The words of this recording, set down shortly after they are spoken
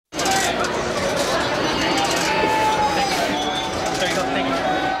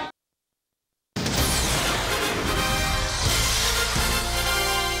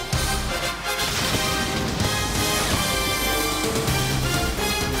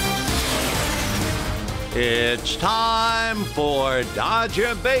It's time for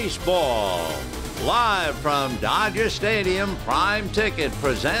Dodger Baseball. Live from Dodger Stadium, Prime Ticket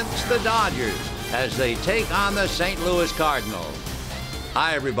presents the Dodgers as they take on the St. Louis Cardinals.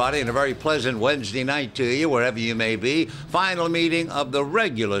 Hi, everybody, and a very pleasant Wednesday night to you, wherever you may be. Final meeting of the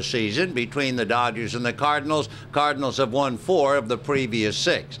regular season between the Dodgers and the Cardinals. Cardinals have won 4 of the previous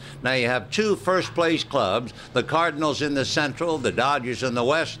 6. Now, you have 2 first-place clubs, the Cardinals in the Central, the Dodgers in the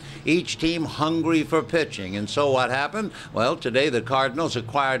West, each team hungry for pitching. And so what happened? Well, today the Cardinals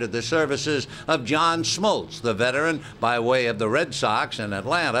acquired the services of John Smoltz, the veteran, by way of the Red Sox in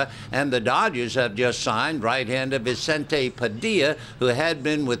Atlanta, and the Dodgers have just signed right-hander Vicente Padilla, who had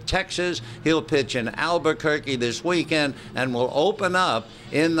been with Texas. He'll pitch in Albuquerque this weekend and will open up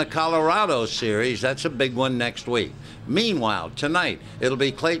in the Colorado series. That's a big one next week. Meanwhile, tonight, it'll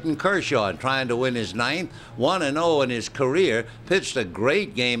be Clayton Kershaw trying to win his 9th, 1-0 in his career. Pitched a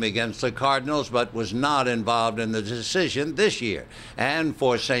great game against the Cardinals, but was not involved in the decision this year. And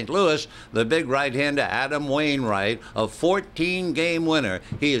for St. Louis, the big right-hander Adam Wainwright, a 14-game winner.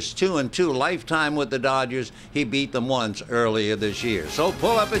 He is 2-2 lifetime with the Dodgers. He beat them once earlier this year. So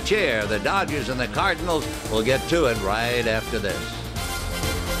pull up a chair. The Dodgers and the Cardinals will get to it right after this.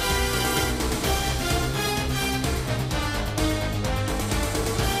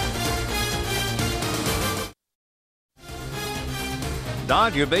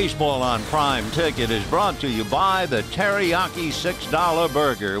 Dodger Baseball on Prime Ticket is brought to you by the Teriyaki $6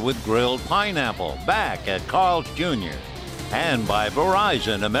 Burger with grilled pineapple, back at Carl's Jr. And by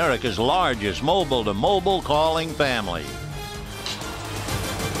Verizon, America's largest mobile-to-mobile calling family.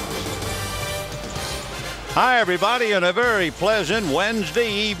 Hi, everybody, and a very pleasant Wednesday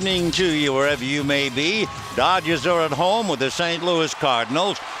evening to you, wherever you may be. Dodgers are at home with the St. Louis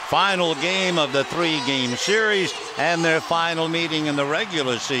Cardinals. Final game of the 3-game series and their final meeting in the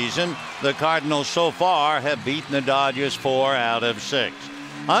regular season. The Cardinals so far have beaten the Dodgers 4 out of 6.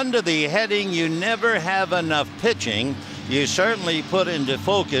 Under the heading, you never have enough pitching, you certainly put into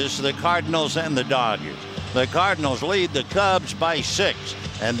focus the Cardinals and the Dodgers. The Cardinals lead the Cubs by 6,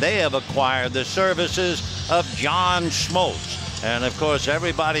 and they have acquired the services of John Smoltz. And, of course,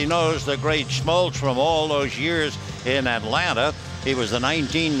 everybody knows the great Smoltz from all those years in Atlanta. He was the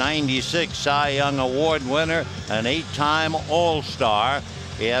 1996 Cy Young Award winner, an 8-time All-Star.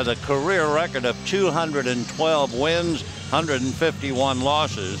 He has a career record of 212 wins, 151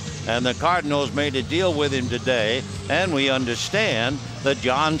 losses, and the Cardinals made a deal with him today, and we understand that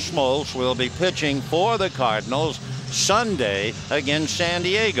John Smoltz will be pitching for the Cardinals Sunday against San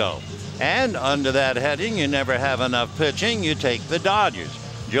Diego. And under that heading, you never have enough pitching, you take the Dodgers.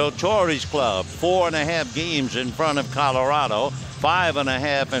 Joe Torre's club, 4.5 games in front of Colorado,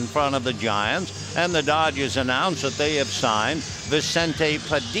 5.5 in front of the Giants, and the Dodgers announced that they have signed Vicente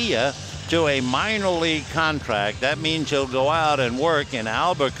Padilla to a minor league contract. That means he'll go out and work in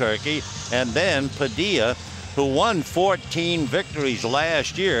Albuquerque, and then Padilla, who won 14 victories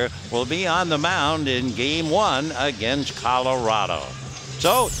last year, will be on the mound in Game 1 against Colorado.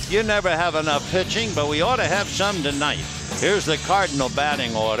 So you never have enough pitching, but we ought to have some tonight. Here's the Cardinal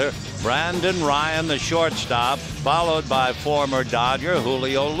batting order. Brandon Ryan, the shortstop, followed by former Dodger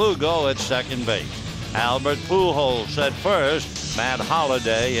Julio Lugo at second base. Albert Pujols at first, Matt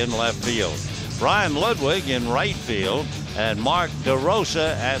Holliday in left field. Brian Ludwig in right field, and Mark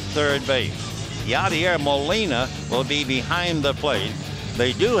DeRosa at third base. Yadier Molina will be behind the plate.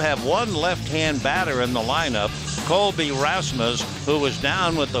 They do have one left-hand batter in the lineup, Colby Rasmus, who was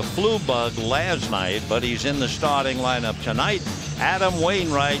down with the flu bug last night, but he's in the starting lineup tonight. Adam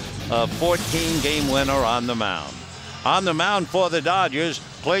Wainwright, a 14-game winner on the mound. On the mound for the Dodgers,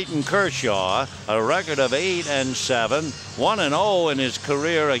 Clayton Kershaw, a record of 8-7, 1-0 in his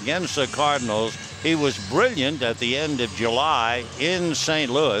career against the Cardinals. He was brilliant at the end of July in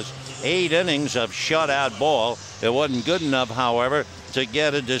St. Louis. 8 innings of shutout ball. It wasn't good enough, however, to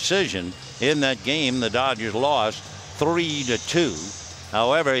get a decision. In that game, the Dodgers lost 3-2.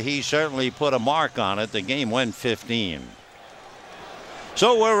 However, he certainly put a mark on it. The game went 15.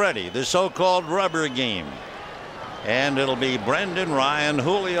 So we're ready, the so-called rubber game. And it'll be Brendan Ryan,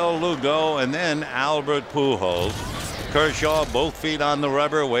 Julio Lugo, and then Albert Pujols. Kershaw, both feet on the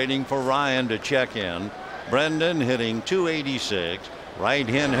rubber, waiting for Ryan to check in. Brendan hitting .286. Right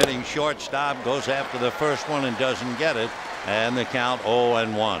hand hitting shortstop, goes after the first one and doesn't get it, and the count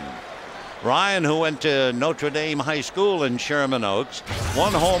 0-1. Ryan, who went to Notre Dame High School in Sherman Oaks,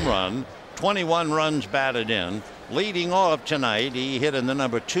 1 home run, 21 runs batted in. Leading off tonight, he hit in the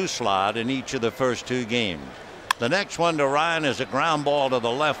number 2 slot in each of the first 2 games. The next one to Ryan is a ground ball to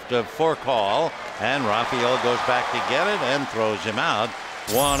the left of Furcal, and Rafael goes back to get it and throws him out.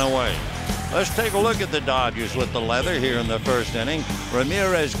 1 away. Let's take a look at the Dodgers with the leather here in the first inning.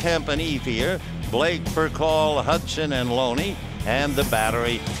 Ramirez, Kemp, and Ethier, Blake, Percall, Hudson, and Loney, and the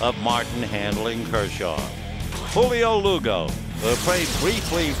battery of Martin handling Kershaw. Julio Lugo, who played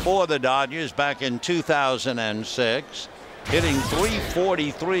briefly for the Dodgers back in 2006, hitting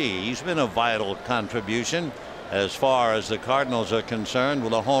 .343. He's been a vital contribution as far as the Cardinals are concerned,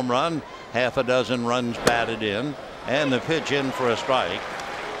 with a home run, half a dozen runs batted in, and the pitch in for a strike.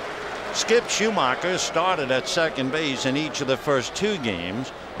 Skip Schumacher started at second base in each of the first 2 games,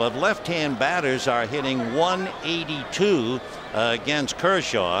 but left-hand batters are hitting .182 against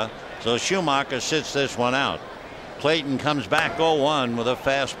Kershaw, so Schumacher sits this one out. Clayton comes back 0-1 with a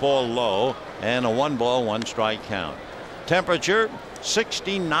fastball low and a 1-ball, 1-strike count. Temperature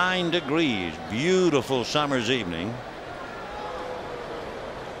 69 degrees. Beautiful summer's evening.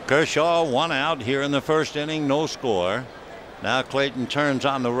 Kershaw 1 out here in the first inning, no score. Now Clayton turns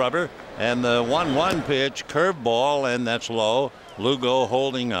on the rubber, and the 1-1 pitch, curveball, and that's low. Lugo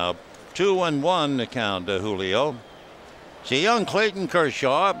holding up. 2-1 the count to Julio. See, young Clayton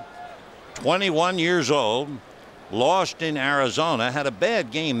Kershaw, 21 years old, lost in Arizona, had a bad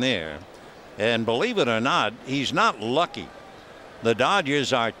game there. And believe it or not, he's not lucky. The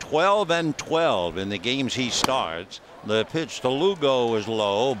Dodgers are 12-12 in the games he starts. The pitch to Lugo is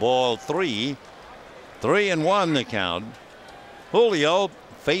low, ball 3. 3-1 the count. Julio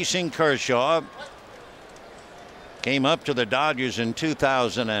facing Kershaw. Came up to the Dodgers in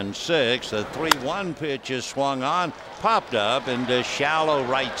 2006. The 3-1 pitch is swung on, popped up into shallow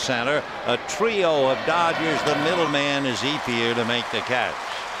right center. A trio of Dodgers. The middleman is Ethier to make the catch.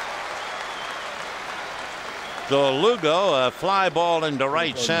 So Lugo, a fly ball into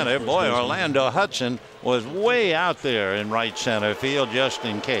right center. Boy, Orlando Hudson was way out there in right center field just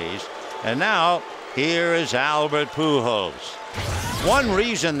in case. And now here is Albert Pujols. One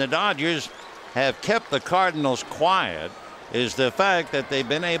reason the Dodgers have kept the Cardinals quiet is the fact that they've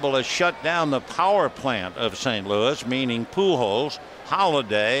been able to shut down the power plant of St. Louis, meaning Pujols,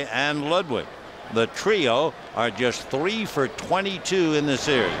 Holiday, and Ludwig. The trio are just 3 for 22 in the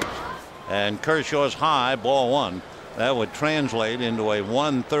series. And Kershaw's high, ball 1. That would translate into a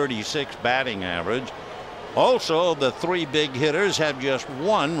 136 batting average. Also, the 3 big hitters have just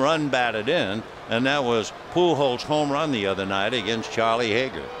 1 run batted in, and that was Pujols' home run the other night against Charlie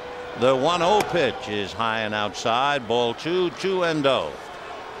Hager. The 1-0 pitch is high and outside, ball 2, 2-0.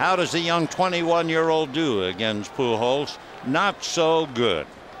 How does the young 21-year-old do against Pujols? Not so good.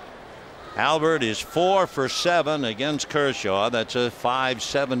 Albert is 4 for 7 against Kershaw. That's a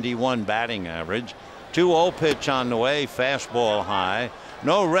 .571 batting average. 2-0 pitch on the way, fastball high.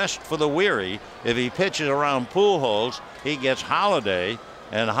 No rest for the weary. If he pitches around Pujols, he gets Holiday,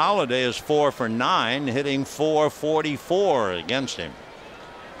 and Holiday is 4 for 9, hitting .444 against him.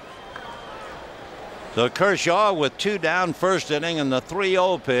 So Kershaw with 2 down, first inning, and the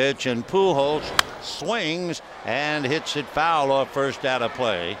 3-0 pitch, and Pujols swings and hits it foul off first out of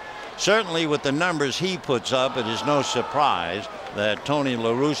play. Certainly with the numbers he puts up, it is no surprise that Tony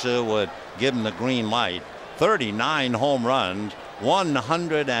La Russa would give him the green light. 39 home runs,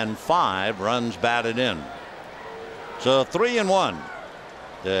 105 runs batted in. So 3-1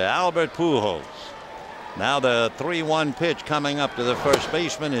 to Albert Pujols. Now the 3-1 pitch coming up to the first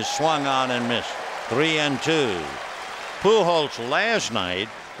baseman is swung on and missed. 3-2. Pujols last night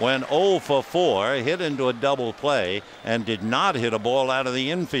went 0 for 4, hit into a double play, and did not hit a ball out of the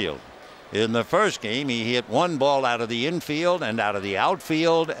infield. In the first game, he hit 1 ball out of the infield and out of the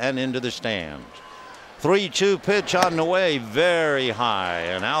outfield and into the stands. 3-2 pitch on the way, very high,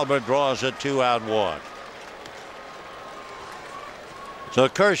 and Albert draws a 2-out walk. So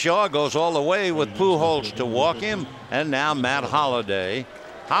Kershaw goes all the way with Pujols to walk him, and now Matt Holliday.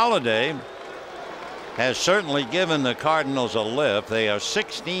 Holliday has certainly given the Cardinals a lift. They are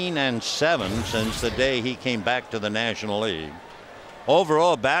 16-7 since the day he came back to the National League.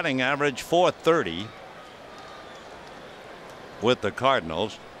 Overall batting average .430 with the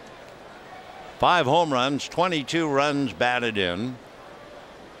Cardinals. 5 home runs, 22 runs batted in.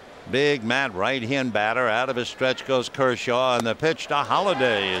 Big Matt right-hand batter. Out of his stretch goes Kershaw, and the pitch to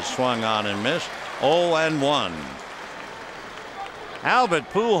Holiday is swung on and missed. 0-1. Albert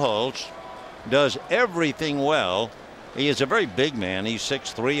Pujols does everything well. He is a very big man. He's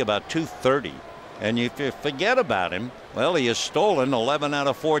 6'3", about 230. And if you forget about him, well, he has stolen 11 out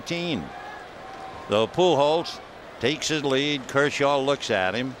of 14. So Pujols takes his lead. Kershaw looks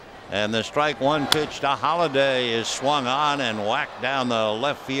at him, and the strike 1 pitch to Holiday is swung on and whacked down the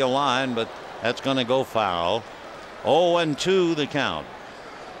left field line, but that's going to go foul. 0-2 the count.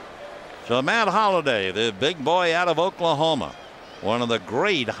 So Matt Holliday, the big boy out of Oklahoma, one of the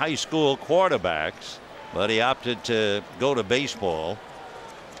great high school quarterbacks, but he opted to go to baseball.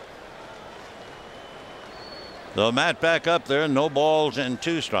 So Matt back up there, no balls and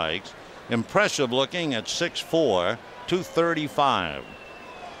 2 strikes. Impressive looking at 6'4", 235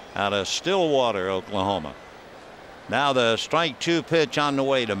 out of Stillwater, Oklahoma. Now the strike 2 pitch on the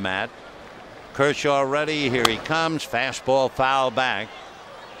way to Matt. Kershaw ready. Here he comes. Fastball foul back.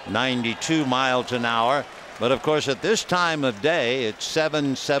 92 miles an hour. But of course, at this time of day, it's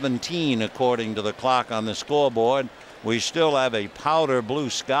 7:17 according to the clock on the scoreboard. We still have a powder blue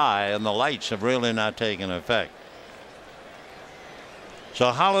sky, and the lights have really not taken effect.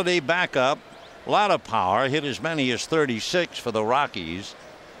 So Holiday back up. A lot of power. Hit as many as 36 for the Rockies.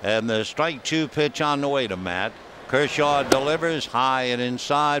 And the strike 2 pitch on the way to Matt. Kershaw delivers high and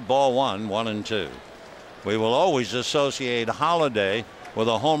inside. Ball 1, 1-2. We will always associate Holiday with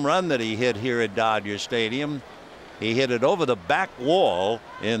a home run that he hit here at Dodger Stadium. He hit it over the back wall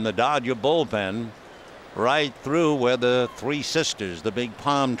in the Dodger bullpen, right through where the 3 sisters, the big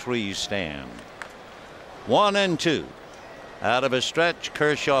palm trees, stand. 1-2. Out of a stretch,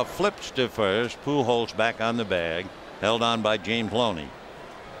 Kershaw flips to first. Pujols back on the bag, held on by James Loney.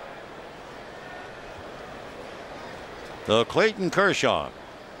 So Clayton Kershaw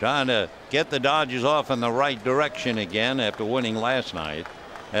trying to get the Dodgers off in the right direction again after winning last night.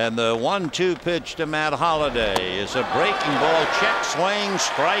 And the 1-2 pitch to Matt Holliday is a breaking ball. Check swing,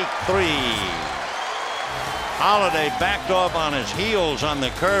 strike 3. Holliday backed off on his heels on the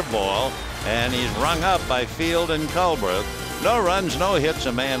curveball, and he's rung up by Field and Culbreth. No runs, no hits,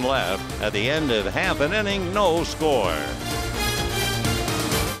 a man left. At the end of half an inning, no score.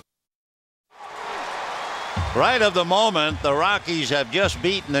 Right of the moment, the Rockies have just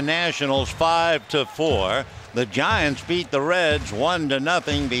beaten the Nationals 5-4. The Giants beat the Reds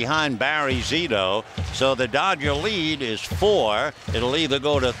 1-0 behind Barry Zito. So the Dodger lead is 4. It'll either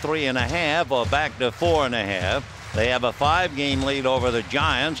go to 3.5 or back to 4.5. They have a 5-game lead over the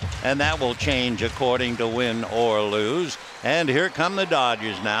Giants, and that will change according to win or lose. And here come the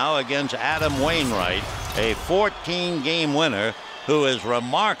Dodgers now against Adam Wainwright, a 14-game winner who is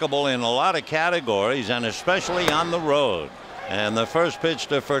remarkable in a lot of categories and especially on the road. And the first pitch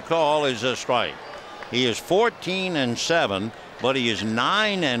to Furcal is a strike. He is 14-7, but he is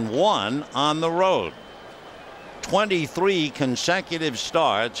 9-1 on the road. 23 consecutive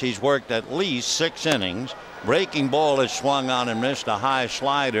starts. He's worked at least 6 innings. Breaking ball is swung on and missed, a high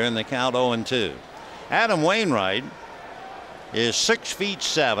slider, in the count 0-2. Adam Wainwright is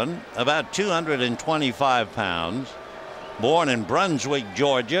 6'7", about 225 pounds. Born in Brunswick,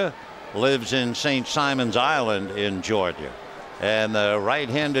 Georgia, lives in St. Simon's Island in Georgia. And the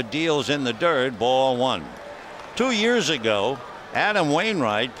right-hander deals in the dirt, ball 1. 2 years ago, Adam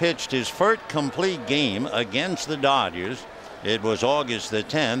Wainwright pitched his first complete game against the Dodgers. It was August the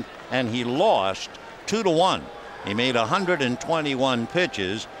 10th, and he lost 2-1. He made 121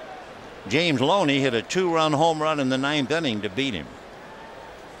 pitches. James Loney hit a 2-run home run in the 9th inning to beat him.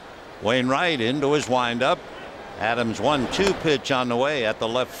 Wainwright into his windup. Adams 1-2 pitch on the way at the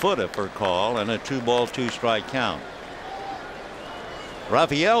left footer for call, and a 2-ball 2-strike count.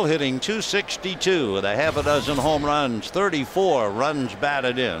 Raphael hitting .262 with a half a dozen home runs, 34 runs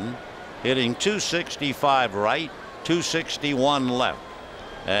batted in, hitting .265 right, .261 left.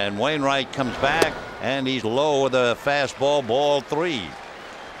 And Wainwright comes back, and he's low with a fastball, ball 3.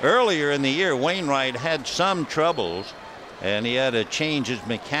 Earlier in the year, Wainwright had some troubles, and he had to change his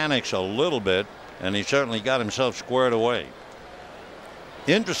mechanics a little bit, and he certainly got himself squared away.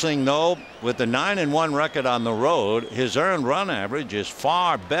 Interesting, though, with the 9-1 record on the road, his earned run average is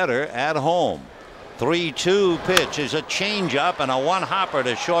far better at home. 3-2 pitch is a changeup and a one-hopper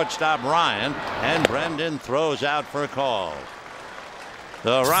to shortstop Ryan, and Brendan throws out for a call.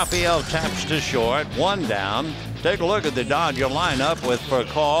 The Raphael taps to short, 1 down. Take a look at the Dodger lineup with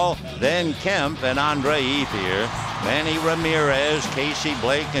Furcal, then Kemp and Andre Ethier, Manny Ramirez, Casey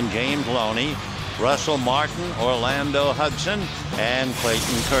Blake and James Loney, Russell Martin, Orlando Hudson, and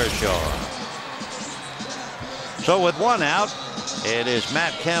Clayton Kershaw. So with 1 out, it is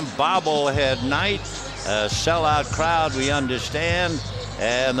Matt Kemp bobblehead night. A sellout crowd, we understand,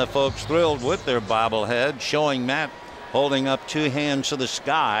 and the folks thrilled with their bobblehead, showing Matt holding up 2 hands to the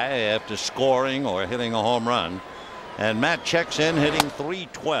sky after scoring or hitting a home run. And Matt checks in hitting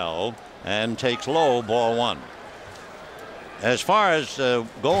 .312 and takes low, ball 1. As far as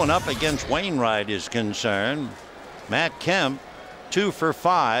going up against Wainwright is concerned, Matt Kemp 2 for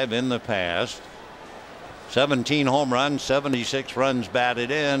 5 in the past. 17 home runs, 76 runs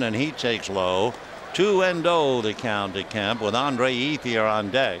batted in, and he takes low. 2-0 the count to Kemp with Andre Ethier on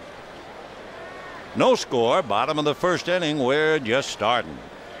deck. No score, bottom of the first inning. We're just starting.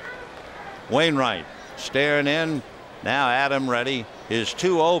 Wainwright staring in. Now Adam ready. His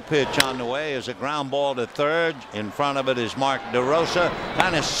 2-0 pitch on the way is a ground ball to third. In front of it is Mark DeRosa.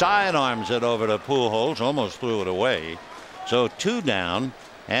 Kind of sidearms it over to Pujols. Almost threw it away. So 2 down.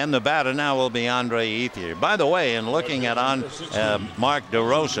 And the batter now will be Andre Ethier. By the way, in looking at Mark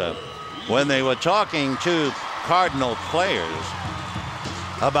DeRosa, when they were talking to Cardinal players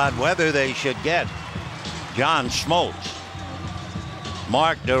about whether they should get John Smoltz,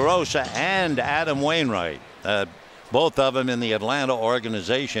 Mark DeRosa, and Adam Wainwright, both of them in the Atlanta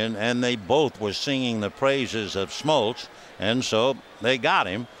organization, and they both were singing the praises of Smoltz, and so they got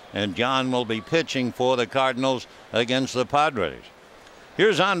him, and John will be pitching for the Cardinals against the Padres.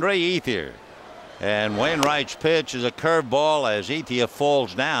 Here's Andre Ethier, and Wainwright's pitch is a curveball. As Ethier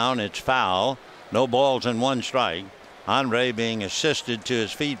falls down, it's foul. No balls and 1 strike. Andre being assisted to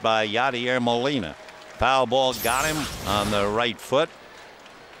his feet by Yadier Molina. Foul ball got him on the right foot.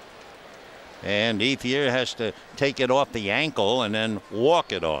 And Ethier has to take it off the ankle and then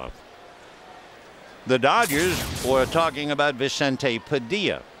walk it off. The Dodgers were talking about Vicente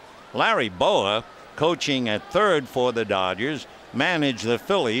Padilla. Larry Boa, coaching at third for the Dodgers, managed the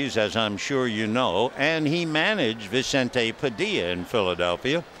Phillies, as I'm sure you know, and he managed Vicente Padilla in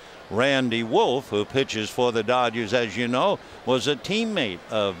Philadelphia. Randy Wolf, who pitches for the Dodgers, as you know, was a teammate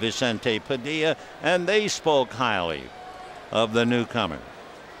of Vicente Padilla, and they spoke highly of the newcomer.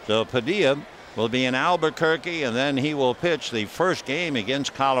 So Padilla will be in Albuquerque, and then he will pitch the first game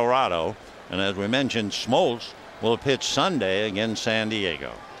against Colorado. And as we mentioned, Smoltz will pitch Sunday against San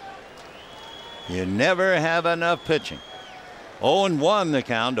Diego. You never have enough pitching. 0-1 the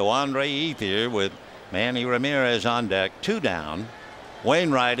count to Andre Ethier with Manny Ramirez on deck. 2 down.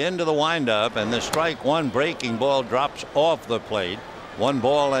 Wainwright into the windup, and the strike 1 breaking ball drops off the plate. 1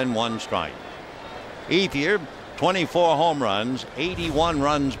 ball and 1 strike. Ethier, 24 home runs, 81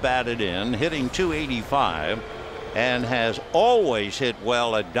 runs batted in, hitting .285, and has always hit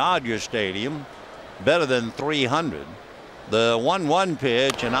well at Dodger Stadium, better than .300. The 1-1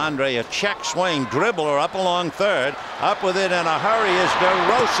 pitch, and Andre, a check swing, dribbler up along third. Up with it in a hurry is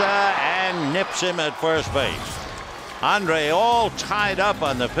DeRosa, and nips him at first base. Andre all tied up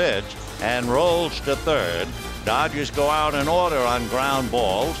on the pitch and rolls to third. Dodgers go out in order on ground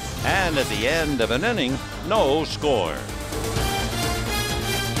balls, and at the end of an inning, no score.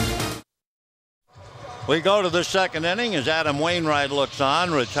 We go to the second inning as Adam Wainwright looks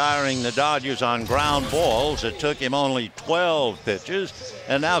on, retiring the Dodgers on ground balls. It took him only 12 pitches,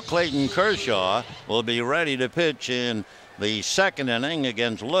 and now Clayton Kershaw will be ready to pitch in the second inning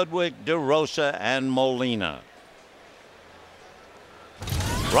against Ludwig, DeRosa, and Molina.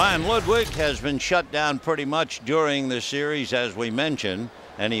 Ryan Ludwig has been shut down pretty much during the series, as we mentioned,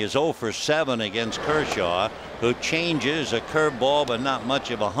 and he is 0 for 7 against Kershaw, who changes a curveball but not much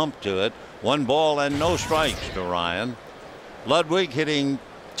of a hump to it. 1 ball and no strikes to Ryan. Ludwig hitting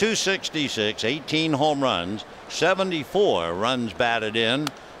 .266, 18 home runs, 74 runs batted in,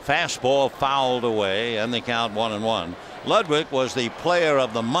 fastball fouled away, and the count 1-1. Ludwig was the player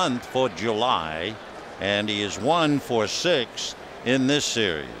of the month for July, and he is 1 for 6 in this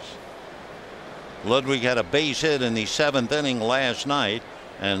series. Ludwig had a base hit in the 7th inning last night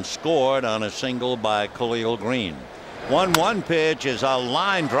and scored on a single by Khalil Green. 1-1 pitch is a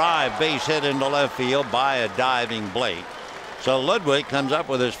line drive base hit into left field by a diving Blake. So Ludwig comes up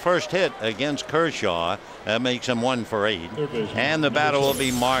with his first hit against Kershaw. That makes him 1 for 8. And the batter will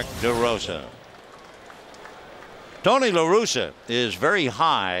be Mark DeRosa. Tony La Russa is very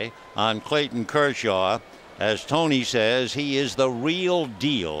high on Clayton Kershaw. As Tony says, he is the real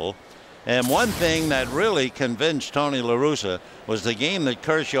deal. And one thing that really convinced Tony La Russa was the game that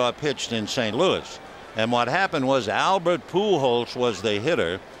Kershaw pitched in St. Louis. And what happened was Albert Pujols was the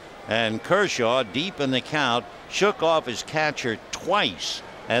hitter, and Kershaw, deep in the count, shook off his catcher twice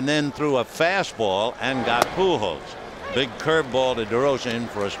and then threw a fastball and got Pujols. Big curveball to DeRosa in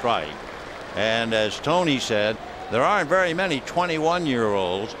for a strike. And as Tony said, there aren't very many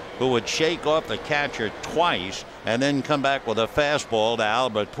 21-year-olds who would shake off the catcher twice and then come back with a fastball to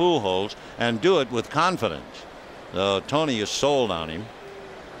Albert Pujols and do it with confidence. So Tony is sold on him.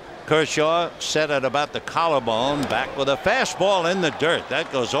 Kershaw set at about the collarbone, back with a fastball in the dirt.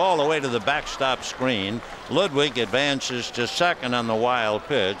 That goes all the way to the backstop screen. Ludwig advances to second on the wild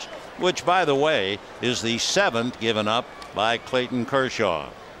pitch, which, by the way, is the 7th given up by Clayton Kershaw.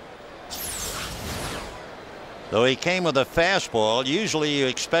 Though he came with a fastball, usually you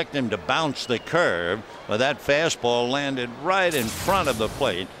expect him to bounce the curve, but that fastball landed right in front of the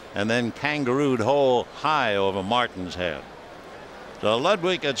plate and then kangarooed high over Martin's head. So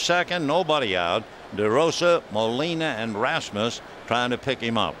Ludwig at second, nobody out. DeRosa, Molina, and Rasmus trying to pick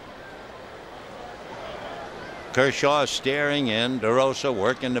him up. Kershaw staring in. DeRosa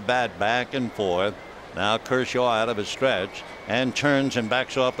working the bat back and forth. Now Kershaw out of his stretch and turns and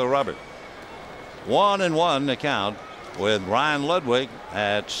backs off the rubber. 1-1 the count with Ryan Ludwig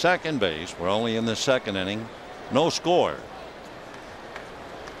at second base. We're only in the second inning. No score.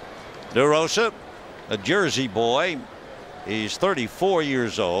 DeRosa, a Jersey boy. He's 34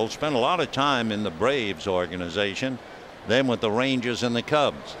 years old. Spent a lot of time in the Braves organization, then with the Rangers and the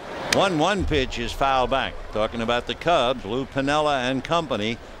Cubs. 1-1 pitch is foul back. Talking about the Cubs, Lou Piniella and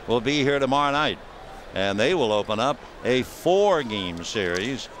company will be here tomorrow night, and they will open up a 4-game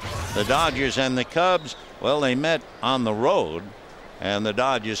series. The Dodgers and the Cubs, well, they met on the road, and the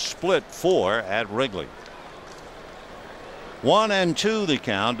Dodgers split 4 at Wrigley. 1-2 the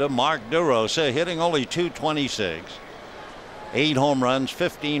count to Mark DeRosa, hitting only .226. 8 home runs,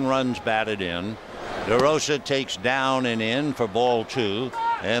 15 runs batted in. DeRosa takes down and in for ball 2,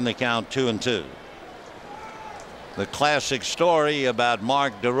 and the count 2-2. The classic story about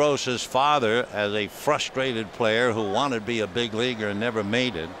Mark DeRosa's father as a frustrated player who wanted to be a big leaguer and never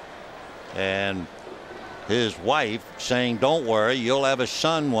made it, and his wife saying, "Don't worry, you'll have a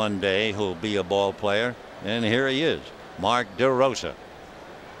son one day who'll be a ball player." And here he is, Mark DeRosa,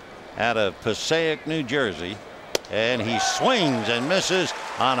 out of Passaic, New Jersey. And he swings and misses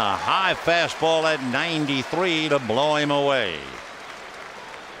on a high fastball at 93 to blow him away.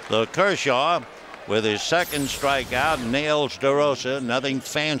 So Kershaw, with his second strikeout, nails DeRosa. Nothing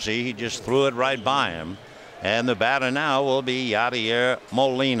fancy. He just threw it right by him. And the batter now will be Yadier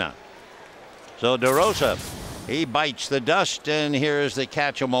Molina. So DeRosa, he bites the dust, and here's the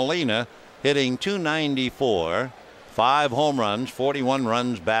catch of Molina, hitting .294, 5 home runs, 41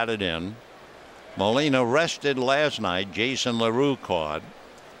 runs batted in. Molina rested last night. Jason LaRue caught.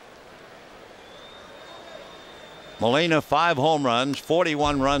 Molina 5 home runs,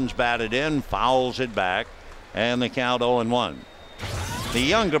 41 runs batted in, fouls it back, and the count 0-1. The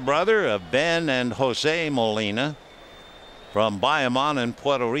younger brother of Ben and Jose Molina from Bayamon in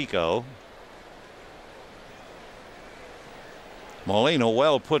Puerto Rico. Molina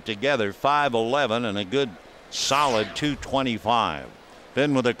well put together, 5'11" and a good solid .225.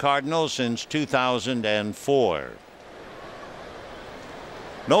 Been with the Cardinals since 2004.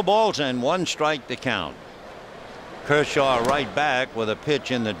 No balls and 1 strike to count. Kershaw right back with a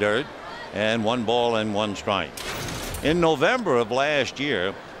pitch in the dirt, and 1 ball and 1 strike. In November of last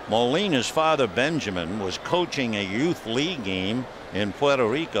year, Molina's father Benjamin was coaching a youth league game in Puerto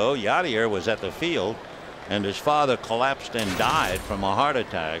Rico. Yadier was at the field, and his father collapsed and died from a heart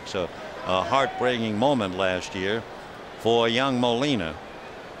attack. So a heartbreaking moment last year for young Molina.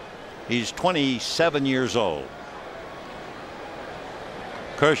 He's 27 years old.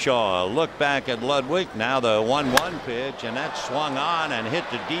 Kershaw look back at Ludwig. Now the 1-1 pitch, and that swung on and hit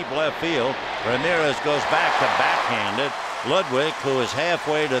to deep left field. Ramirez goes back to backhand it. Ludwig, who is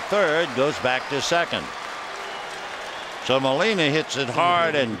halfway to third, goes back to second. So Molina hits it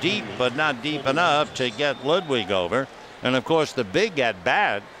hard and deep, but not deep enough to get Ludwig over. And of course the big at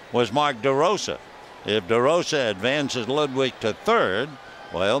bat was Mark DeRosa. If DeRosa advances Ludwig to third,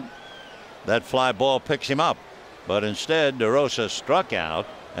 well, that fly ball picks him up. But instead DeRosa struck out,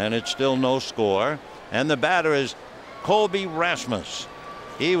 and it's still no score. And the batter is Colby Rasmus.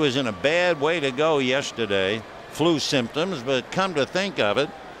 He was in a bad way to go yesterday, flu symptoms, but come to think of it,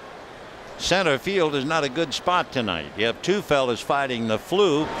 center field is not a good spot tonight. You have 2 fellas fighting the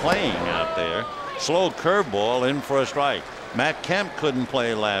flu playing out there. Slow curveball in for a strike. Matt Kemp couldn't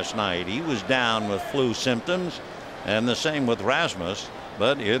play last night. He was down with flu symptoms, and the same with Rasmus.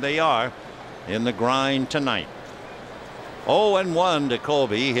 But here they are in the grind tonight. 0-1 to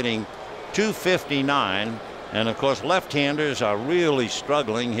Colby, hitting .259, and of course left-handers are really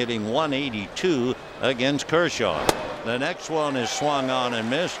struggling, hitting .182 against Kershaw. The next one is swung on and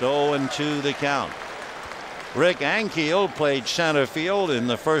missed. 0-2 the count. Rick Ankiel played center field in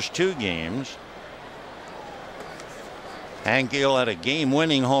the first 2 games. Ankiel had a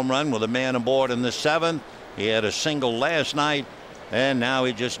game-winning home run with a man aboard in the 7th. He had a single last night, and now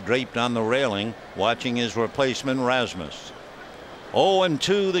he just draped on the railing watching his replacement Rasmus.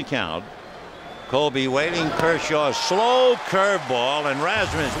 0-2 the count. Colby waiting. Kershaw slow curveball, and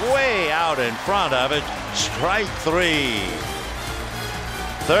Rasmus way out in front of it. Strike 3.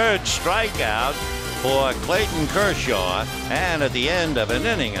 Third strikeout for Clayton Kershaw, and at the end of an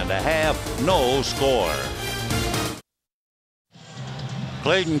inning and a half, no score.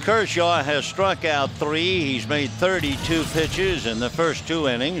 Clayton Kershaw has struck out 3. He's made 32 pitches in the first 2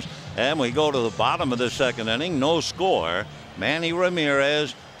 innings, and we go to the bottom of the second inning. No score. Manny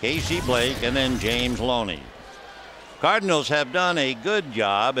Ramirez Casey Blake, and then James Loney. Cardinals have done a good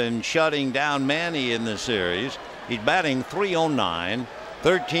job in shutting down Manny in the series. He's batting .309,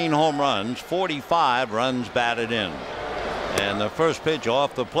 13 home runs, 45 runs batted in. And the first pitch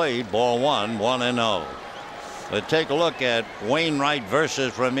off the plate, ball one, 1-0. But take a look at Wainwright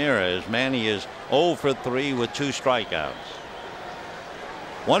versus Ramirez. Manny is 0 for 3 with 2 strikeouts.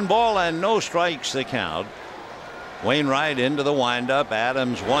 1 ball and no strikes the count. Wainwright into the windup.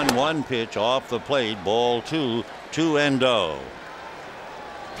 Adams 1-1 pitch off the plate, ball 2, 2-0.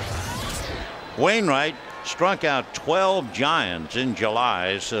 Wainwright struck out 12 Giants in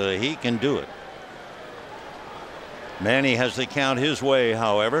July, so he can do it. Manny has the count his way,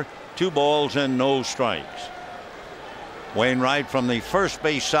 however. 2 balls and no strikes. Wainwright from the first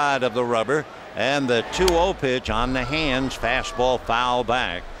base side of the rubber, and the 2-0 pitch on the hands, fastball foul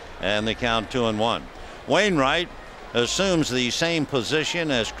back, and the count 2-1. Wainwright assumes the same position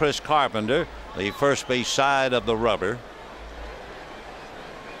as Chris Carpenter, the first base side of the rubber.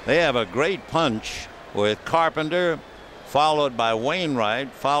 They have a great punch with Carpenter, followed by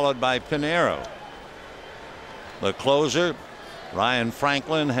Wainwright, followed by Pinheiro. The closer, Ryan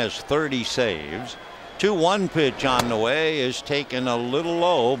Franklin, has 30 saves. 2-1 pitch on the way is taken a little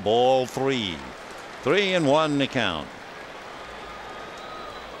low, ball 3. 3-1 the count.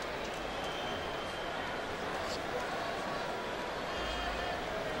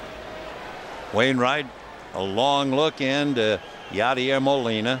 Wainwright, a long look in to Yadier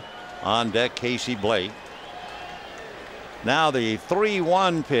Molina. On deck, Casey Blake. Now the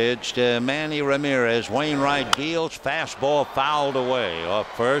 3-1 pitch to Manny Ramirez. Wainwright deals, fastball fouled away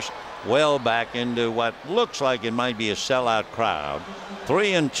off first, well back into what looks like it might be a sellout crowd.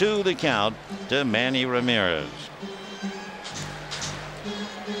 3-2 the count to Manny Ramirez.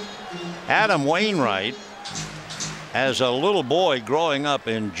 Adam Wainwright, as a little boy growing up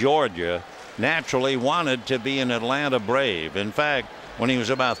in Georgia, naturally wanted to be an Atlanta Brave. In fact, when he was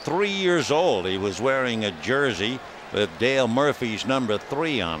about 3 years old, he was wearing a jersey with Dale Murphy's number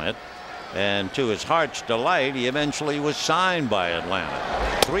 3 on it. And to his heart's delight, he eventually was signed by Atlanta.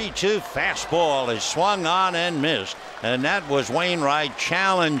 3-2 fastball is swung on and missed. And that was Wainwright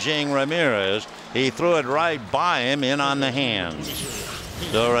challenging Ramirez. He threw it right by him, in on the hands.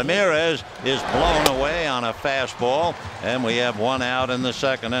 So Ramirez is blown away on a fastball, and we have 1 out in the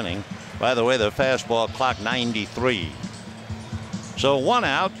second inning. By the way, the fastball clocked 93. So 1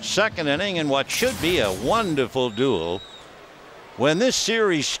 out, second inning, in what should be a wonderful duel. When this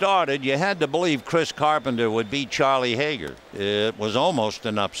series started, you had to believe Chris Carpenter would beat Charlie Hager. It was almost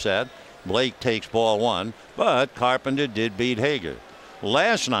an upset. Blake takes ball 1, but Carpenter did beat Hager.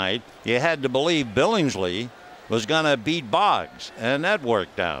 Last night, you had to believe Billingsley was going to beat Boggs, and that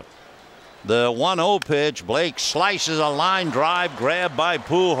worked out. The 1-0 pitch, Blake slices a line drive, grabbed by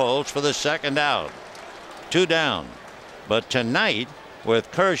Pujols for the second out. 2 down. But tonight,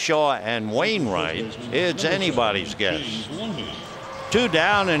 with Kershaw and Wainwright, it's anybody's guess. 2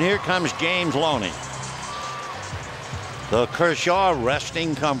 down, and here comes James Loney. The Kershaw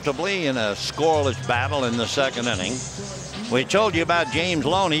resting comfortably in a scoreless battle in the second inning. We told you about James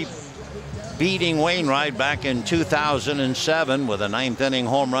Loney beating Wainwright back in 2007 with a 9th inning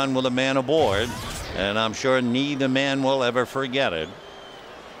home run with a man aboard, and I'm sure neither man will ever forget it.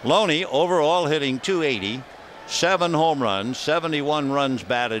 Loney overall hitting .280, 7 home runs, 71 runs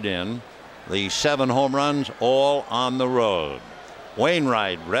batted in. The 7 home runs all on the road.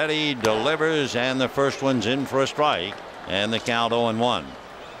 Wainwright ready, delivers, and the first one's in for a strike, and the count 0-1.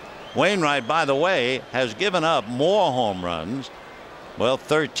 Wainwright, by the way, has given up more home runs, well,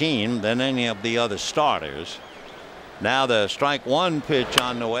 13, than any of the other starters. Now the strike 1 pitch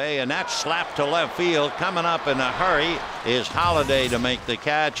on the way, and that slap to left field. Coming up in a hurry is Holiday to make the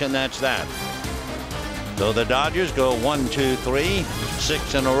catch, and that's that. So the Dodgers go 1, 2, 3,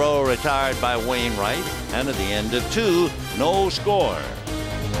 6 in a row retired by Wainwright, and at the end of 2, no score.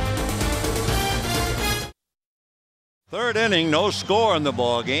 Third inning, no score in the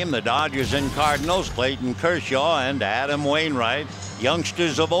ball game. The Dodgers and Cardinals, Clayton Kershaw and Adam Wainwright,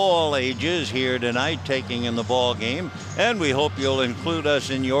 youngsters of all ages, here tonight taking in the ball game, and we hope you'll include us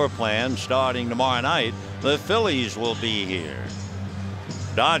in your plan. Starting tomorrow night, the Phillies will be here.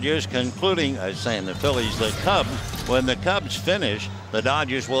 Dodgers concluding, the Phillies, the Cubs. When the Cubs finish, the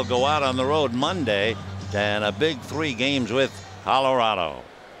Dodgers will go out on the road Monday, and a big 3 games with Colorado.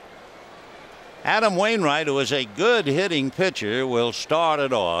 Adam Wainwright, who is a good hitting pitcher, will start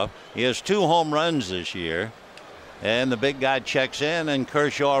it off. He has 2 home runs this year, and the big guy checks in, and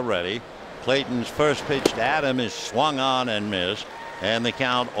Kershaw ready. Clayton's first pitch to Adam is swung on and missed, and the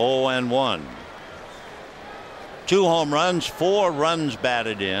count 0-1. 2 home runs, 4 runs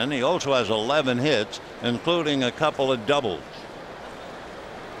batted in. He also has 11 hits, including a couple of doubles.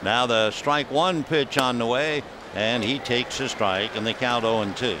 Now the strike 1 pitch on the way, and he takes a strike, and the count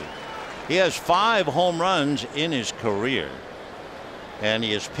 0-2. He has 5 home runs in his career, and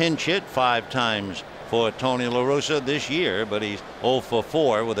he has pinch hit 5 times for Tony La Russa this year, but he's 0 for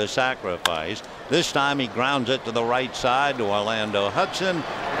 4 with a sacrifice. This time he grounds it to the right side to Orlando Hudson,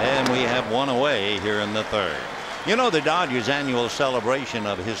 and we have 1 away here in the 3rd. You know, the Dodgers' annual celebration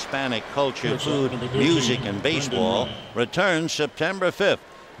of Hispanic culture, food, music, and baseball returns September 5th.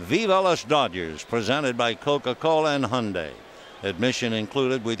 Viva Los Dodgers, presented by Coca-Cola and Hyundai. Admission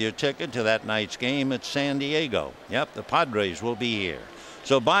included with your ticket to that night's game at San Diego. Yep, the Padres will be here.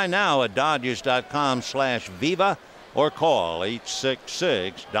 So buy now at Dodgers.com/Viva or call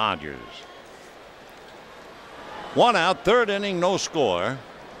 866-DODGERS. 1 out, 3rd inning, no score.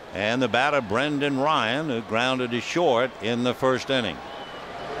 And the batter, Brendan Ryan, who grounded it short in the 1st inning.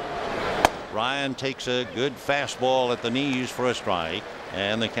 Ryan takes a good fastball at the knees for a strike,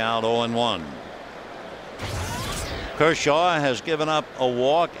 and the count 0-1. Kershaw has given up a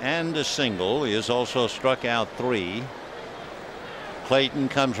walk and a single. He has also struck out 3. Clayton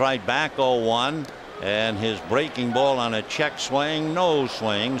comes right back 0-1, and his breaking ball on a check swing, no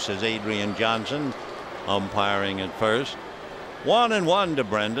swing, says Adrian Johnson, umpiring at first. 1-1 to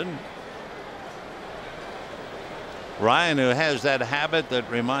Brendan. Ryan, who has that habit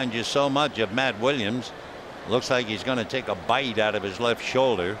that reminds you so much of Matt Williams, looks like he's going to take a bite out of his left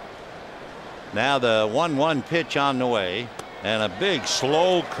shoulder. Now the 1-1 pitch on the way, and a big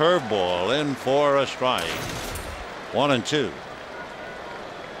slow curveball in for a strike. 1-2.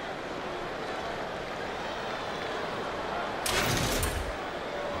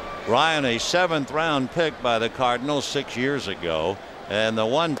 Ryan, a 7th round pick by the Cardinals 6 years ago, and the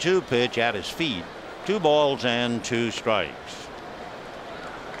 1-2 pitch at his feet. 2 balls and 2 strikes.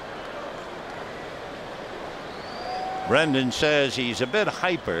 Brendan says he's a bit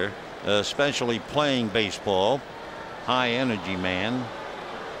hyper, especially playing baseball. High energy man.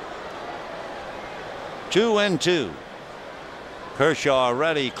 2-2. Kershaw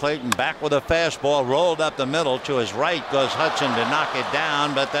ready. Clayton back with a fastball, rolled up the middle to his right. Goes Hudson to knock it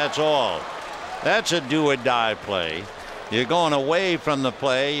down, but that's all. That's a do or die play. You're going away from the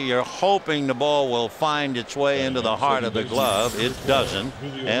play. You're hoping the ball will find its way into the heart of the glove. It doesn't,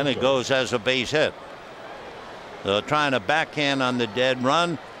 and it goes as a base hit. So trying to backhand on the dead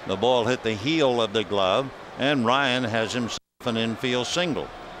run. The ball hit the heel of the glove, and Ryan has himself an infield single.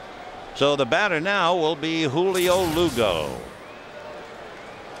 So the batter now will be Julio Lugo.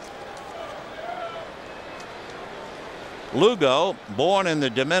 Lugo, born in the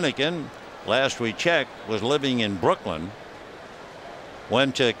Dominican, last we checked was living in Brooklyn.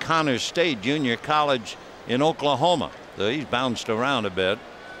 Went to Connors State Junior College in Oklahoma. So he's bounced around a bit.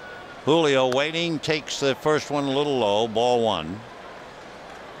 Julio waiting, takes the first one a little low, ball 1.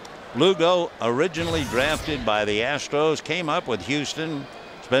 Lugo, originally drafted by the Astros, came up with Houston,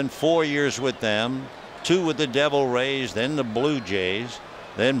 spent 4 years with them, 2 with the Devil Rays, then the Blue Jays,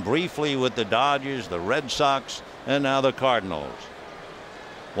 then briefly with the Dodgers, the Red Sox, and now the Cardinals.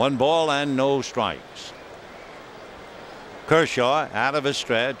 1 ball and no strikes. Kershaw out of a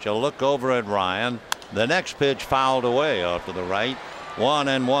stretch, a look over at Ryan. The next pitch fouled away off to the right.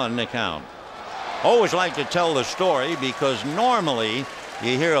 1-1 to count. Always like to tell the story because normally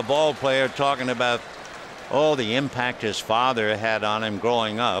you hear a ball player talking about, oh, the impact his father had on him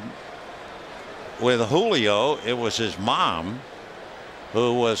growing up. With Julio, it was his mom,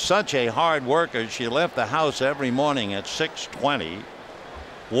 who was such a hard worker. She left the house every morning at 6:20,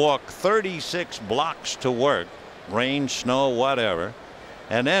 walked 36 blocks to work, rain, snow, whatever,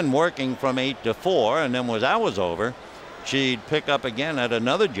 and then working from 8 to 4, and then when that was over, she'd pick up again at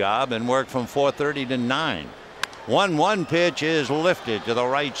another job and work from 4:30 to 9. 1-1 pitch is lifted to the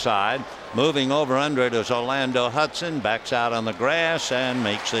right side. Moving over under it is Orlando Hudson. Backs out on the grass and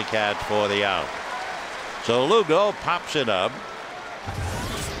makes the catch for the out. So Lugo pops it up.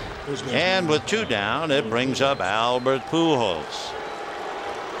 And with 2 down, it brings up Albert Pujols.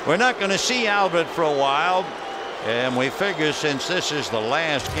 We're not going to see Albert for a while. And we figure since this is the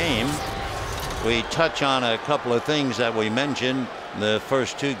last game, we touch on a couple of things that we mentioned in the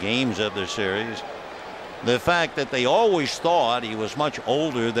first 2 games of the series. The fact that they always thought he was much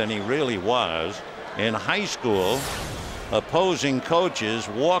older than he really was. In high school, opposing coaches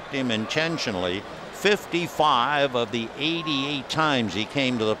walked him intentionally 55 of the 88 times he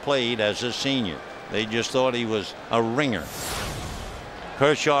came to the plate as a senior. They just thought he was a ringer.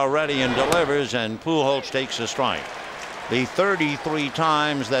 Kershaw ready and delivers, and Pujols takes a strike. The 33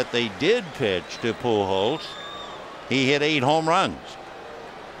 times that they did pitch to Pujols, he hit 8 home runs.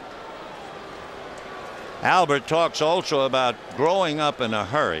 Albert talks also about growing up in a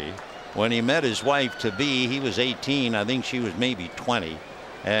hurry. When he met his wife-to-be, he was 18. I think she was maybe 20.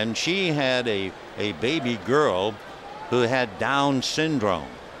 And she had a baby girl who had Down syndrome.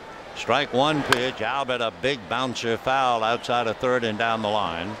 Strike one pitch. Albert, a big bouncer foul outside of third and down the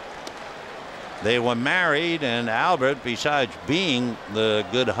line. They were married, and Albert, besides being the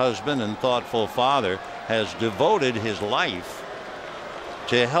good husband and thoughtful father, has devoted his life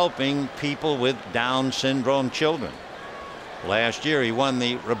to helping people with Down syndrome children. Last year he won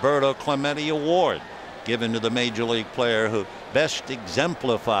the Roberto Clemente Award, given to the major league player who best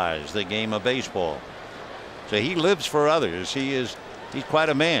exemplifies the game of baseball. So he lives for others. He's quite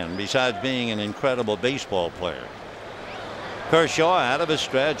a man, besides being an incredible baseball player. Kershaw out of a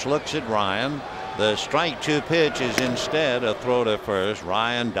stretch, looks at Ryan. The strike 2 pitch is instead a throw to first.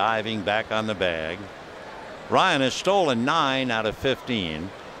 Ryan diving back on the bag. Ryan has stolen 9 out of 15.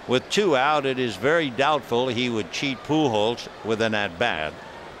 With 2 out, it is very doubtful he would cheat Pujols with an at-bat.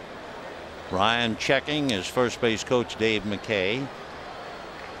 Ryan checking his first base coach Dave McKay.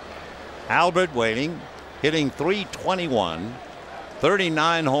 Albert waiting, hitting .321,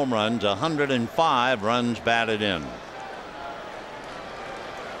 39 home runs, 105 runs batted in.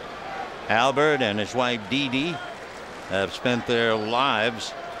 Albert and his wife Dee Dee have spent their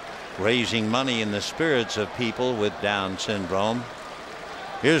lives raising money in the spirits of people with Down syndrome.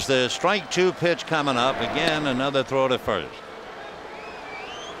 Here's the strike 2 pitch coming up. Again, another throw to first.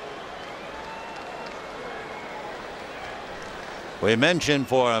 We mentioned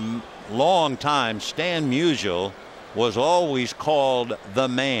for a long time Stan Musial was always called the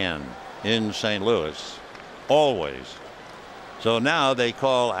man in St. Louis. Always. So now they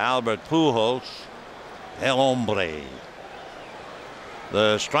call Albert Pujols El Hombre.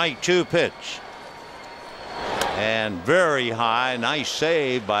 The strike 2 pitch. And very high. Nice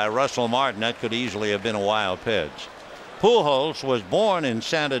save by Russell Martin. That could easily have been a wild pitch. Pujols was born in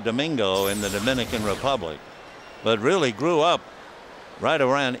Santo Domingo in the Dominican Republic, but really grew up right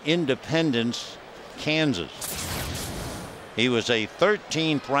around Independence, Kansas. He was a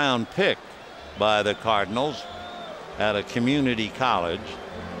 13th round pick by the Cardinals at a community college.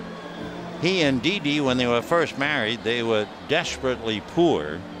 He and Dee Dee, when they were first married, they were desperately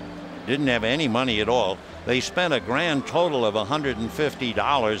poor, didn't have any money at all. They spent a grand total of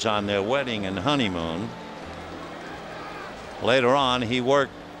 $150 on their wedding and honeymoon. Later on, he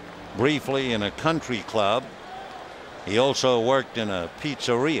worked briefly in a country club. He also worked in a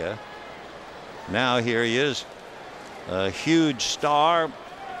pizzeria. Now here he is, a huge star.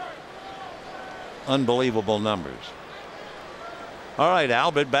 Unbelievable numbers. All right,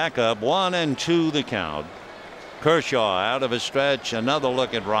 Albert back up, 1-2 the count. Kershaw out of a stretch. Another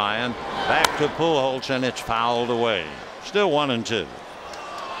look at Ryan. Back to Pujols, and it's fouled away. Still 1-2.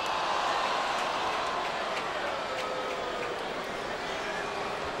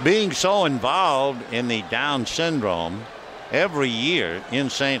 Being so involved in the Down syndrome, every year in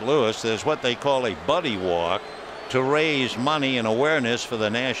St. Louis there's what they call a buddy walk to raise money and awareness for the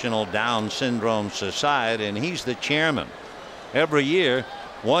National Down Syndrome Society, and he's the chairman. Every year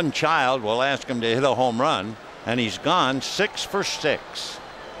one child will ask him to hit a home run, and he's gone 6 for 6.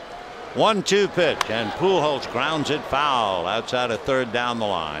 1-2 pitch, and Pujols grounds it foul outside of third down the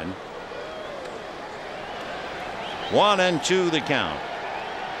line. 1-2 the count.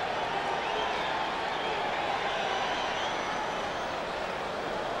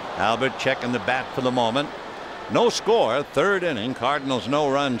 Albert checking the bat for the moment. No score, third inning. Cardinals no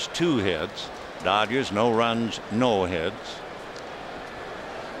runs, 2 hits. Dodgers no runs, no hits.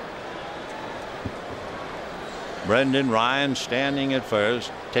 Brendan Ryan standing at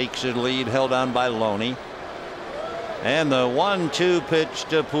first, takes his lead, held on by Loney. And the 1-2 pitch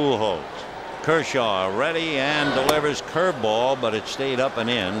to Pujols. Kershaw ready and delivers curveball, but it stayed up and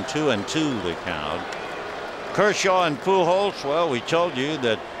in. 2-2 the count. Kershaw and Pujols, well, we told you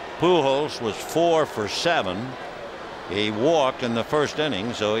that Pujols was 4 for 7. He walked in the first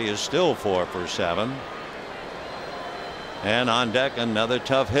inning, so he is still 4 for 7. And on deck another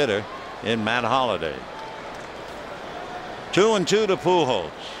tough hitter in Matt Holliday. 2-2 to Pujols.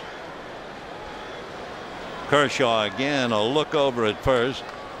 Kershaw again, a look over at first.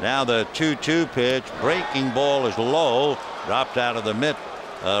 Now the 2-2 pitch. Breaking ball is low, dropped out of the mitt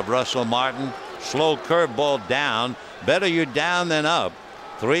of Russell Martin. Slow curveball down. Better you're down than up.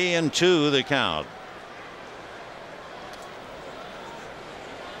 3-2 the count.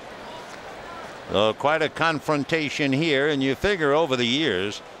 So quite a confrontation here, and you figure over the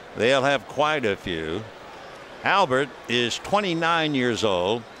years they'll have quite a few. Albert is 29 years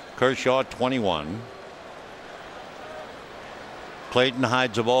old. Kershaw 21. Clayton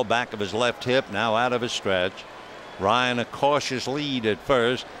hides the ball back of his left hip, now out of his stretch. Ryan a cautious lead at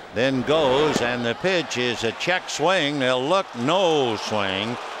first, then goes, and the pitch is a check swing. They'll look, no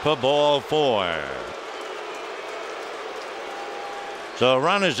swing for ball 4. So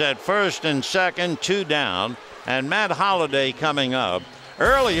runners at first and second, 2 down, and Matt Holliday coming up.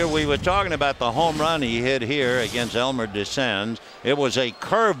 Earlier we were talking about the home run he hit here against Elmer Descends. It was a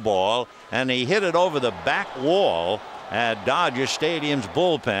curveball, and he hit it over the back wall at Dodger Stadium's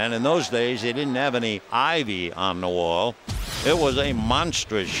bullpen. In those days, they didn't have any ivy on the wall. It was a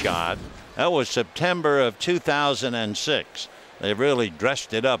monstrous shot. That was September of 2006. They've really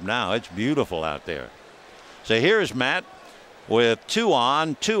dressed it up now. It's beautiful out there. So here's Matt with 2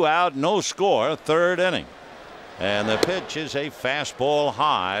 on, 2 out, no score, 3rd inning. And the pitch is a fastball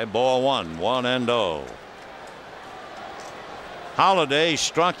high, ball 1, 1-0. Holliday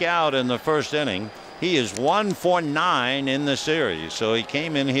struck out in the first inning. He is 1 for 9 in the series, so he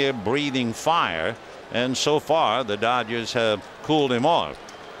came in here breathing fire, and so far the Dodgers have cooled him off.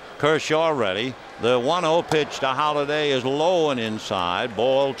 Kershaw ready. The 1-0 pitch to Holliday is low and inside,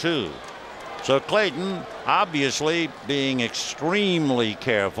 ball 2. So Clayton obviously being extremely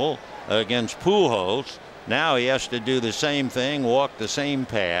careful against Pujols. Now he has to do the same thing, walk the same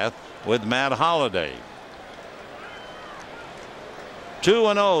path with Matt Holliday.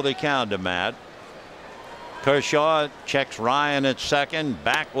 2-0 the count to Matt. Kershaw checks Ryan at second,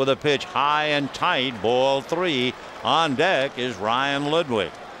 back with a pitch high and tight, ball 3. On deck is Ryan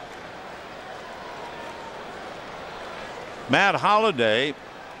Ludwig. Matt Holliday,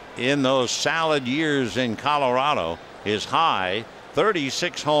 in those salad years in Colorado, is high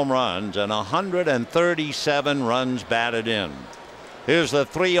 36 home runs and 137 runs batted in. Here's the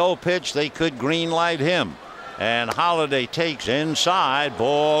 3-0 pitch. They could green light him, and Holliday takes inside,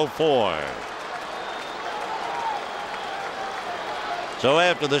 ball 4. So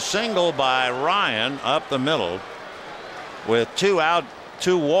after the single by Ryan up the middle, with 2 out,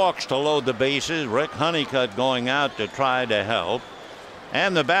 2 walks to load the bases, Rick Honeycutt going out to try to help,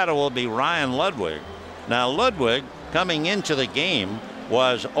 and the batter will be Ryan Ludwig. Now Ludwig, coming into the game,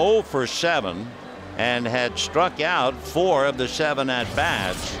 was 0 for 7 and had struck out 4 of the 7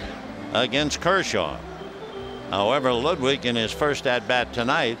 at-bats against Kershaw. However, Ludwig in his first at-bat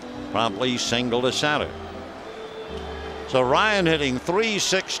tonight promptly singled to center. So Ryan hitting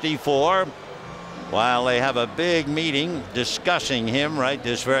 .364 while they have a big meeting discussing him right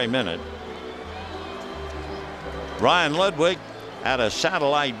this very minute. Ryan Ludwig out of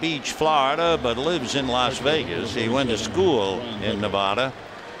Satellite Beach, Florida, but lives in Las Vegas. He went to school in Nevada.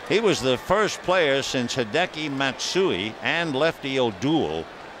 He was the first player since Hideki Matsui and Lefty O'Doul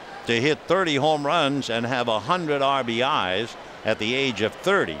to hit 30 home runs and have 100 RBIs at the age of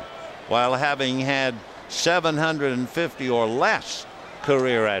 30, while having had 750 or less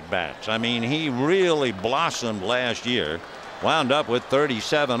career at-bats. I mean, he really blossomed last year, wound up with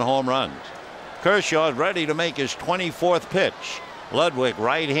 37 home runs. Kershaw is ready to make his 24th pitch. Ludwig,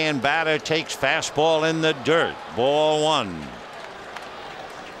 right-hand batter, takes fastball in the dirt, ball 1.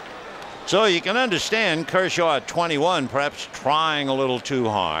 So you can understand Kershaw at 21 perhaps trying a little too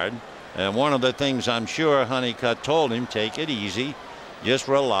hard, and one of the things I'm sure Honeycutt told him, take it easy, just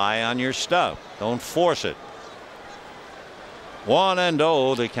rely on your stuff, don't force it.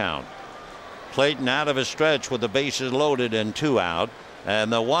 1-0 the count. Clayton out of his stretch with the bases loaded and 2 out,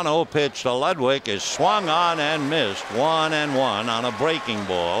 and the 1-0 pitch to Ludwig is swung on and missed. 1-1 on a breaking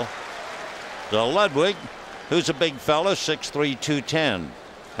ball. So Ludwig, who's a big fella, 6'3", 210,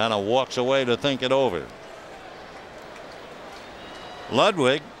 kind of walks away to think it over.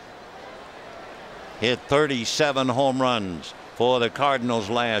 Ludwig hit 37 home runs for the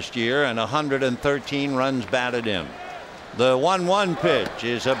Cardinals last year and 113 runs batted in. The 1-1 pitch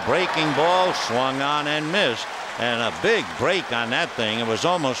is a breaking ball, swung on and missed, and a big break on that thing. It was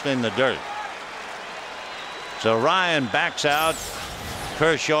almost in the dirt. So Ryan backs out.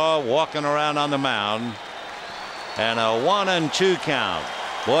 Kershaw walking around on the mound, and a 1-2 count.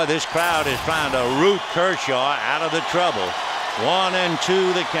 Boy, this crowd is trying to root Kershaw out of the trouble.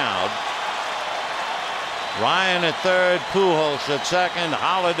 1-2 the count. Ryan at third, Pujols at second,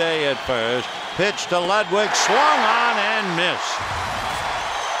 Holliday at first. Pitch to Ludwig, swung on and missed.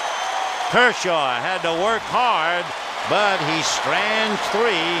 Kershaw had to work hard, but he strands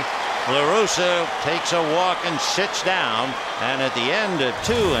 3. La Russa takes a walk and sits down, and at the end of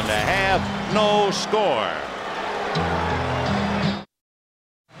 2.5, no score.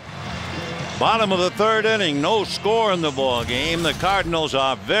 Bottom of the 3rd inning, no score in the ball game. The Cardinals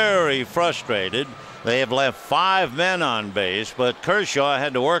are very frustrated. They have left 5 men on base, but Kershaw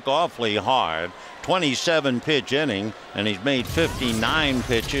had to work awfully hard. 27-pitch inning, and he's made 59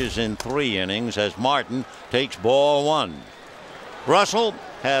 pitches in 3 innings as Martin takes ball 1. Russell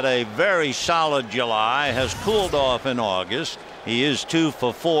had a very solid July, has cooled off in August. He is 2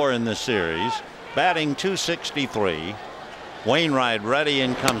 for 4 in the series, batting .263. Wainwright ready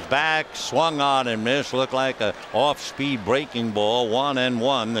and comes back, swung on and missed, looked like a off-speed breaking ball,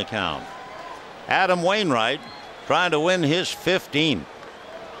 1-1 the count. Adam Wainwright trying to win his 15th.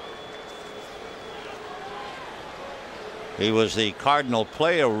 He was the Cardinal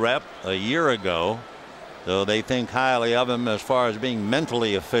player rep a year ago, so they think highly of him as far as being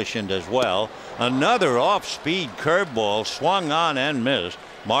mentally efficient as well. Another off-speed curveball swung on and missed.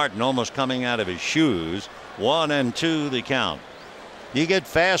 Martin almost coming out of his shoes. 1-2 the count. You get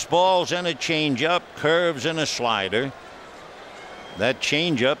fastballs and a changeup, curves and a slider. That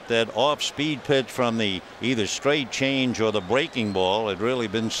changeup, that off-speed pitch from the either straight change or the breaking ball, had really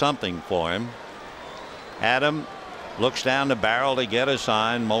been something for him. Adam looks down the barrel to get a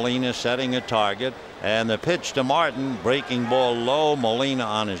sign. Molina setting a target, and the pitch to Martin, breaking ball low. Molina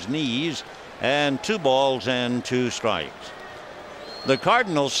on his knees, and 2 balls and 2 strikes. The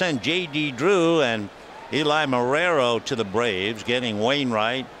Cardinals sent J.D. Drew and Eli Marrero to the Braves, getting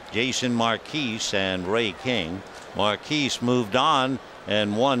Wainwright, Jason Marquise, and Ray King. Marquise moved on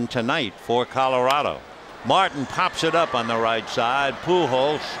and won tonight for Colorado. Martin pops it up on the right side.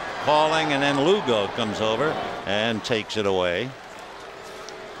 Pujols calling, and then Lugo comes over and takes it away.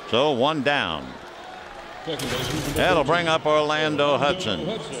 So 1 down. That'll bring up Orlando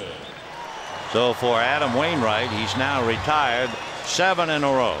Hudson. So for Adam Wainwright, he's now retired 7 in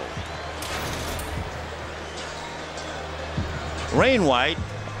a row. Wainwright,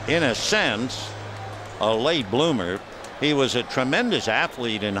 in a sense, a late bloomer. He was a tremendous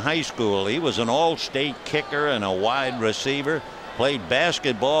athlete in high school. He was an all-state kicker and a wide receiver. Played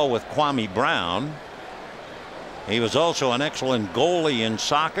basketball with Kwame Brown. He was also an excellent goalie in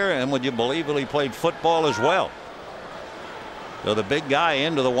soccer, and would you believe it, he played football as well. So the big guy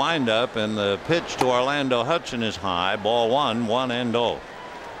into the windup, and the pitch to Orlando Hudson is high. Ball 1, 1-0.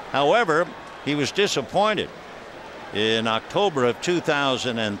 However, he was disappointed. In October of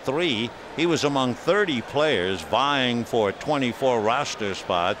 2003, he was among 30 players vying for 24 roster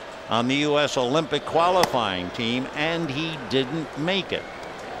spots on the U.S. Olympic qualifying team, and he didn't make it.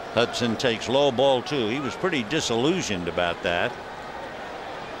 Hudson takes low ball 2. He was pretty disillusioned about that.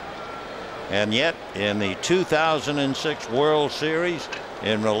 And yet, in the 2006 World Series,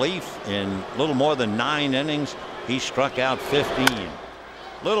 in relief, in a little more than 9 innings, he struck out 15.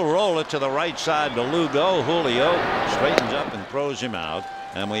 Little roller to the right side to Lugo. Julio straightens up and throws him out,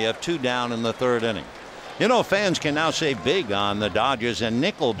 and we have 2 down in the 3rd inning. You know, fans can now save big on the Dodgers and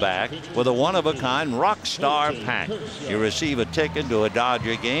Nickelback with a one-of-a-kind rock star pack. You receive a ticket to a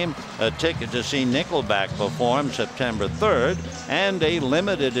Dodger game, a ticket to see Nickelback perform September 3rd, and a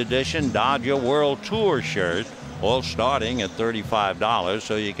limited edition Dodger World Tour shirt, all starting at $35.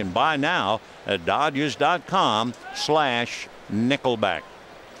 So you can buy now at Dodgers.com/Nickelback.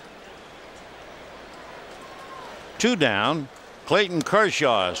 2 down. Clayton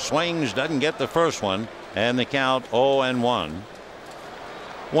Kershaw swings, doesn't get the first one, and the count 0-1.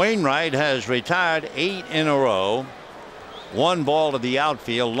 Wainwright has retired 8 in a row. 1 ball to the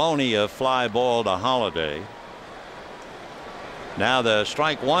outfield. Loney a fly ball to Holiday. Now the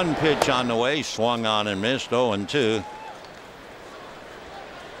strike 1 pitch on the way, swung on and missed. 0-2.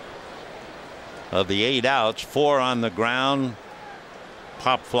 Of the 8 outs, 4 on the ground.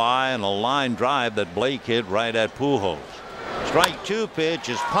 Pop fly and a line drive that Blake hit right at Pujols. Strike 2 pitch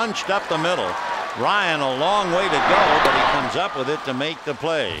is punched up the middle. Ryan a long way to go, but he comes up with it to make the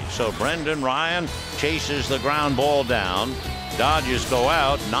play. So Brendan Ryan chases the ground ball down. Dodgers go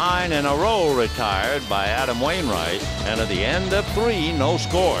out. 9 in a row retired by Adam Wainwright, and at the end of 3, no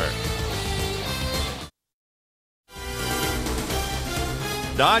score.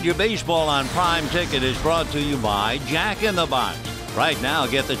 Dodger Baseball on Prime Ticket is brought to you by Jack in the Box. Right now,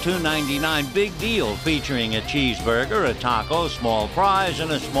 get the $2.99 big deal featuring a cheeseburger, a taco, small fries,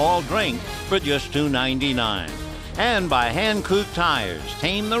 and a small drink for just $2.99. And by Hankook Tires.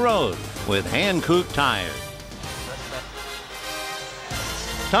 Tame the road with Hankook Tires.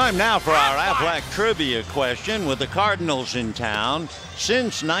 Time now for our Aflac trivia question. With the Cardinals in town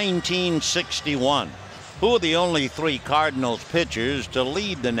since 1961, who are the only 3 Cardinals pitchers to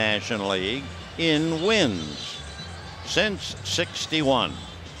lead the National League in wins? Since 61.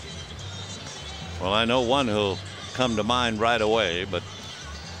 Well, I know one who'll come to mind right away, but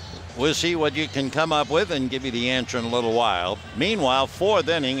we'll see what you can come up with and give you the answer in a little while. Meanwhile, 4th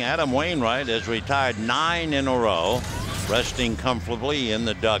inning, Adam Wainwright has retired 9 in a row, resting comfortably in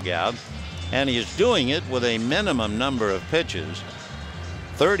the dugout. and he is doing it with a minimum number of pitches.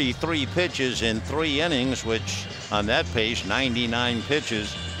 33 pitches in 3 innings, which on that pace, 99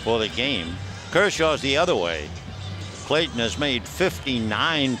 pitches for the game. Kershaw's the other way. Clayton has made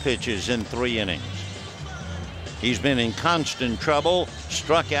 59 pitches in 3 innings. He's been in constant trouble,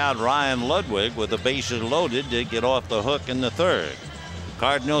 struck out Ryan Ludwig with the bases loaded to get off the hook in the 3rd. The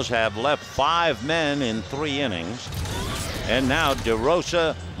Cardinals have left 5 men in 3 innings. And now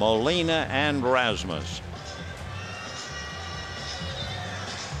DeRosa, Molina, and Rasmus.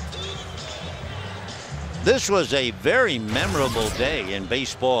 This was a very memorable day in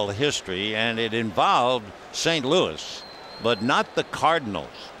baseball history, and it involved St. Louis, but not the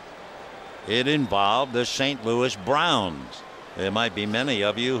Cardinals. It involved the St. Louis Browns. There might be many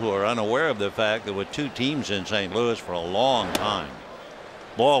of you who are unaware of the fact there were 2 teams in St. Louis for a long time.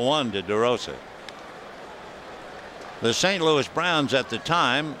 Ball 1 to DeRosa. The St. Louis Browns at the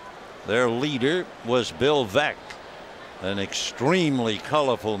time, their leader was Bill Veeck, an extremely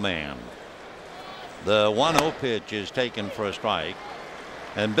colorful man. The 1-0 pitch is taken for a strike,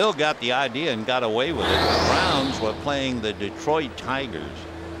 and Bill got the idea and got away with it. The Browns were playing the Detroit Tigers.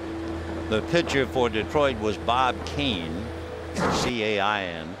 The pitcher for Detroit was Bob Cain,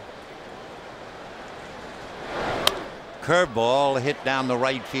 C-A-I-N. Curveball hit down the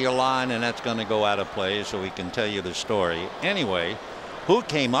right field line, and that's going to go out of play, so we can tell you the story. Anyway, who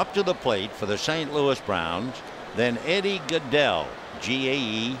came up to the plate for the St. Louis Browns? Then Eddie Goodell,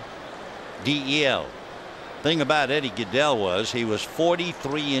 G-A-E-D-E-L. Thing about Eddie Goodell was he was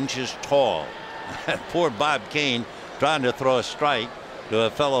 43 inches tall. Poor Bob Cain, trying to throw a strike to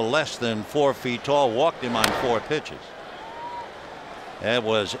a fellow less than 4 feet tall, walked him on 4 pitches. That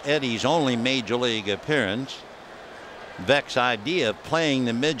was Eddie's only major league appearance. Veeck's idea of playing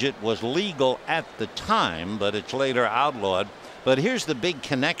the midget was legal at the time, but it's later outlawed. But here's the big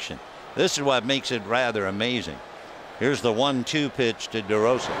connection. This is what makes it rather amazing. Here's the 1-2 pitch to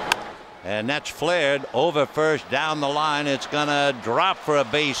DeRosa, and that's flared over first down the line. It's gonna drop for a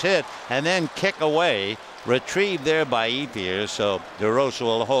base hit and then kick away, retrieved there by Ethier, so DeRosa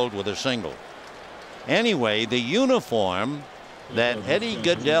will hold with a single. Anyway, the uniform that Eddie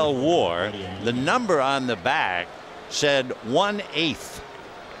Goodell wore, the number on the back said 1/8,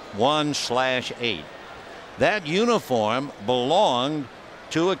 1/8. That uniform belonged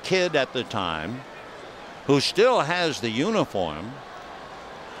to a kid at the time who still has the uniform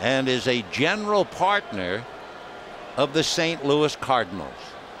and is a general partner of the St. Louis Cardinals.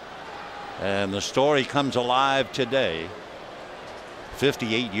 And the story comes alive today,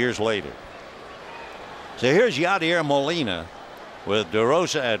 58 years later. So here's Yadier Molina with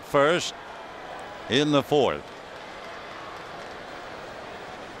DeRosa at first in the 4th.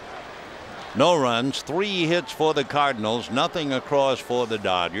 No runs, 3 hits for the Cardinals, nothing across for the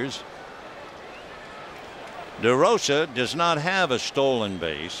Dodgers. DeRosa does not have a stolen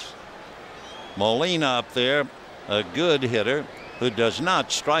base. Molina up there, a good hitter who does not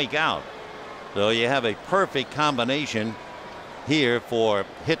strike out. So you have a perfect combination here for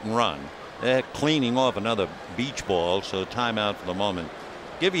hit and run. They're cleaning off another beach ball, so timeout for the moment.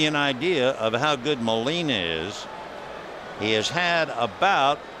 Give you an idea of how good Molina is. He has had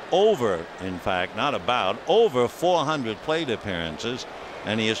over 400 plate appearances,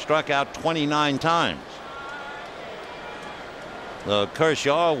 and he has struck out 29 times. The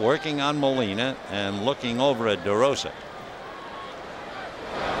Kershaw working on Molina and looking over at DeRosa.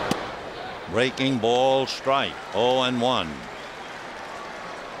 Breaking ball, strike, 0-1.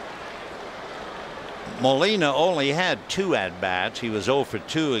 Molina only had 2 at-bats. He was 0 for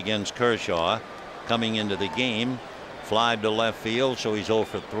 2 against Kershaw coming into the game. Fly to left field, so he's 0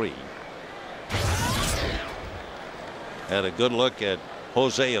 for 3. Had a good look at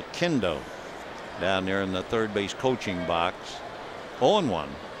Jose Oquendo down there in the third base coaching box. 0-1.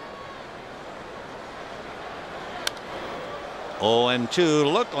 0-2.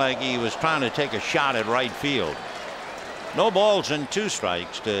 Looked like he was trying to take a shot at right field. No balls and 2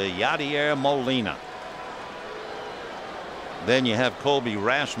 strikes to Yadier Molina. Then you have Colby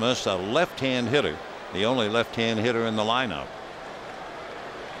Rasmus, a left-hand hitter, the only left-hand hitter in the lineup.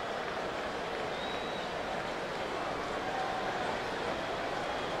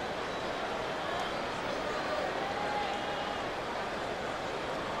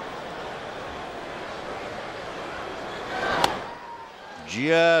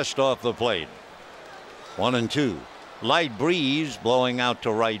 Just off the plate. 1-2. Light breeze blowing out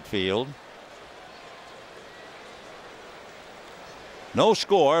to right field. No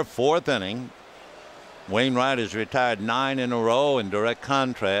score, 4th inning. Wainwright has retired 9 in a row. In direct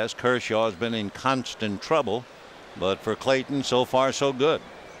contrast, Kershaw's been in constant trouble, but for Clayton, so far so good.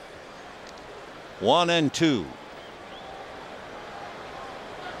 1-2.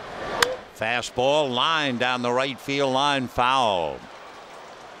 Fastball line down the right field line, foul.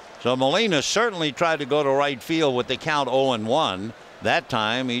 So Molina certainly tried to go to right field with the count 0-1. That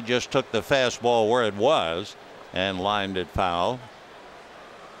time he just took the fastball where it was and lined it foul.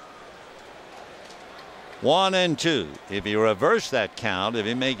 1-2. If you reverse that count, if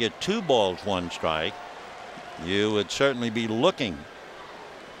you make it 2 balls 1 strike, you would certainly be looking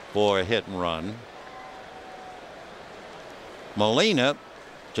for a hit and run. Molina,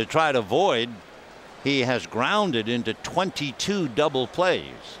 to try to avoid, he has grounded into 22 double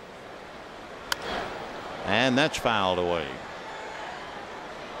plays. And that's fouled away.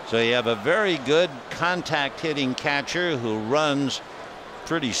 So you have a very good contact hitting catcher who runs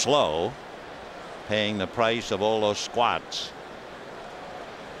pretty slow, paying the price of all those squats.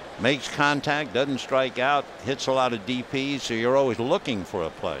 Makes contact, doesn't strike out, hits a lot of DPs, so you're always looking for a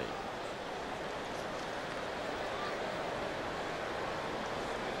play.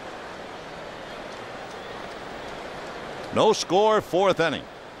 No score, 4th inning.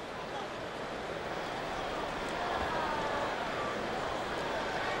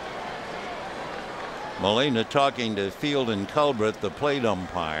 Molina talking to Field and Culbreth, the plate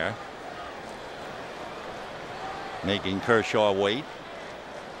umpire, making Kershaw wait.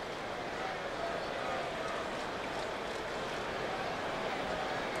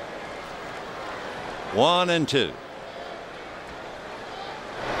 One and two.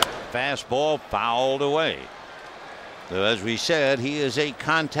 Fastball fouled away. So as we said, he is a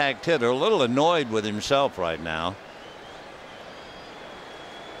contact hitter, a little annoyed with himself right now.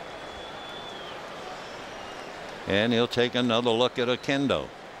 And he'll take another look at Oquendo.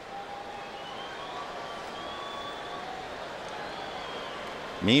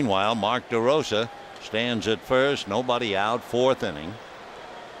 Meanwhile, Mark DeRosa stands at first, nobody out, 4th inning.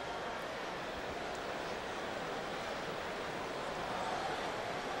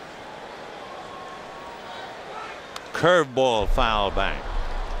 Curveball foul back.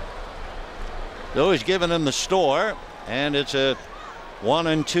 So he's giving him the store, and it's a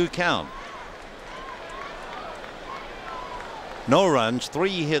 1-2 count. No runs,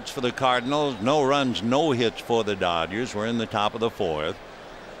 3 hits for the Cardinals, no runs, no hits for the Dodgers. We're in the top of the 4th.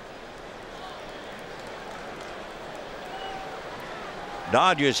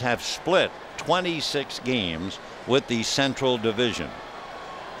 Dodgers have split 26 games with the Central Division.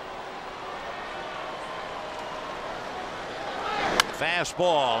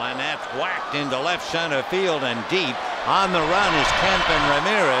 Fastball, and that's whacked into left center field and deep. On the run is Kemp and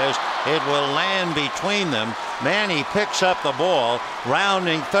Ramirez. It will land between them. Manny picks up the ball.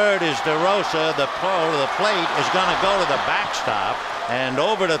 Rounding third is DeRosa. The throw to the plate is going to go to the backstop. And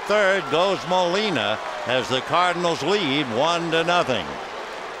over to third goes Molina as the Cardinals lead 1-0.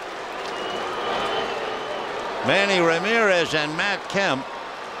 Manny Ramirez and Matt Kemp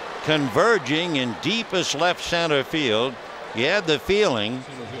converging in deepest left center field. You had the feeling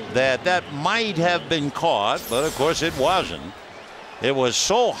that that might have been caught, but of course it wasn't. It was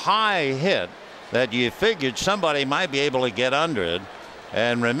so high hit that you figured somebody might be able to get under it.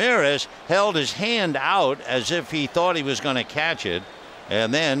 And Ramirez held his hand out as if he thought he was going to catch it.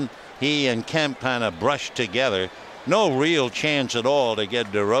 And then he and Kemp kind of brushed together. No real chance at all to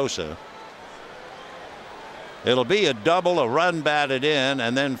get DeRosa. It'll be a double, a run batted in,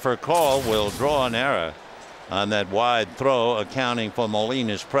 and then Furcal will draw an error on that wide throw, accounting for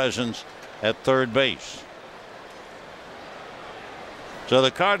Molina's presence at third base. So the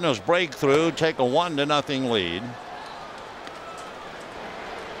Cardinals break through, take a 1-0 lead.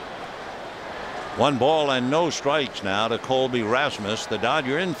 1 ball and no strikes now to Colby Rasmus. The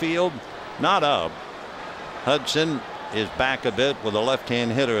Dodger infield not up. Hudson is back a bit with a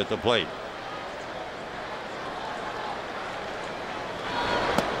left-hand hitter at the plate.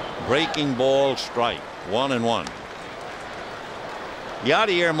 Breaking ball, strike. 1-1.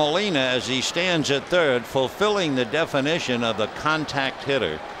 Yadier Molina, as he stands at third, fulfilling the definition of the contact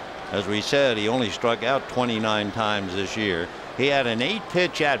hitter. As we said, he only struck out 29 times this year. He had an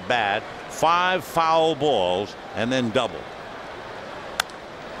 8-pitch at bat, 5 foul balls, and then double.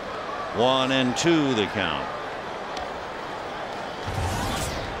 1-2 the count.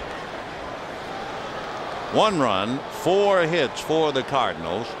 One run, 4 hits for the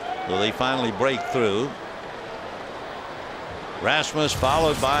Cardinals. So they finally break through. Rasmus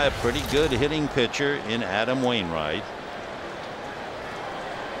followed by a pretty good hitting pitcher in Adam Wainwright.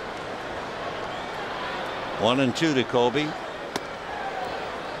 1-2 to Colby.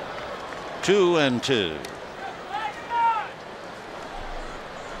 2-2.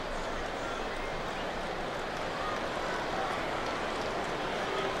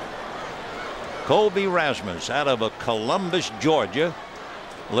 Colby Rasmus out of Columbus, Georgia,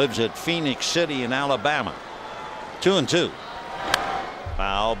 lives at Phoenix City in Alabama. 2-2.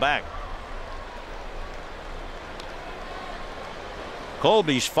 Foul back.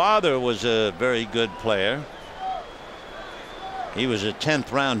 Colby's father was a very good player. He was a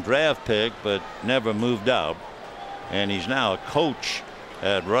 10th round draft pick, but never moved up. And he's now a coach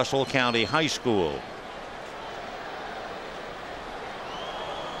at Russell County High School.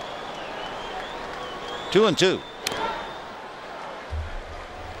 Two and two.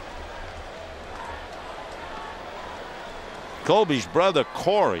 Colby's brother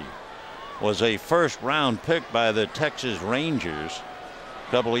Corey was a first-round pick by the Texas Rangers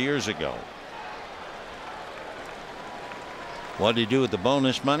a couple of years ago. What did he do with the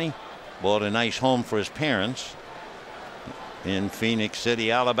bonus money? Bought a nice home for his parents in Phoenix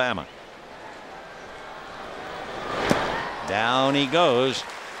City, Alabama. Down he goes,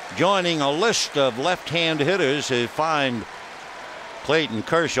 joining a list of left-hand hitters who find Clayton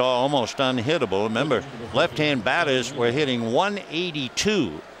Kershaw almost unhittable. Remember, left-hand batters were hitting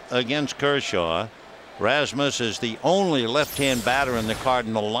 182 against Kershaw. Rasmus is the only left-hand batter in the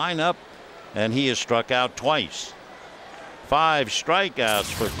Cardinal lineup, and he has struck out twice. 5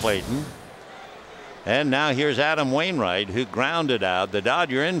 strikeouts for Clayton. And now here's Adam Wainwright, who grounded out. The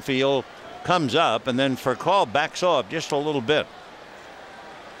Dodger infield comes up, and then Furcal backs off just a little bit.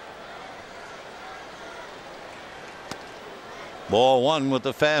 Ball 1 with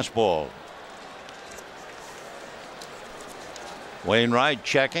the fastball. Wainwright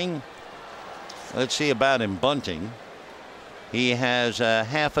checking. Let's see about him bunting. He has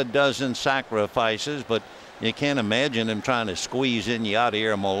half a dozen sacrifices, but you can't imagine him trying to squeeze in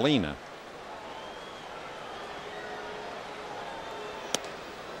Yadier Molina.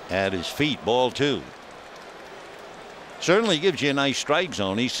 At his feet, ball 2. Certainly gives you a nice strike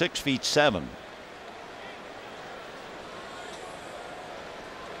zone. He's 6'7".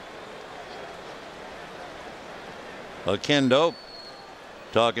 Oquendo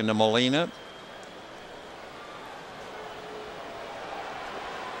talking to Molina.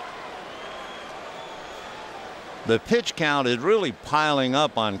 The pitch count is really piling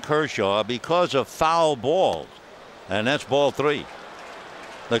up on Kershaw because of foul balls, and that's ball 3.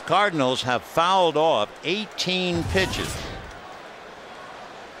 The Cardinals have fouled off 18 pitches.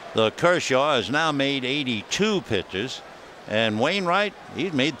 The Kershaw has now made 82 pitches, and Wainwright,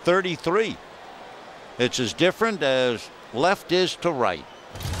 he's made 33. It's as different as left is to right.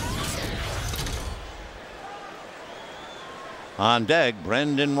 On deck,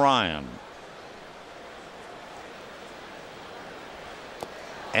 Brendan Ryan.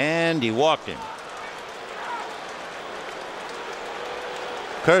 And he walked him.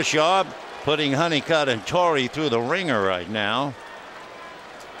 Kershaw putting Honeycutt and Torrey through the ringer right now.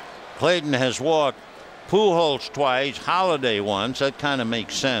 Clayton has walked Pujols twice, Holiday once. That kind of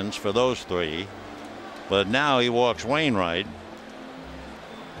makes sense for those 3. But now he walks Wainwright.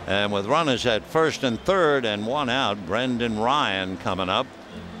 And with runners at first and third and 1 out, Brendan Ryan coming up.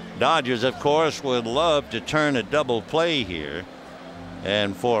 Dodgers, of course, would love to turn a double play here.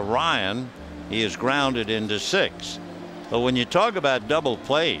 And for Ryan, he is grounded into 6. But when you talk about double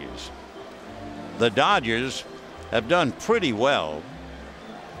plays, the Dodgers have done pretty well.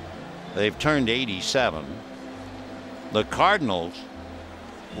 They've turned 87. The Cardinals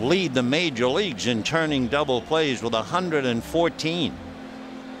lead the major leagues in turning double plays with 114.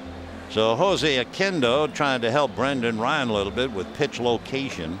 So Jose Oquendo trying to help Brendan Ryan a little bit with pitch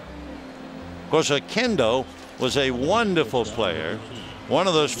location. Of course, Oquendo was a wonderful player. One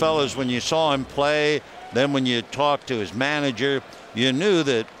of those fellows, when you saw him play, then when you talked to his manager, you knew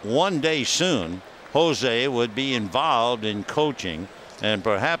that one day soon Jose would be involved in coaching, and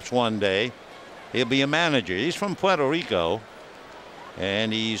perhaps one day he'll be a manager. He's from Puerto Rico,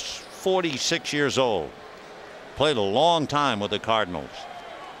 and he's 46 years old. Played a long time with the Cardinals.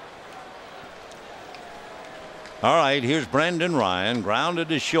 All right, here's Brendan Ryan, grounded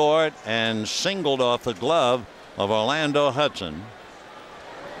to short and singled off the glove of Orlando Hudson.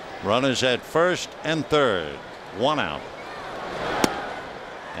 Runners at first and third. 1 out.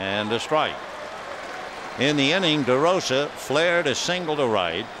 And a strike. In the inning, DeRosa flared a single to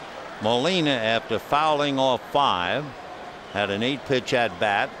right. Molina, after fouling off 5, had an 8-pitch at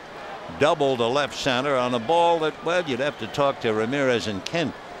bat. Doubled to left center on a ball that, well, you'd have to talk to Ramirez and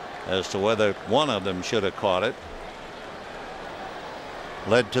Kent as to whether one of them should have caught it.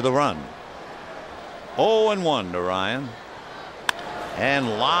 Led to the run. 0-1 to Ryan.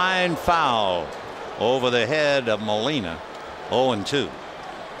 And line foul over the head of Molina. 0-2.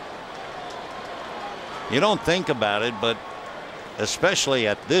 You don't think about it, but especially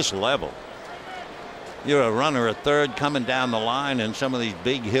at this level, you're a runner at third coming down the line, and some of these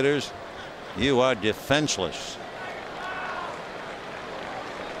big hitters, you are defenseless.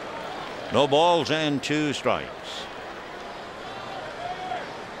 No balls and 2 strikes.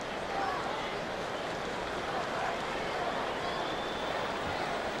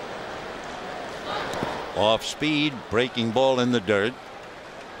 Off speed, breaking ball in the dirt.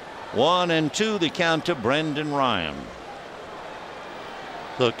 1-2 the count to Brendan Ryan.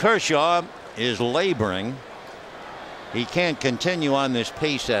 So Kershaw is laboring. He can't continue on this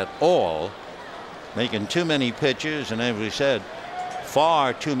pace at all, making too many pitches, and as we said,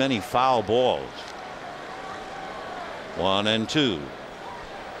 far too many foul balls. 1-2.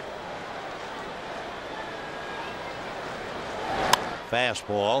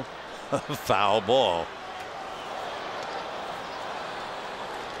 Fastball, foul ball.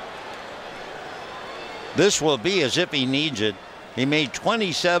 This will be as if he needs it. He made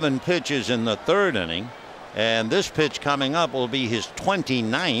 27 pitches in the 3rd inning, and this pitch coming up will be his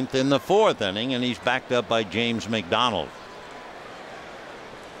 29th in the 4th inning, and he's backed up by James McDonald.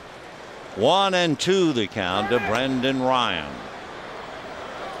 1-2 the count to Brendan Ryan.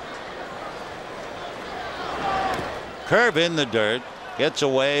 Curve in the dirt, gets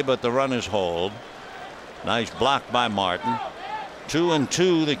away, but the runners hold. Nice block by Martin.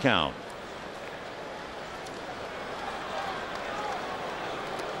 2-2 the count.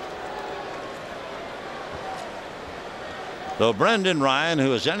 So Brendan Ryan,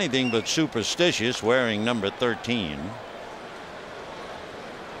 who is anything but superstitious, wearing number 13.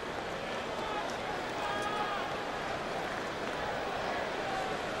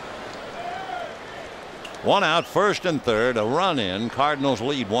 One out, 1st and 3rd, a run in. Cardinals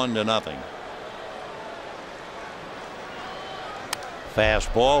lead 1-0.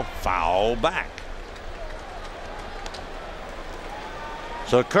 Fastball, foul back.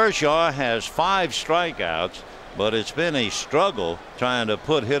 So Kershaw has 5 strikeouts, but it's been a struggle trying to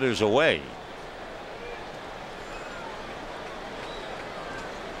put hitters away.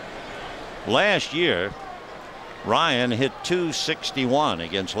 Last year, Ryan hit .261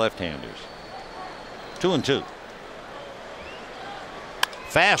 against left-handers. 2-2.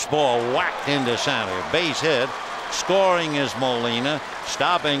 Fastball whacked into center. Base hit. Scoring is Molina.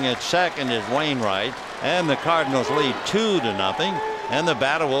 Stopping at second is Wainwright. And the Cardinals lead 2-0. And the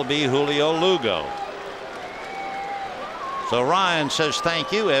batter will be Julio Lugo. So Ryan says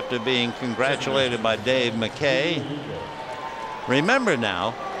thank you after being congratulated by Dave McKay. Remember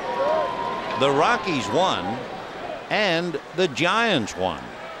now, the Rockies won and the Giants won.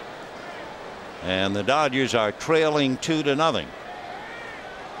 And the Dodgers are trailing 2-0.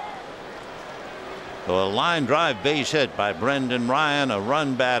 So a line drive base hit by Brendan Ryan, a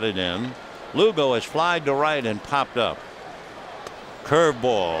run batted in. Lugo has flied to right and popped up.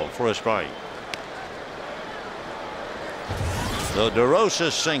 Curveball for a strike. The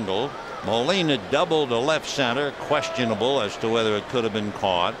DeRosa single. Molina doubled to left center, questionable as to whether it could have been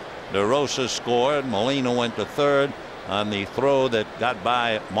caught. DeRosa scored. Molina went to third on the throw that got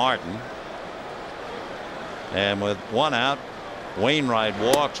by Martin. And with 1 out, Wainwright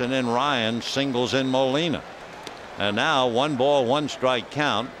walks, and then Ryan singles in Molina. And now 1 ball, 1 strike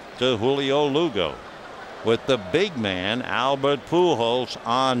count to Julio Lugo, with the big man Albert Pujols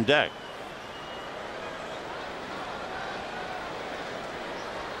on deck.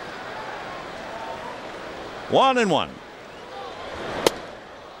 One and one.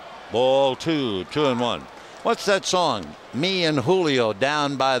 Ball 2, 2-1. What's that song? Me and Julio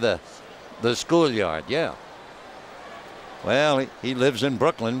down by the schoolyard. Yeah. Well, he lives in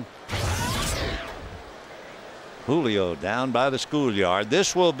Brooklyn. Julio down by the schoolyard.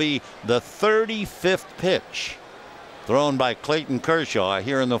 This will be the 35th pitch thrown by Clayton Kershaw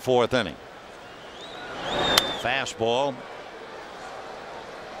here in the 4th inning. Fastball.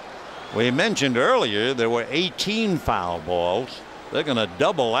 We mentioned earlier there were 18 foul balls. They're going to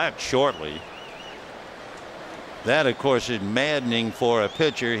double that shortly. That, of course, is maddening for a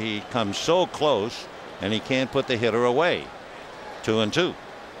pitcher. He comes so close and he can't put the hitter away. 2-2.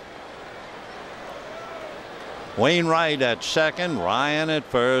 Wainwright at second, Ryan at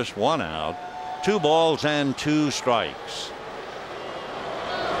first, 1 out, 2 balls and 2 strikes.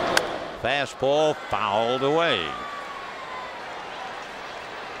 Fastball fouled away.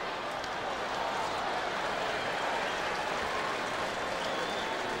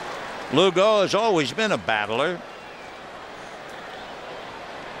 Lugo has always been a battler.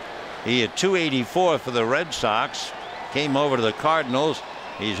 He had .284 for the Red Sox. Came over to the Cardinals.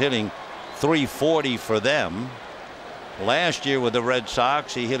 He's hitting .340 for them. Last year with the Red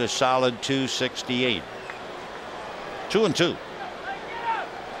Sox, he hit a solid .268. 2-2.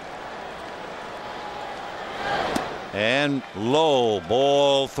 And low,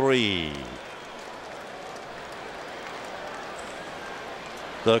 ball 3.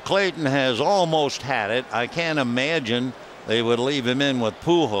 So Clayton has almost had it. I can't imagine they would leave him in with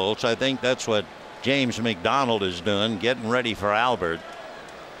Pujols. I think that's what James McDonald is doing, getting ready for Albert.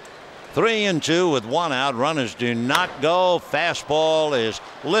 3-2 with 1 out. Runners do not go. Fastball is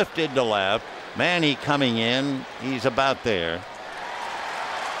lifted to left. Manny coming in. He's about there.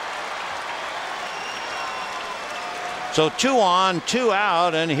 So 2 on, 2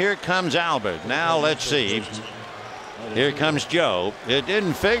 out, and here comes Albert. Now let's see. Here comes Joe. It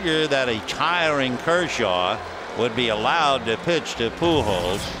didn't figure that a tiring Kershaw would be allowed to pitch to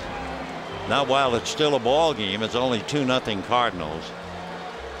Pujols. Not while it's still a ball game. It's only 2-0 Cardinals.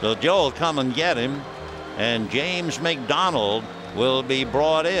 So Joe will come and get him, and James McDonald will be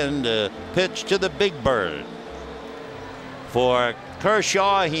brought in to pitch to the Big Bird. For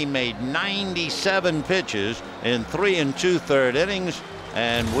Kershaw, he made 97 pitches in 3 2/3 innings,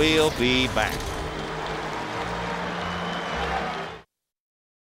 and we'll be back.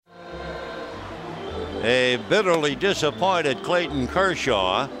 A bitterly disappointed Clayton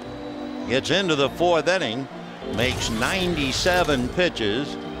Kershaw gets into the 4th inning, makes 97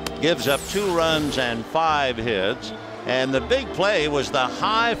 pitches, gives up 2 runs and 5 hits. And the big play was the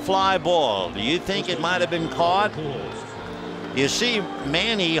high fly ball. Do you think it might have been caught? You see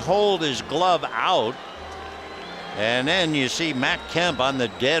Manny hold his glove out, and then you see Matt Kemp on the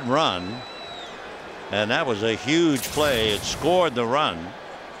dead run, and that was a huge play. It scored the run.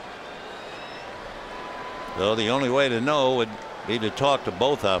 So the only way to know would be to talk to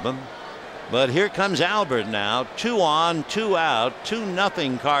both of them. But here comes Albert now. 2 on, 2 out,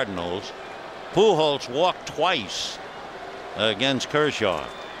 2-0 Cardinals. Pujols walked twice against Kershaw.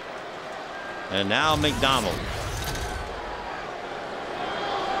 And now McDonald.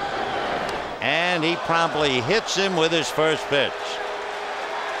 And he promptly hits him with his first pitch.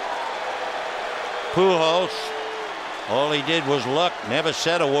 Pujols, all he did was look, never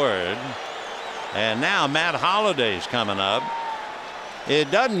said a word. And now Matt Holliday's coming up. It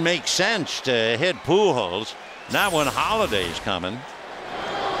doesn't make sense to hit Pujols, not when Holliday's coming.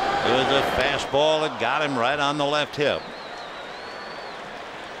 It was a fastball that got him right on the left hip.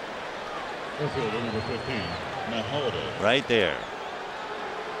 Number 15, Matt Holliday. Right there.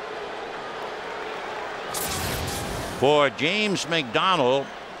 For James McDonald,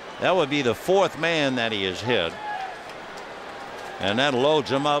 that would be the 4th man that he has hit. And that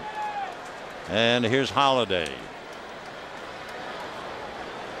loads him up. And here's Holliday.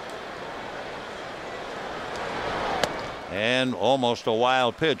 And almost a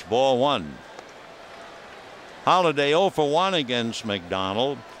wild pitch, ball 1. Holliday 0 for 1 against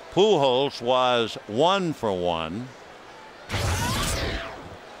McDonald. Pujols was 1 for 1.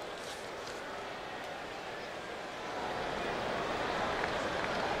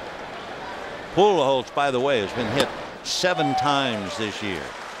 Pujols, by the way, has been hit 7 times this year.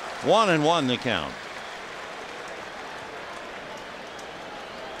 1-1 the count.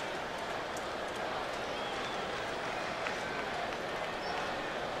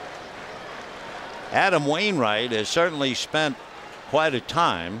 Adam Wainwright has certainly spent quite a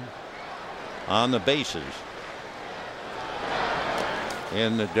time on the bases.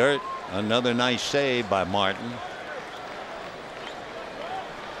 In the dirt, another nice save by Martin.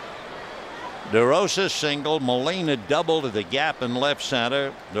 DeRosa singled. Molina doubled to the gap in left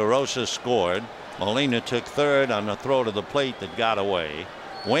center. DeRosa scored. Molina took third on the throw to the plate that got away.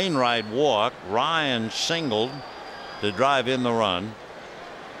 Wainwright walked. Ryan singled to drive in the run.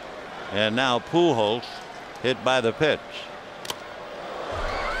 And now Pujols hit by the pitch.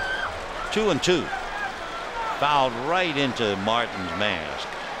 2-2. Fouled right into Martin's mask.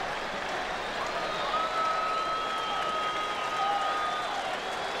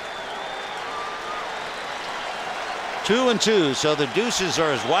 Two and two, so the deuces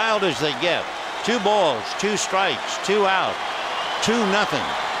are as wild as they get. 2 balls, 2 strikes, 2 out, 2-0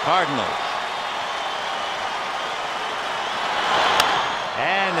 Cardinals.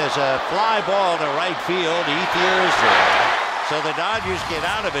 And there's a fly ball to right field. Ethier is there. So the Dodgers get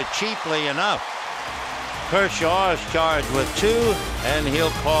out of it cheaply enough. Kershaw is charged with 2, and he'll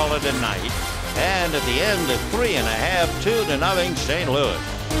call it a night. And at the end of 3.5, 2-0 St. Louis.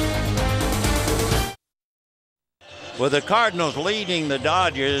 With the Cardinals leading the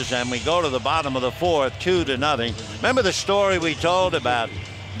Dodgers, and we go to the bottom of the 4th, 2-0. Remember the story we told about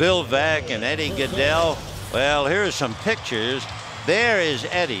Bill Veeck and Eddie Goodell? Well, here's some pictures. There is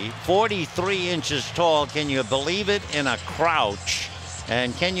Eddie, 43 inches tall. Can you believe it? In a crouch.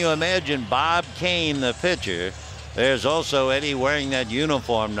 And can you imagine Bob Kane, the pitcher? There's also Eddie wearing that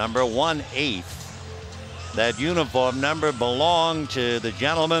uniform number, 1/8. That uniform number belonged to the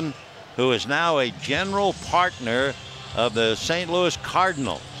gentleman who is now a general partner of the St. Louis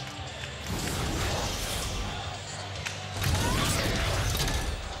Cardinals.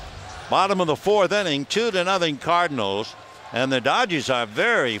 Bottom of the fourth inning, 2-0 Cardinals, and the Dodgers are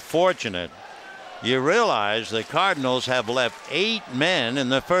very fortunate. You realize the Cardinals have left 8 men in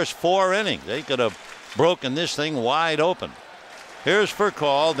the first 4 innings. They could have broken this thing wide open. Here's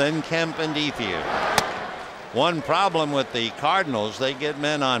Furcal, then Kemp and Ethier. One problem with the Cardinals, they get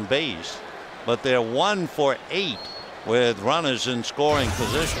men on base, but they're 1 for 8 with runners in scoring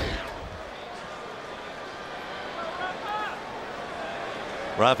position.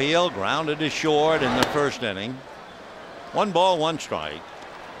 Rafael grounded to short in the first inning. 1 ball, 1 strike.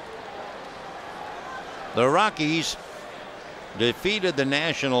 The Rockies defeated the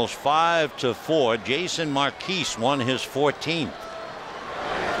Nationals 5-4. Jason Marquise won his 14th.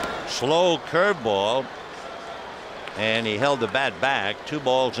 Slow curveball, and he held the bat back. 2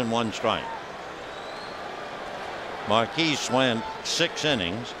 balls and 1 strike. Marquise went 6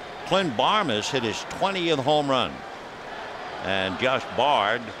 innings. Clint Barmes hit his 20th home run. And Josh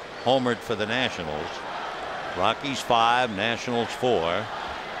Bard homered for the Nationals. Rockies 5, Nationals 4.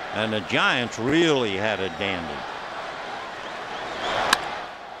 And the Giants really had a dandy.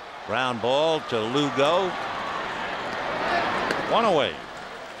 Ground ball to Lugo. 1 away.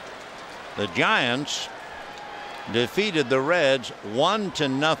 The Giants defeated the Reds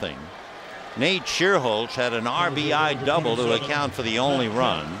 1-0. Nate Schierholtz had an RBI double to account for the only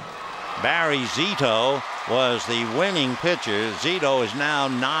run. Barry Zito was the winning pitcher. Zito is now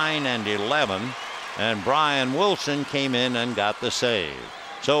 9-11, and Brian Wilson came in and got the save.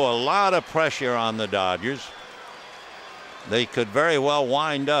 So a lot of pressure on the Dodgers. They could very well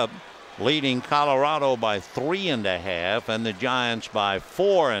wind up leading Colorado by 3.5 and the Giants by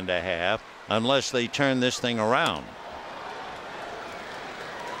 4.5 unless they turn this thing around.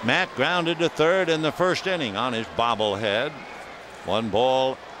 Matt grounded to third in the first inning on his bobblehead. 1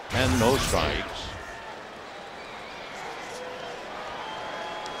 ball and no strikes.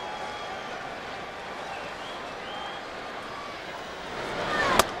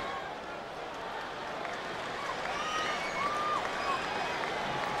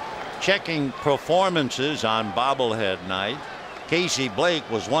 Checking performances on bobblehead night. Casey Blake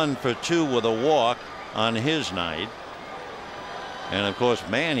was 1 for 2 with a walk on his night. And of course,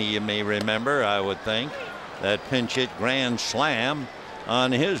 Manny, you may remember, I would think, that pinch hit grand slam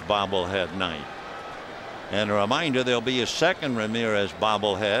on his bobblehead night. And a reminder, there'll be a second Ramirez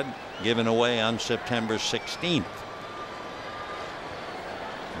bobblehead given away on September 16th.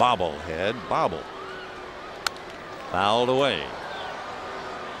 Bobblehead, bobble. Fouled away.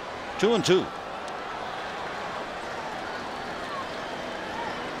 2-2.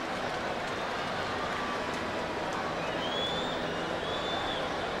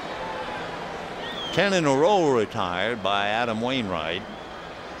 Ten in a row retired by Adam Wainwright.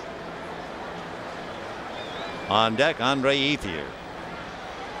 On deck, Andre Ethier.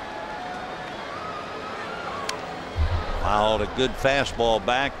 Fouled a good fastball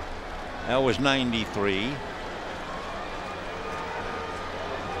back. That was 93.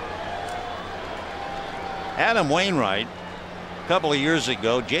 Adam Wainwright, a couple of years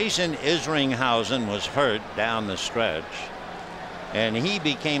ago, Jason Isringhausen was hurt down the stretch, and he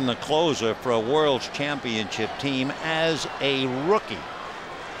became the closer for a World's Championship team as a rookie.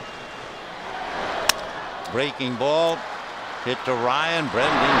 Breaking ball hit to Ryan.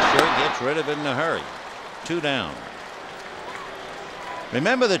 Brendan sure gets rid of it in a hurry. 2 down.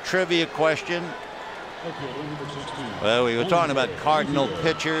 Remember the trivia question? Well, we were talking about Cardinal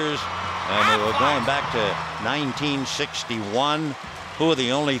pitchers, and we were going back to 1961. Who are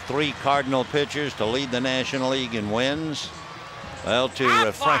the only 3 Cardinal pitchers to lead the National League in wins? Well, to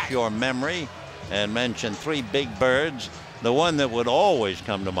refresh your memory and mention 3 big birds, the one that would always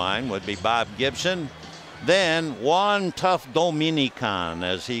come to mind would be Bob Gibson. Then Juan Tough Dominican,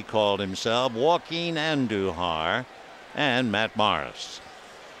 as he called himself, Joaquin Andujar, and Matt Morris.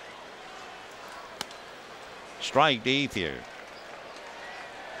 Strike to Ethier.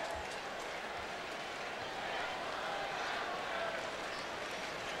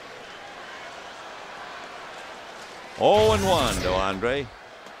 Oh, and 1 to Andre.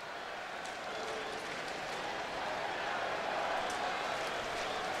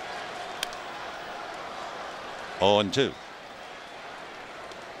 Oh, and 2.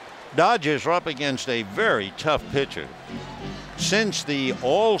 Dodgers are up against a very tough pitcher. Since the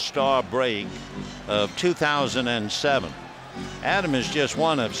All-Star break of 2007, Adam is just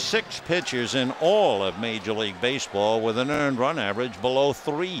one of 6 pitchers in all of Major League Baseball with an earned run average below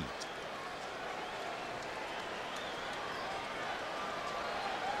 3.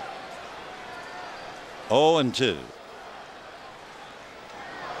 0-2.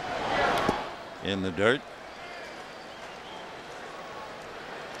 In the dirt.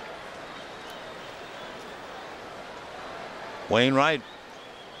 Wainwright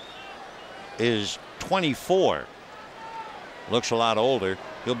is 24. Looks a lot older.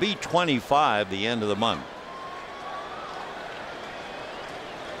 He'll be 25 the end of the month.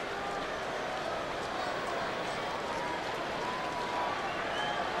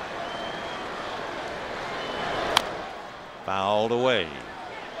 Fouled away.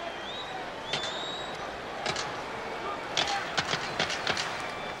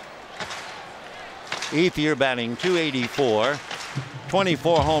 Ethier batting .284,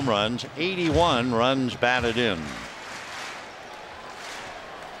 24 home runs, 81 runs batted in.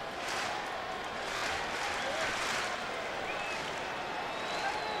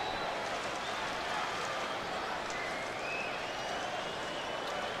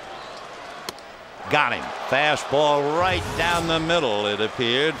 Got him. Fastball right down the middle, it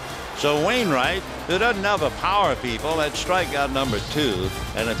appeared. So Wainwright, who doesn't have a power people, at strikeout number 2.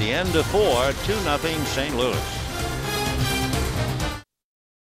 And at the end of 4, 2-0 St. Louis.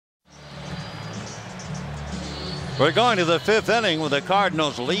 We're going to the 5th inning with the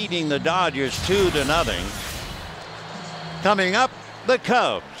Cardinals leading the Dodgers 2-0. Coming up, the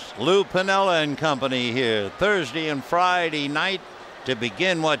Cubs. Lou Piniella and company here Thursday and Friday night to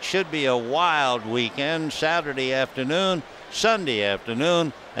begin what should be a wild weekend. Saturday afternoon, Sunday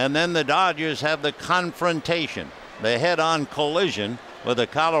afternoon, and then the Dodgers have the confrontation, the head-on collision with the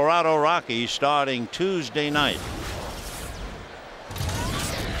Colorado Rockies starting Tuesday night.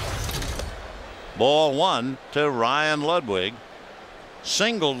 Ball 1 to Ryan Ludwig.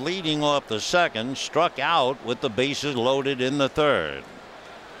 Singled leading off the second, struck out with the bases loaded in the third.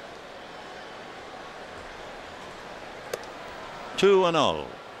 2-0.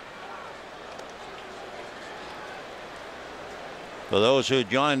 For those who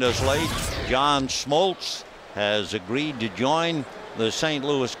joined us late, John Smoltz has agreed to join the St.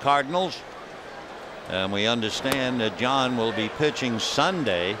 Louis Cardinals. And we understand that John will be pitching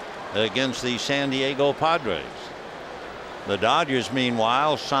Sunday against the San Diego Padres. The Dodgers,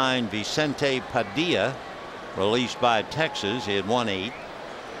 meanwhile, signed Vicente Padilla, released by Texas. He had won 8.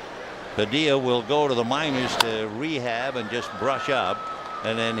 Padilla will go to the minors to rehab and just brush up,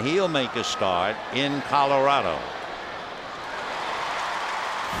 and then he'll make a start in Colorado.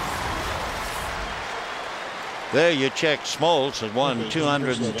 There you check. Smoltz has won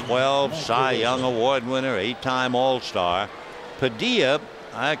 212, Cy Young Award winner, 8-time All-Star. Padilla,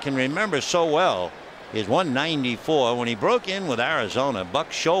 I can remember so well, is 194. When he broke in with Arizona,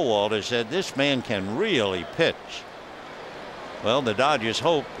 Buck Showalter said this man can really pitch. Well, the Dodgers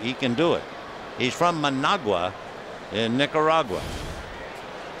hope he can do it. He's from Managua in Nicaragua.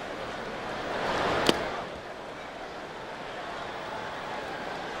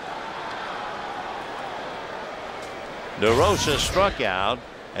 DeRosa struck out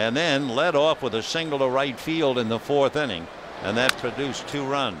and then led off with a single to right field in the 4th inning, and that produced 2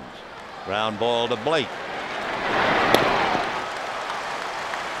 runs. Ground ball to Blake.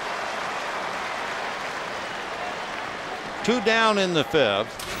 Two down in the 5th,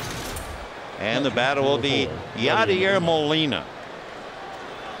 and the batter will be Yadier Molina.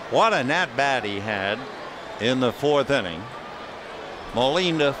 What a nat bat he had in the 4th inning.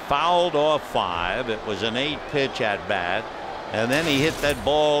 Molina fouled off 5. It was an 8-pitch at bat, and then he hit that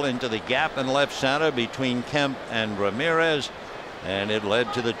ball into the gap in left center between Kemp and Ramirez, and it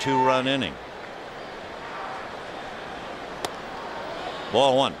led to the 2-run inning.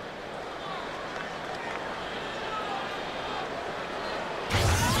 Ball 1.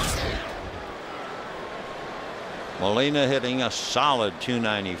 Molina hitting a solid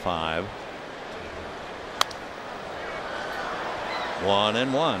 .295.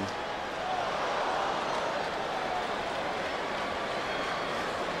 1-1.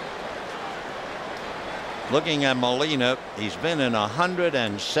 Looking at Molina, he's been in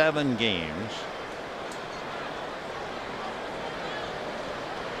 107 games.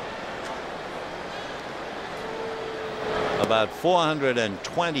 About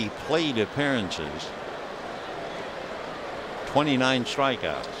 420 plate appearances. 29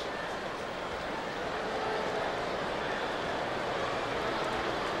 strikeouts.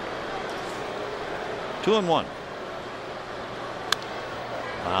 Two and 1.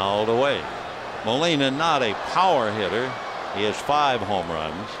 Fouled away. Molina not a power hitter. He has 5 home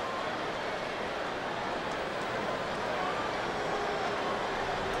runs.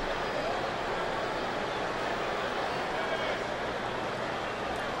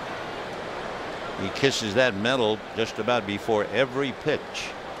 He kisses that medal just about before every pitch.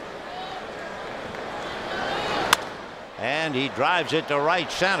 and he drives it to right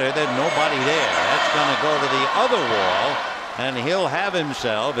center. There's nobody there. That's going to go to the other wall, and he'll have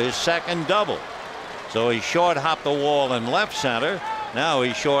himself his second double. So he short hopped the wall in left center. Now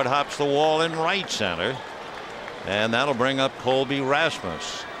he short hops the wall in right center, and that'll bring up Colby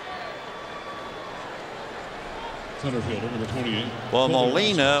Rasmus. Center fielder number 28. Well,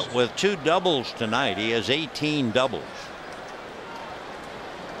 Molina with 2 doubles tonight. He has 18 doubles.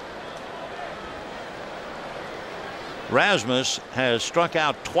 Rasmus has struck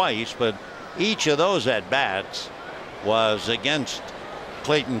out twice, but each of those at bats was against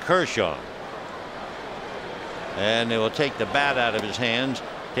Clayton Kershaw. And they will take the bat out of his hands,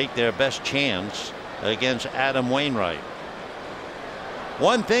 take their best chance against Adam Wainwright.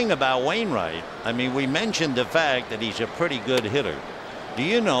 One thing about Wainwright, I mean, we mentioned the fact that he's a pretty good hitter. Do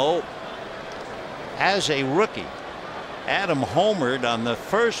you know, as a rookie, Adam homered on the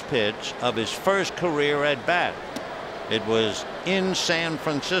first pitch of his first career at bat. It was in San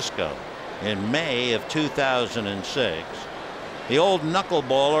Francisco in May of 2006. The old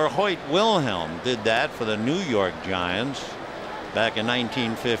knuckleballer Hoyt Wilhelm did that for the New York Giants back in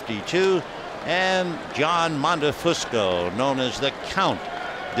 1952, and John Montefusco, known as the Count,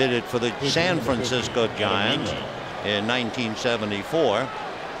 did it for the San Francisco Giants in 1974.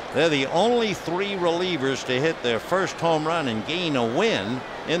 They're the only 3 relievers to hit their first home run and gain a win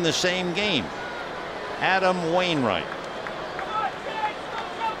in the same game. Adam Wainwright.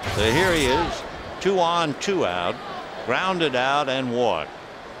 So here he is, 2 on, 2 out, grounded out and walked.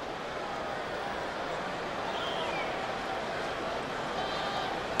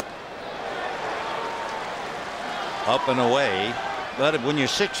 Up and away, but when you're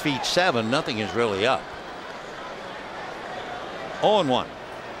 6'7", nothing is really up. 0-1.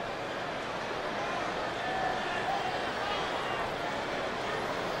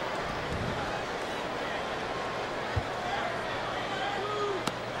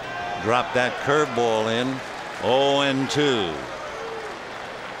 Drop that curveball in. 0-2.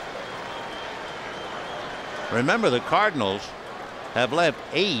 Remember, the Cardinals have left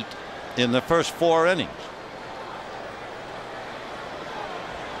 8 in the first 4 innings.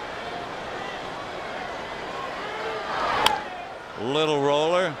 Little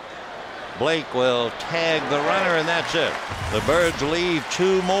roller. Blake will tag the runner, and that's it. The Birds leave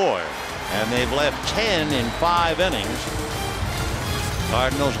 2 more, and they've left 10 in 5 innings.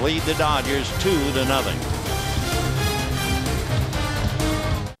 Cardinals lead the Dodgers 2-0.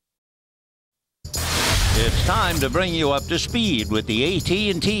 It's time to bring you up to speed with the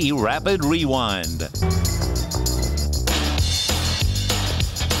AT&T Rapid Rewind.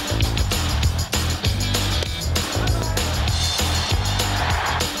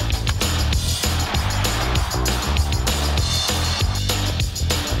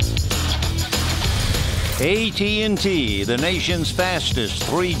 AT&T, the nation's fastest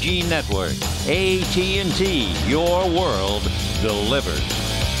 3G network. AT&T, your world delivered.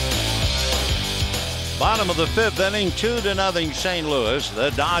 Bottom of the 5th inning, 2-0 St. Louis.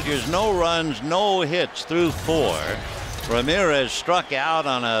 The Dodgers, no runs, no hits through 4. Ramirez struck out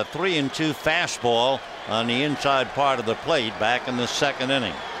on a 3-2 fastball on the inside part of the plate back in the 2nd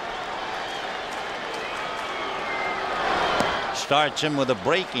inning. Starts him with a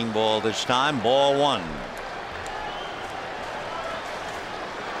breaking ball this time, ball 1.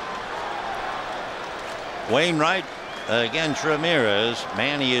 Wainwright against Ramirez.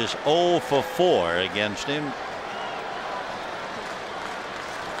 Manny is 0 for 4 against him.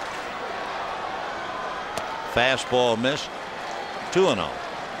 Fastball missed. 2-0.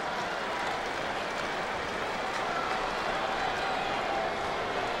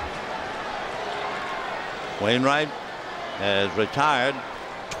 Wainwright has retired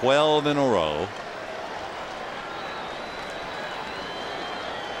 12 in a row.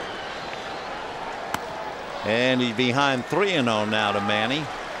 And he's behind 3-0 now to Manny,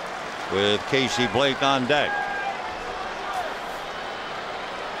 with Casey Blake on deck.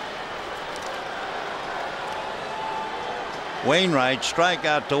 Wainwright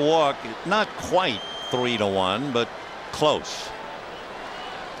strikeout to walk, not quite 3-1, but close.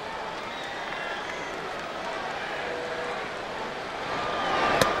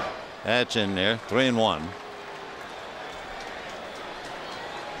 That's in there. 3-1.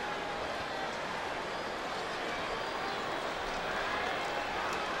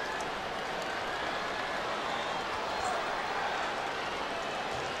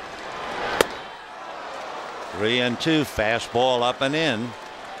 Three and 2, fastball up and in.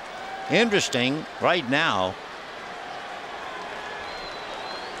 Interesting right now.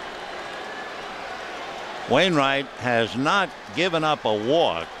 Wainwright has not given up a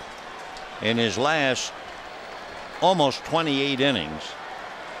walk in his last almost 28 innings.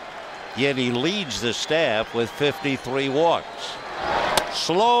 Yet he leads the staff with 53 walks.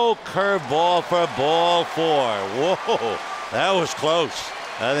 Slow curveball for ball 4. Whoa, that was close.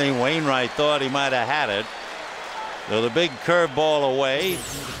 I think Wainwright thought he might have had it. So the big curveball away,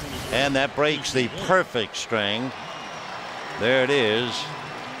 and that breaks the perfect string. There it is.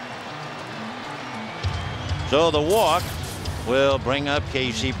 So the walk will bring up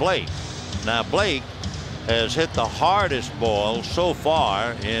Casey Blake. Now Blake has hit the hardest ball so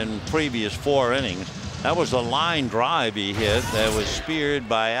far in previous 4 innings. That was a line drive he hit that was speared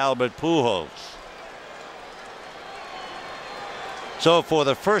by Albert Pujols. So for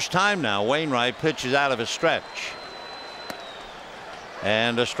the first time now, Wainwright pitches out of a stretch.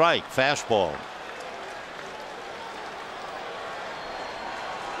 And a strike, fastball.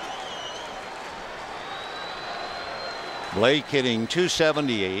 Blake hitting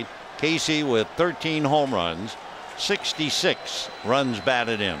 .278. Casey with 13 home runs, 66 runs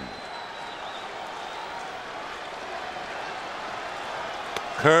batted in.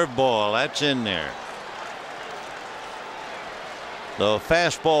 Curveball, that's in there. The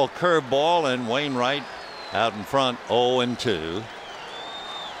fastball, curveball, and Wainwright out in front 0-2.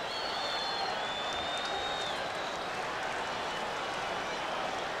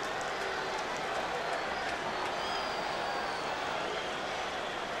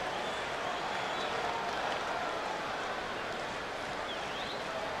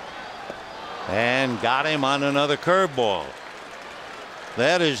 And got him on another curveball.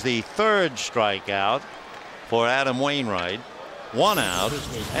 That is the 3rd strikeout for Adam Wainwright. 1 out,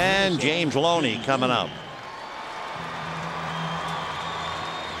 and James Loney coming up.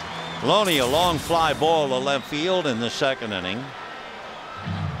 Loney, a long fly ball to left field in the 2nd inning.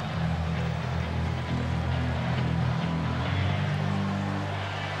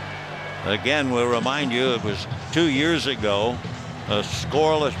 Again, we'll remind you it was 2 years ago, a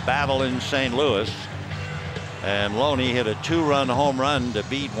scoreless battle in St. Louis, and Loney hit a 2-run home run to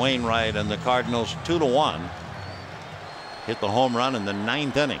beat Wainwright and the Cardinals 2-1. Hit the home run in the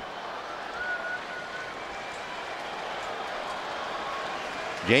 9th inning.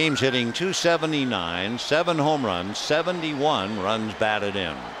 James hitting .279, 7 home runs, 71 runs batted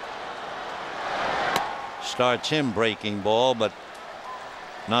in. Starts him breaking ball, but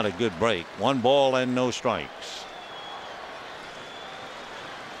not a good break. 1 ball and no strikes.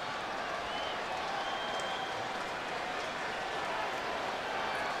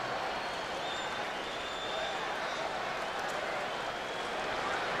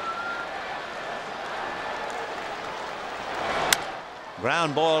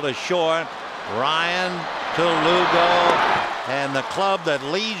 Ground ball to short. Ryan to Lugo, and the club that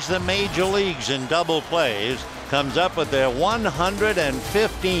leads the major leagues in double plays comes up with their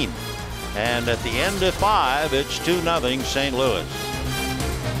 115th. And at the end of 5, it's 2-0 St. Louis.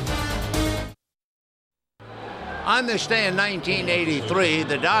 On this day in 1983,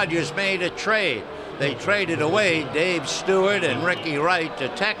 the Dodgers made a trade. They traded away Dave Stewart and Ricky Wright to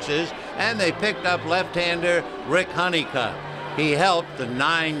Texas, and they picked up left-hander Rick Honeycutt. He helped the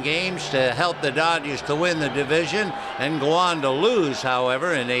 9 games to help the Dodgers to win the division and go on to lose,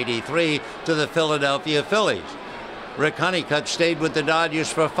 however, in '83 to the Philadelphia Phillies. Rick Honeycutt stayed with the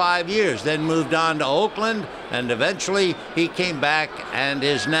Dodgers for 5 years, then moved on to Oakland, and eventually he came back and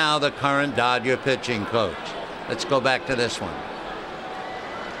is now the current Dodger pitching coach. Let's go back to this one.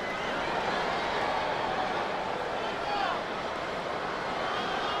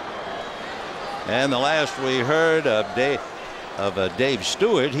 And the last we heard of Dave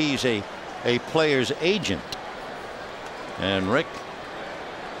Stewart, he's a player's agent, and Rick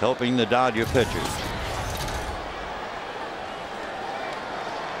helping the Dodger pitchers.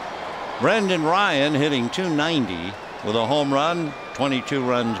 Brendan Ryan hitting .290 with a home run, 22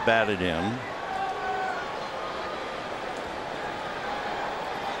 runs batted in.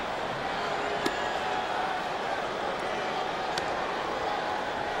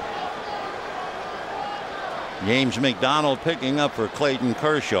 James McDonald picking up for Clayton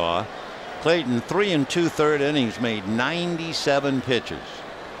Kershaw. Clayton, 3 2/3 innings, made 97 pitches.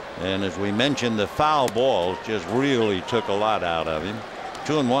 And as we mentioned, the foul balls just really took a lot out of him.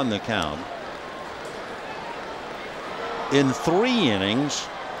 2-1 the count. In 3 innings,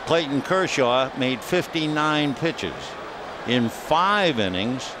 Clayton Kershaw made 59 pitches. In 5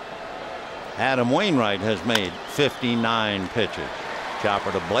 innings, Adam Wainwright has made 59 pitches.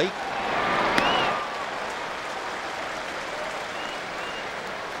 Chopper to Blake.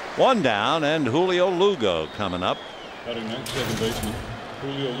 One down, and Julio Lugo coming up. Batting ninth, second baseman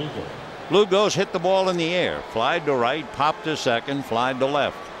Julio Lugo. Lugo's hit the ball in the air. Flied to right, popped to second, flied to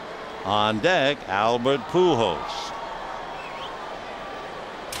left. On deck, Albert Pujols.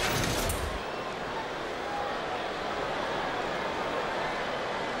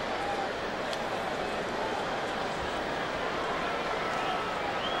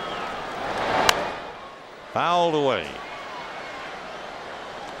 Fouled away.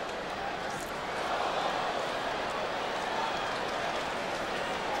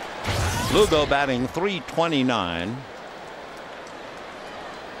 Lugo batting .329.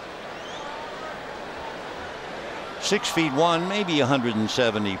 Six feet one, maybe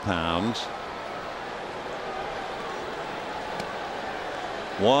 170 pounds.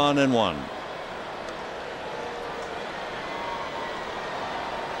 1-1.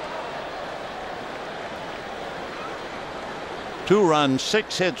 Two runs,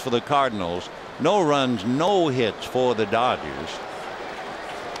 6 hits for the Cardinals. No runs, no hits for the Dodgers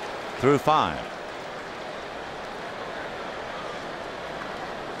through 5.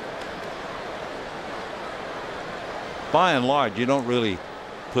 By and large, you don't really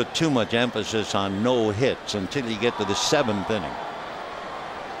put too much emphasis on no hits until you get to the 7th inning.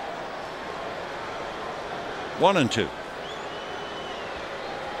 1-2.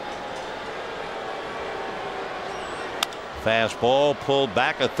 Fastball pulled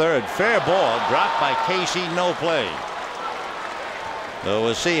back a third. Fair ball dropped by Casey. No play. So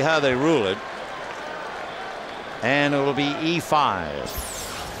we'll see how they rule it. And it will be E5.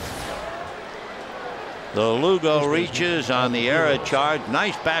 The Lugo reaches on the error charge.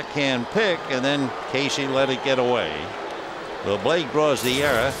 Nice backhand pick, and then Casey let it get away. So Blake draws the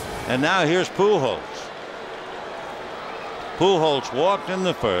error, and now here's Pujols. Pujols walked in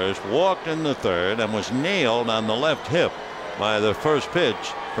the first, walked in the third, and was nailed on the left hip by the first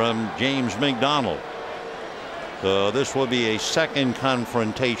pitch from James McDonald. So this will be a second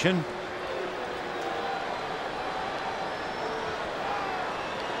confrontation.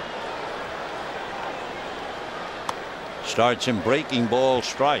 Starts him breaking ball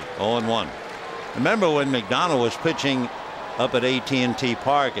strike. 0-1. Remember when McDonald was pitching up at AT&T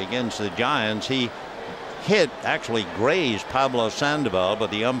Park against the Giants, he actually grazed Pablo Sandoval, but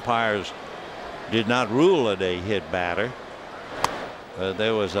the umpires did not rule it a hit batter.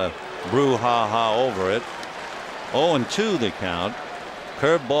 There was a brouhaha over it. 0-2 the count.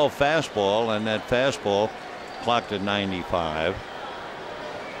 Curveball, fastball, and that fastball clocked at 95.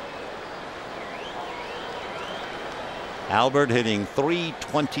 Albert hitting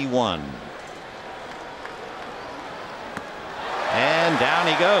 .321. And down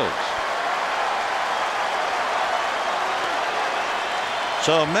he goes.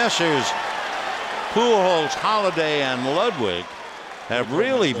 So Messrs. Pujols, Holiday, and Ludwig have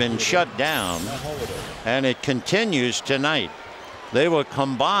really been shut down, and it continues tonight. They were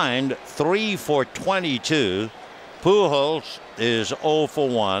combined 3 for 22. Pujols is 0 for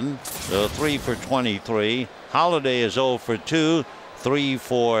 1, so 3 for 23. Holiday is 0 for 2, 3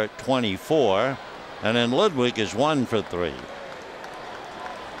 for 24, and then Ludwig is 1 for 3.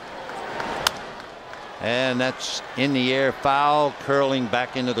 And that's in the air, foul, curling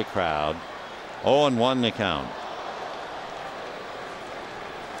back into the crowd. 0-1 the count.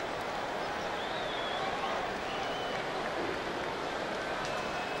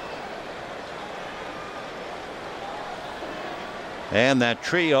 And that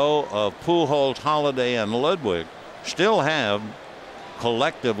trio of Pujols, Holiday, and Ludwig still have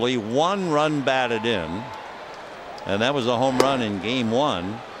collectively 1 run batted in, and that was a home run in game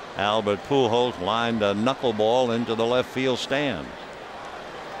 1. Albert Pujols lined a knuckleball into the left field stand.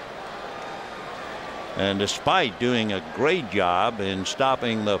 And despite doing a great job in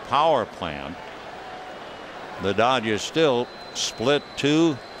stopping the power plant, the Dodgers still split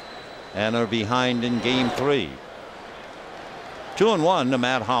 2 and are behind in game 3. 2-1 to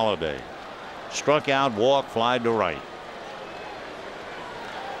Matt Holliday. Struck out, walked, fly to right.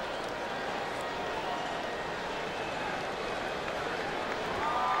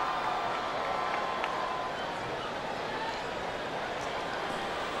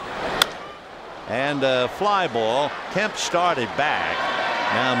 And a fly ball. Kemp started back,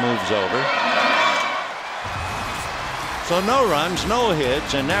 now moves over. So no runs, no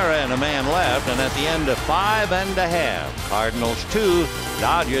hits, an error, and a man left, and at the end of 5 1/2, Cardinals 2,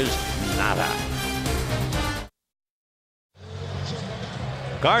 Dodgers nada.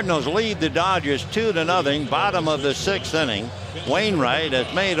 Cardinals lead the Dodgers 2-0, bottom of the 6th inning. Wainwright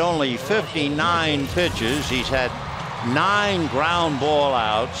has made only 59 pitches. He's had 9 ground ball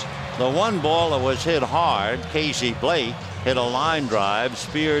outs. The one ball that was hit hard, Casey Blake, hit a line drive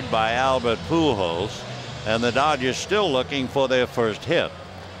speared by Albert Pujols, and the Dodgers still looking for their first hit.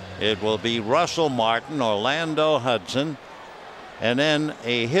 It will be Russell Martin, Orlando Hudson, and then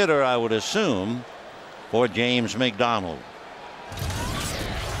a hitter, I would assume, for James McDonald.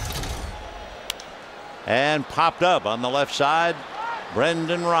 And popped up on the left side,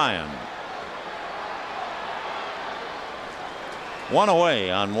 Brendan Ryan. One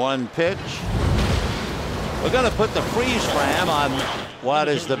away on one pitch. We're going to put the freeze frame on what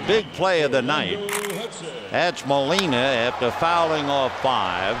is the big play of the night. That's Molina after fouling off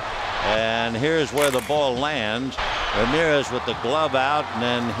 5. And here's where the ball lands. Ramirez with the glove out, and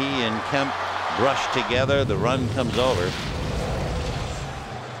then he and Kemp brush together. The run comes over.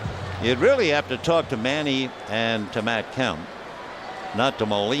 You'd really have to talk to Manny and to Matt Kemp, not to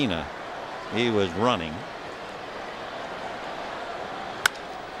Molina. He was running.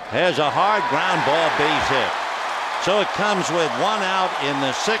 There's a hard ground ball, base hit. So it comes with 1 out in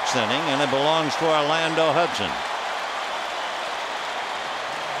the 6th inning, and it belongs to Orlando Hudson.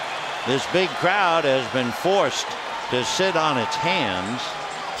 This big crowd has been forced to sit on its hands,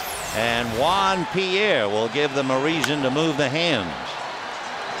 and Juan Pierre will give them a reason to move the hands.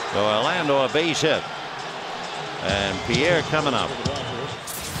 So Orlando a base hit, and Pierre coming up.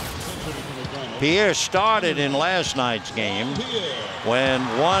 Pierre started in last night's game when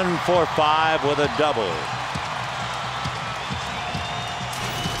 1 for 5 with a double.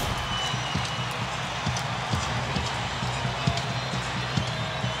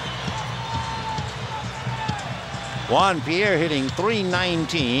 Juan Pierre hitting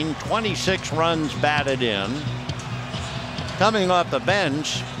 .319, 26 runs batted in. Coming off the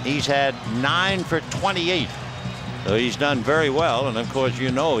bench, he's had 9 for 28. So he's done very well, and of course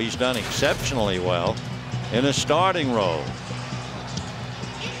you know he's done exceptionally well in a starting role.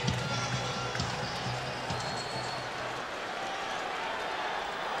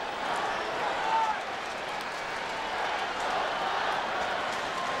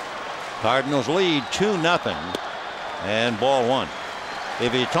 Cardinals lead 2-0 and ball 1.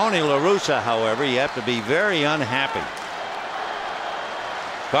 If you're Tony La Russa, however, you have to be very unhappy.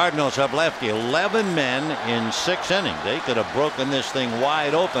 Cardinals have left 11 men in 6 innings. They could have broken this thing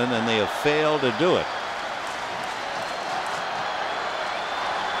wide open, and they have failed to do it.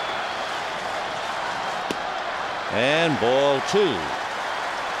 And ball 2.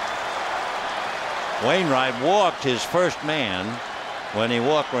 Wainwright walked his first man when he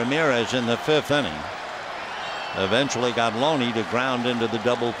walked Ramirez in the 5th inning. Eventually got Loney to ground into the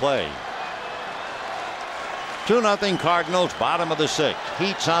double play. 2-0 Cardinals, bottom of the 6th.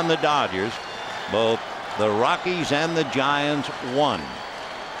 Heats on the Dodgers. Both the Rockies and the Giants won.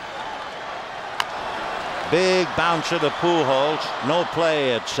 Big bouncer to Pujols. No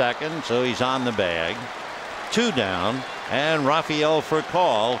play at second, so he's on the bag. 2 down, and Rafael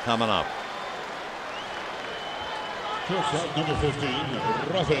Furcal coming up. Shortstop number 15,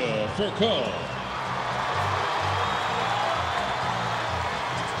 Rafael Furcal.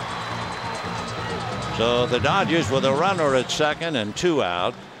 So the Dodgers with a runner at second and 2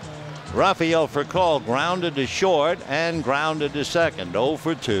 out. Rafael Furcal grounded to short and grounded to second. 0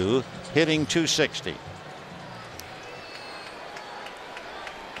 for 2, hitting .260.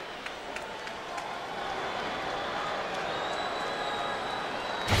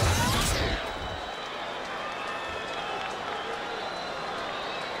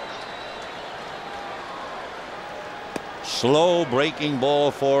 Slow breaking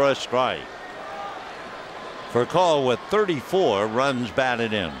ball for a strike. Furcal with 34 runs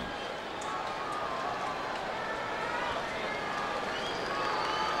batted in.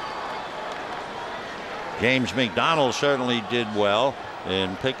 James McDonald certainly did well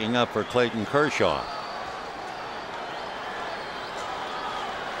in picking up for Clayton Kershaw.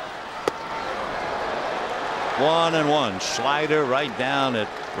 One and one. Slider right down at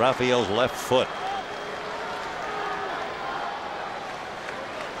Rafael's left foot.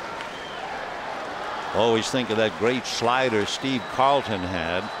 Always think of that great slider Steve Carlton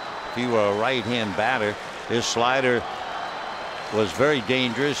had. If he were a right-hand batter, his slider was very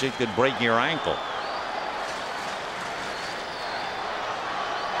dangerous. It could break your ankle.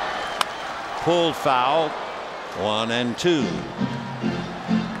 Pulled foul. 1 and 2.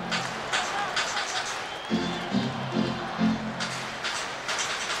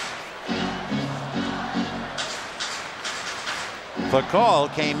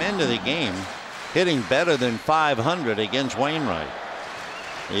 Furcal came into the game hitting better than .500 against Wainwright.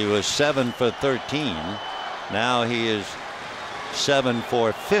 He was 7 for 13. Now he is 7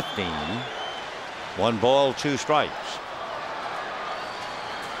 for 15. 1 ball, 2 strikes.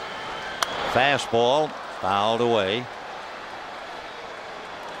 Fastball fouled away.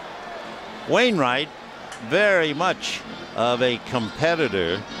 Wainwright, very much of a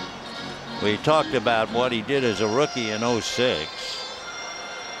competitor. We talked about what he did as a rookie in '06,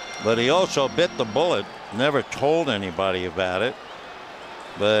 but he also bit the bullet, never told anybody about it,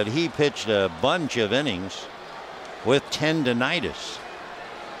 but he pitched a bunch of innings with tendinitis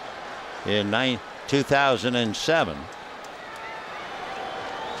in 2007,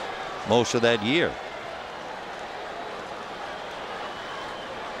 most of that year.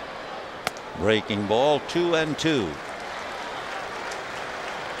 Breaking ball, 2-2.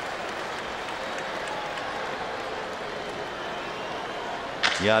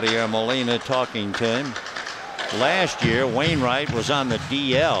 Yadier Molina talking to him. Last year, Wainwright was on the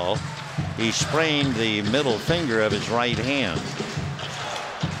DL. He sprained the middle finger of his right hand.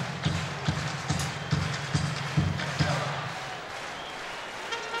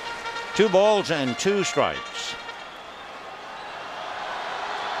 Two balls and two strikes.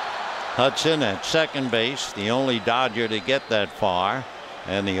 Hudson at second base, the only Dodger to get that far,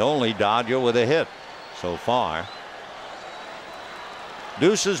 and the only Dodger with a hit so far.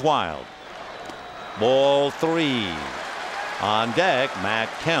 Deuce is wild. Ball 3. On deck, Matt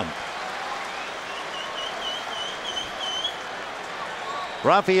Kemp.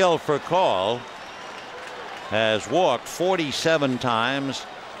 Rafael Furcal has walked 47 times,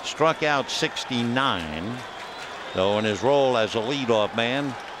 struck out 69. Though in his role as a leadoff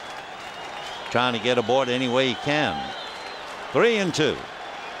man, trying to get aboard any way he can. 3-2.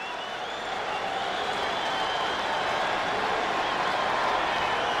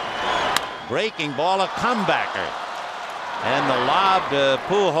 Breaking ball, a comebacker. And the lob to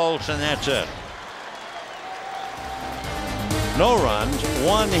Pujols, and that's it. No runs,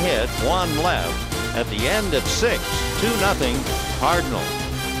 one hit, one left. At the end of 6, 2-0 Cardinals.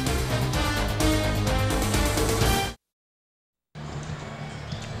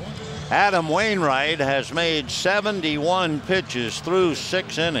 Adam Wainwright has made 71 pitches through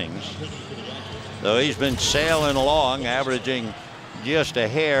 6 innings. Though he's been sailing along, averaging just a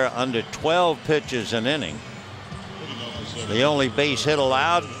hair under 12 pitches an inning. The only base hit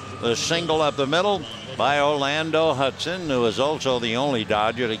allowed, the single up the middle by Orlando Hudson, who is also the only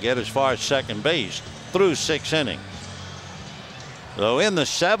Dodger to get as far as second base through 6 innings. So in the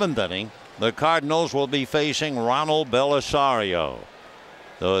 7th inning, the Cardinals will be facing Ronald Belisario.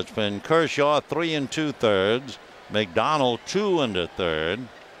 So it's been Kershaw 3 2/3, McDonald 2 1/3,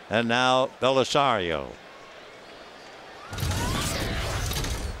 and now Belisario.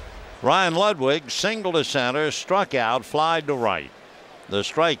 Ryan Ludwig singled to center, struck out, flied to right. The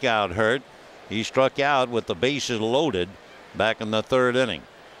strikeout hurt. He struck out with the bases loaded back in the 3rd inning.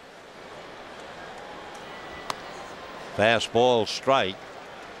 Fastball strike.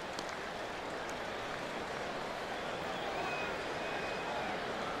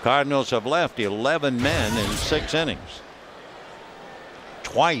 Cardinals have left 11 men in 6 innings.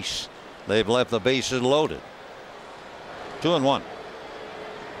 Twice they've left the bases loaded. 2-1.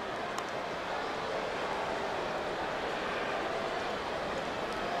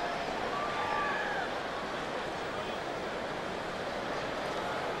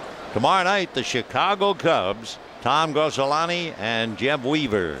 Tomorrow night, the Chicago Cubs, Tom Grossolani and Jeb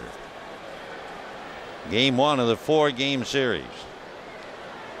Weaver. Game 1 of the 4-game series.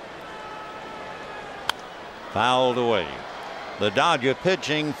 Fouled away. The Dodger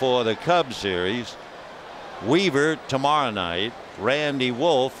pitching for the Cubs series. Weaver tomorrow night. Randy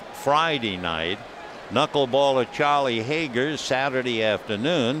Wolf Friday night. Knuckleballer Charlie Hager Saturday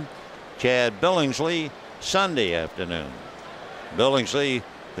afternoon. Chad Billingsley Sunday afternoon. Billingsley,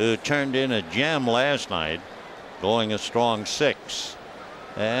 who turned in a gem last night, going a strong 6.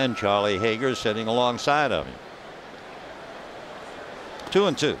 And Charlie Hager sitting alongside of him.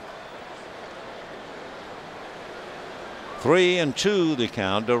 2-2. 3-2 the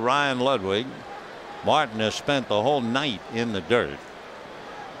count to Ryan Ludwig. Martin has spent the whole night in the dirt.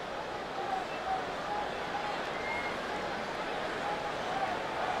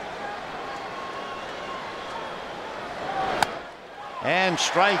 And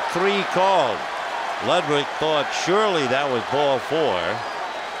strike 3 called. Ludwig thought surely that was ball 4.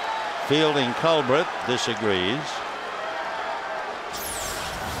 Fielding Culbert disagrees.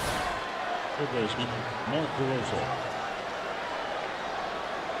 Third baseman, Mark DeRosa.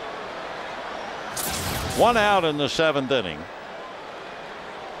 1 out in the 7th inning.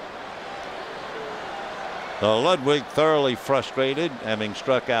 Ludwig thoroughly frustrated, having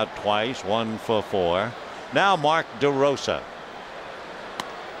struck out twice, 1 for 4. Now Mark DeRosa.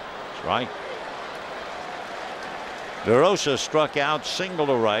 Strike. DeRosa struck out, single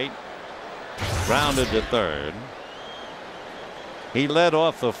to right, grounded to 3rd. He led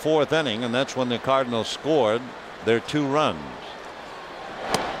off the 4th inning, and that's when the Cardinals scored their 2 runs.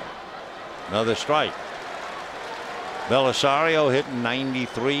 Another strike. Belisario hitting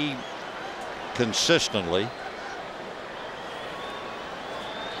 93 consistently.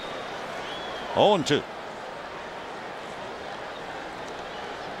 0-2.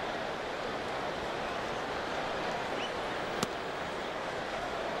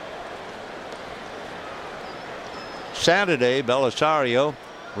 Saturday, Belisario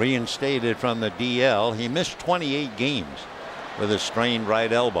reinstated from the DL. He missed 28 games with a strained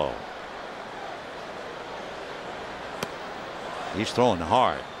right elbow. He's throwing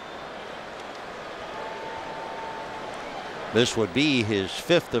hard. This would be his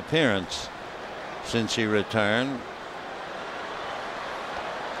 5th appearance since he returned.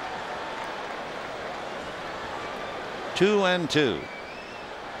 Two and two.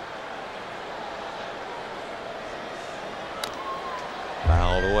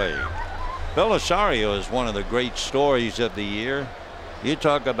 Fouled away. Belisario is one of the great stories of the year. You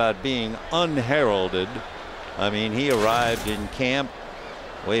talk about being unheralded. I mean, he arrived in camp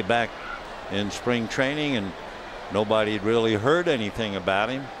way back in spring training and nobody had really heard anything about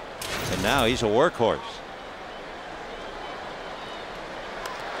him. And now he's a workhorse.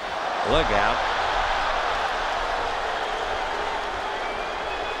 Look out.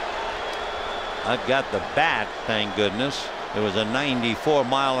 I've got the bat, thank goodness. It was a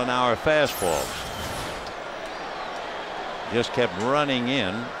 94-mile-an-hour fastball. Just kept running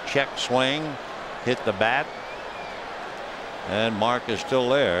in. Check swing. Hit the bat. And Mark is still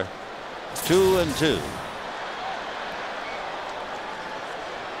there. 2-2.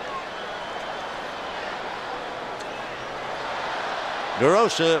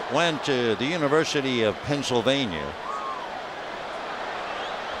 DeRosa went to the University of Pennsylvania.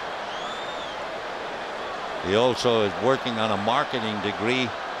 He also is working on a marketing degree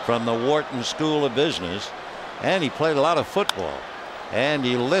from the Wharton School of Business, and he played a lot of football. And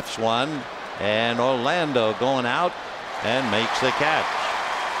he lifts one, and Orlando going out and makes the catch.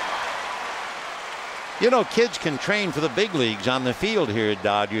 You know, kids can train for the big leagues on the field here at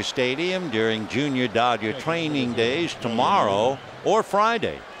Dodger Stadium during Junior Dodger training days tomorrow or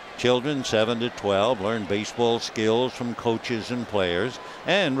Friday. Children 7 to 12 learn baseball skills from coaches and players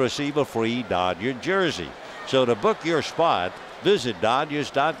and receive a free Dodger jersey. So to book your spot, visit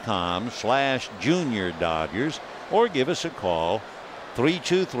Dodgers.com/Junior Dodgers or give us a call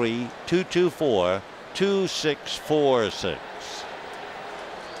 323-224-2646.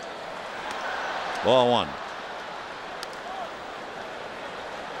 Ball one.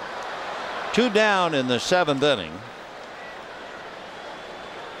 2 down in the 7th inning.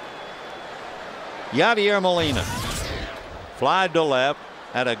 Yadier Molina flied to left,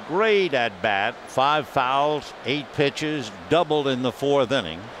 had a great at bat, 5 fouls, 8 pitches, doubled in the 4th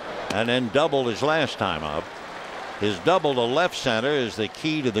inning, and then doubled his last time up. His double to left center is the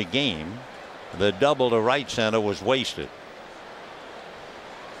key to the game. The double to right center was wasted.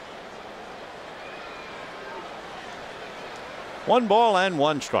 One ball and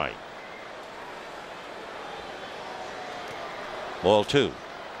 1 strike. Ball 2.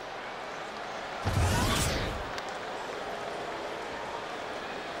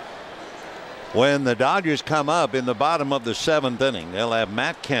 When the Dodgers come up in the bottom of the 7th inning, they'll have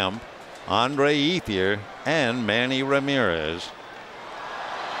Matt Kemp, Andre Ethier, and Manny Ramirez.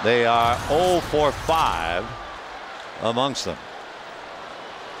 They are 0 for 5 amongst them.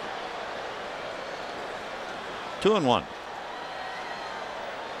 2-1.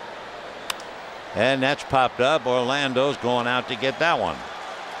 And that's popped up. Orlando's going out to get that one.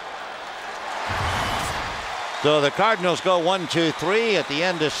 So the Cardinals go 1-2-3 at the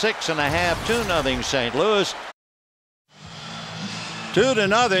end of 6.5, 2-0 St. Louis.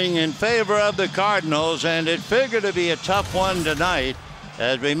 2-0 in favor of the Cardinals, and it figured to be a tough one tonight.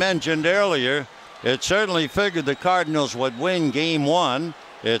 As we mentioned earlier, it certainly figured the Cardinals would win game 1.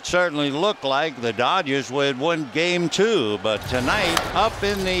 It certainly looked like the Dodgers would win game 2, but tonight up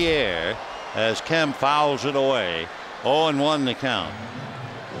in the air as Kemp fouls it away. 0-1 the count.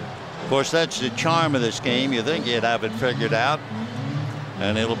 Of course, that's the charm of this game. You think you'd have it figured out,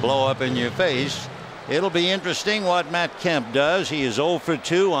 and it'll blow up in your face. It'll be interesting what Matt Kemp does. He is 0 for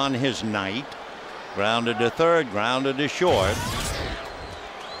 2 on his night. Grounded to third, grounded to short.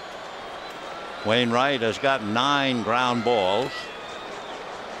 Wainwright has got 9 ground balls.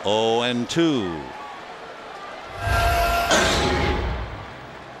 0-2.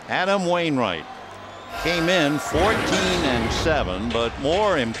 Adam Wainwright came in 14-7, but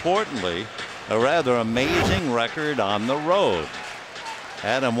more importantly, a rather amazing record on the road.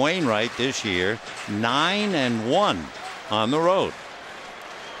 Adam Wainwright this year 9-1 on the road.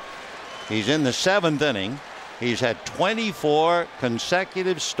 He's in the 7th inning. He's had 24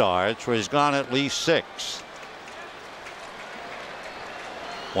 consecutive starts where he's gone at least 6.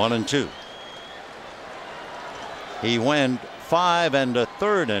 1-2. He went 5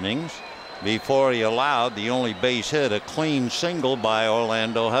 1/3 innings before he allowed the only base hit, a clean single by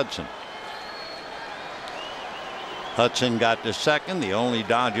Orlando Hudson. Hudson got to second, the only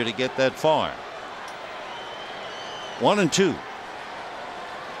Dodger to get that far. 1-2.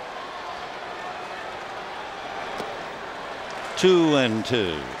 Two and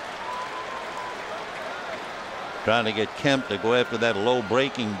two. Trying to get Kemp to go after that low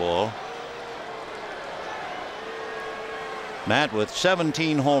breaking ball. Matt with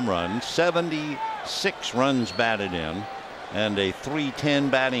 17 home runs, 76 runs batted in, and a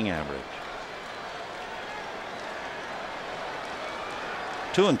 .310 batting average.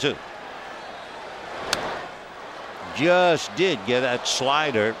 2-2. Just did get that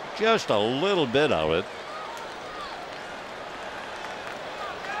slider, just a little bit of it.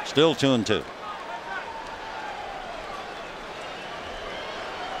 Still 2-2.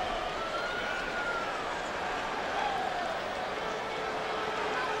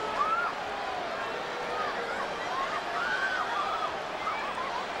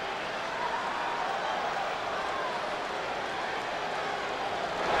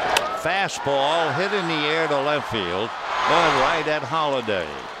 Fastball hit in the air to left field, but right at Holiday.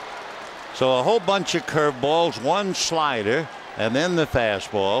 So a whole bunch of curveballs, one slider, and then the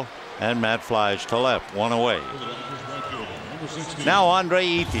fastball, and Matt flies to left, one away. Now Andre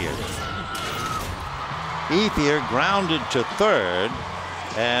Ethier. Ethier grounded to third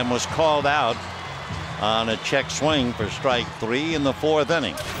and was called out on a check swing for strike 3 in the 4th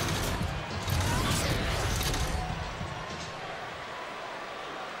inning.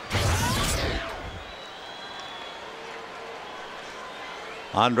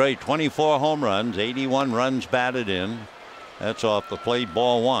 Andre, 24 home runs, 81 runs batted in. That's off the plate,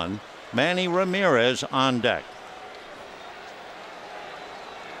 ball 1. Manny Ramirez on deck.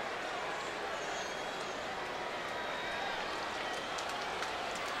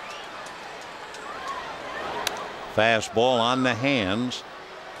 Fastball on the hands.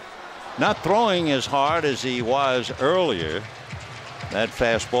 Not throwing as hard as he was earlier. That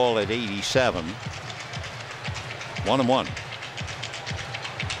fastball at 87. 1-1.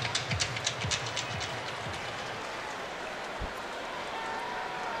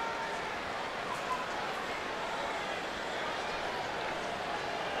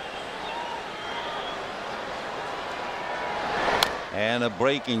 And a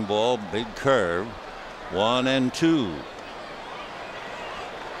breaking ball, big curve. 1-2.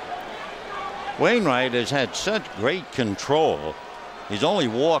 Wainwright has had such great control. He's only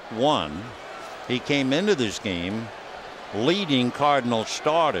walked 1. He came into this game leading Cardinals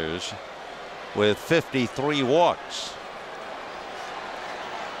starters with 53 walks.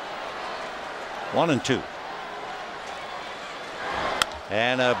 1-2.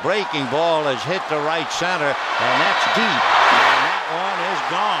 And a breaking ball is hit to right center, and that's deep. And that one is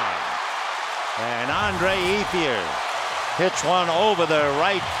gone. And Andre Ethier hits one over the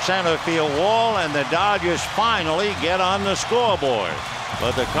right center field wall, and the Dodgers finally get on the scoreboard.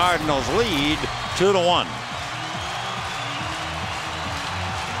 But the Cardinals lead 2-1.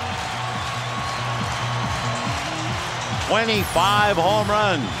 "25 home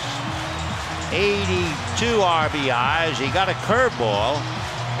runs, 82 RBIs. He got a curveball,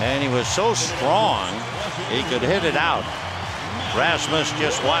 and he was so strong he could hit it out. Rasmus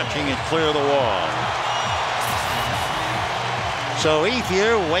just watching it clear the wall. So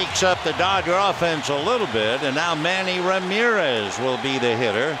Ethier wakes up the Dodger offense a little bit, and now Manny Ramirez will be the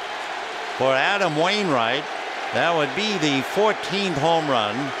hitter for Adam Wainwright. That would be the 14th home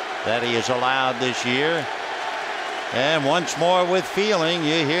run that he has allowed this year. And once more with feeling,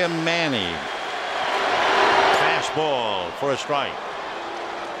 you hear Manny. Fastball for a strike.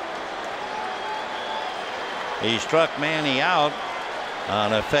 He struck Manny out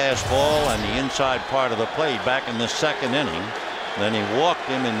on a fastball on the inside part of the plate back in the 2nd inning. Then he walked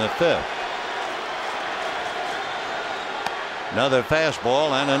him in the 5th. Another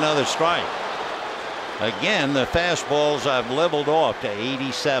fastball and another strike. Again, the fastballs I've leveled off to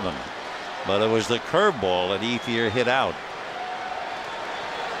 87. But it was the curveball that Ethier hit out.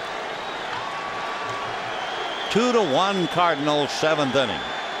 2-1 Cardinals, 7th inning.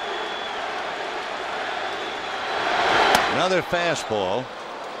 Another fastball,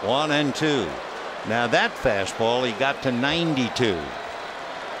 1-2. Now that fastball he got to 92.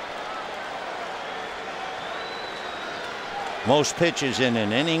 Most pitches in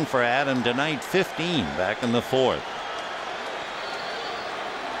an inning for Adam tonight, 15 back in the 4th.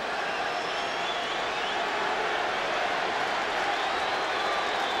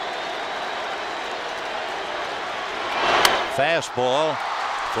 Fastball,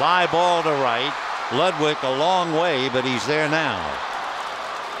 fly ball to right. Ludwig a long way, but he's there now.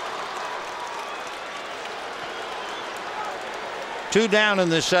 Two down in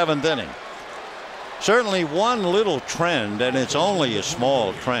the seventh inning. Certainly one little trend, and it's only a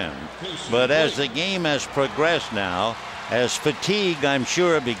small trend, but as the game has progressed now, as fatigue, I'm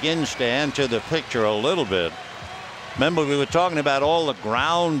sure, begins to enter the picture a little bit. Remember, we were talking about all the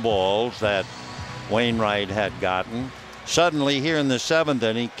ground balls that Wainwright had gotten. Suddenly, here in the seventh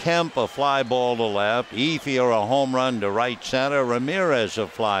inning, Kemp a fly ball to left, Ethier a home run to right center, Ramirez a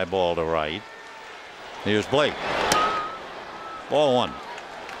fly ball to right. Here's Blake. Ball one.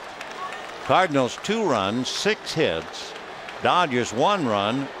 Cardinals 2 runs, 6 hits. Dodgers 1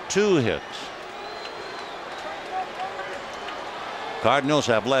 run, 2 hits. Cardinals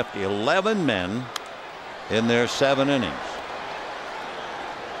have left 11 men in their 7 innings.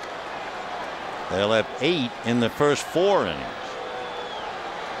 They left 8 in the first 4 innings.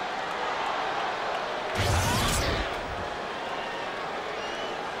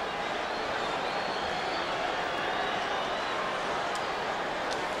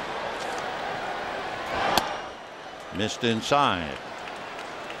 Missed inside.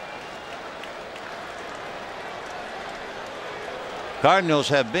 Cardinals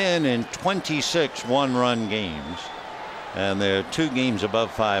have been in 26 one-run games, and they're 2 games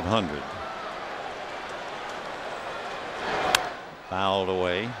above 500. Fouled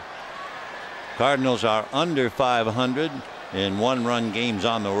away. Cardinals are under 500 in one-run games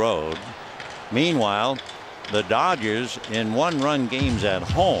on the road. Meanwhile, the Dodgers in one-run games at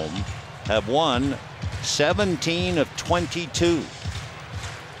home have won 17 of 22.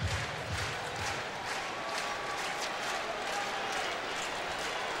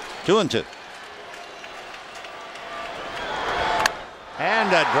 Two and two. And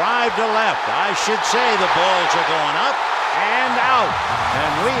a drive to left. I should say the balls are going up and out.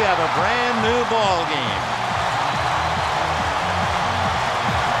 And we have a brand new ball game.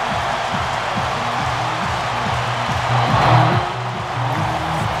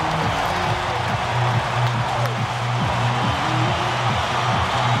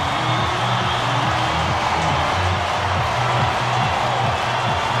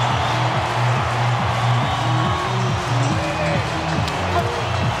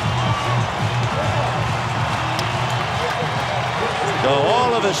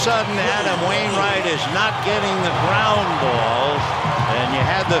 Sudden, Adam Wainwright is not getting the ground balls, and you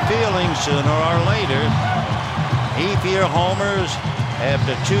had the feeling sooner or later. Ethier homers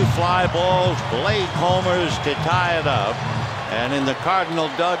after 2 fly balls. Blake homers to tie it up. And in the Cardinal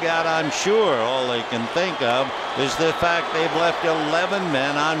dugout, I'm sure all they can think of is the fact they've left 11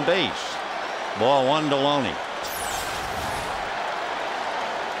 men on base. Ball 1 to Loney.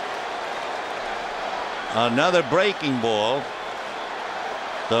 Another breaking ball.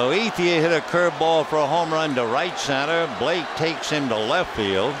 So Ethier hit a curveball for a home run to right center. Blake takes him to left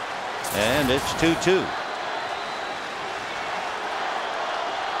field, and it's 2-2.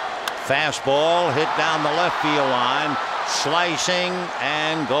 Fastball hit down the left field line, slicing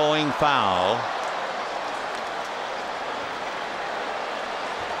and going foul.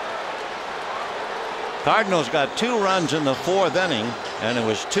 Cardinals got 2 runs in the 4th inning, and it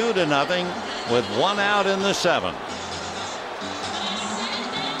was 2-0 with 1 out in the 7th.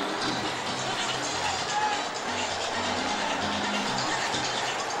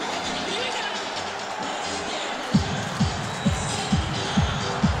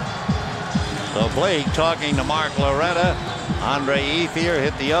 So Blake talking to Mark Loretta. Andre Ethier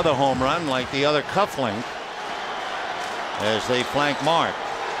hit the other home run like the other cufflink as they flank Mark.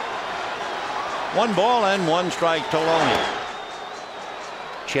 1 ball and 1 strike to Loney.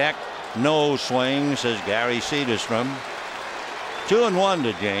 Check, no swing, says Gary Cederstrom. 2-1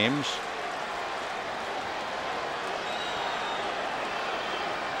 to James.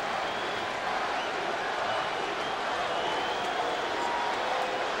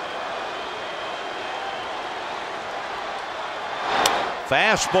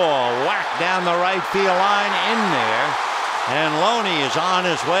 Fastball whacked down the right field line in there, and Loney is on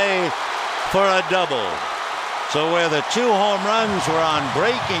his way for a double. So where the 2 home runs were on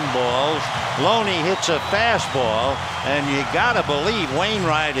breaking balls, Loney hits a fastball, and you gotta believe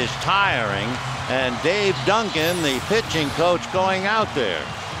Wainwright is tiring, and Dave Duncan, the pitching coach, going out there.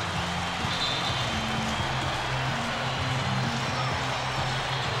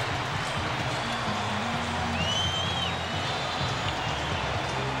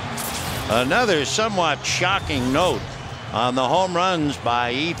 Another somewhat shocking note on the home runs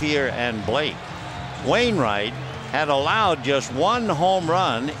by Ethier and Blake. Wainwright had allowed just 1 home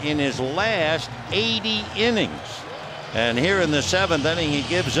run in his last 80 innings. And here in the 7th inning, he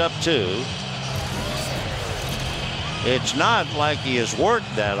gives up 2. It's not like he has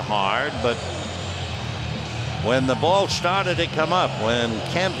worked that hard, but when the ball started to come up, when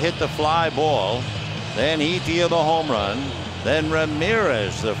Kemp hit the fly ball, then Ethier the home run, then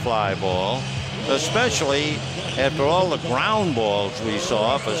Ramirez the fly ball, especially after all the ground balls we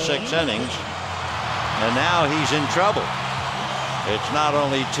saw for 6 innings. And now he's in trouble. It's not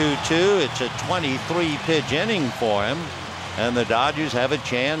only 2-2, it's a 23-pitch inning for him. And the Dodgers have a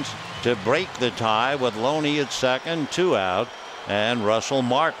chance to break the tie with Loney at second, 2 out, and Russell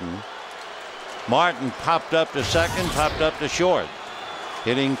Martin. Martin popped up to second, popped up to short,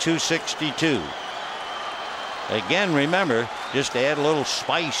 hitting .262. Again, remember, just to add a little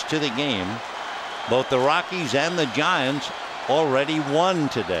spice to the game, both the Rockies and the Giants already won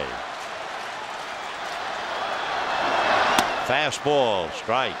today. Fastball,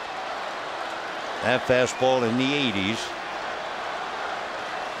 strike. That fastball in the 80s.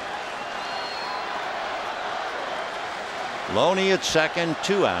 Loney at second,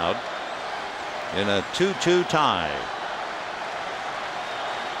 2 out in a 2-2 tie.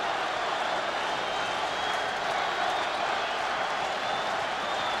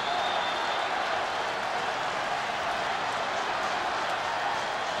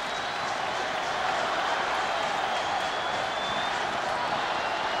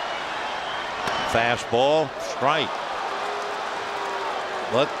 Fastball, strike.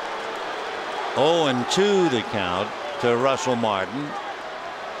 But 0-2 the count to Russell Martin.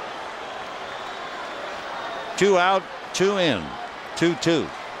 2 out, 2 in, 2-2.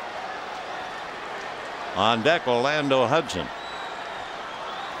 On deck, Orlando Hudson.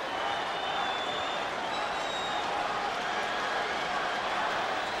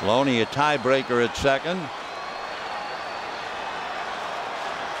 Loney a tiebreaker at second.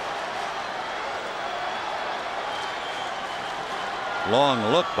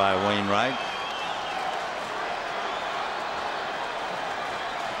 Long look by Wainwright.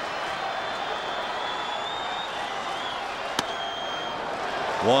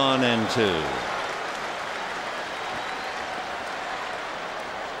 One and 2.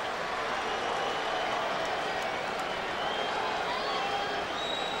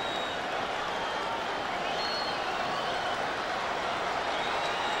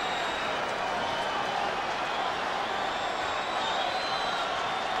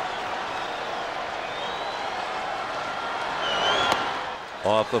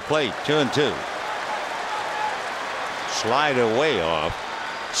 Off the plate, 2-2. Slider way off.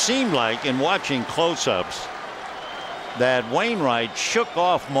 Seemed like in watching close-ups that Wainwright shook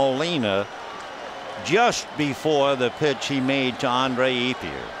off Molina just before the pitch he made to Andre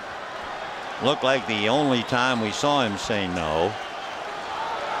Ethier. Looked like the only time we saw him say no.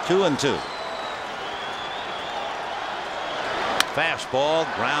 2-2. Fastball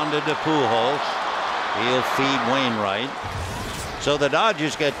grounded to Pujols. He'll feed Wainwright. So the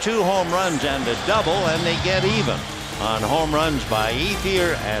Dodgers get 2 home runs and a double, and they get even on home runs by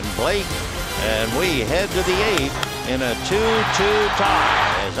Ethier and Blake. And we head to the 8th in a 2-2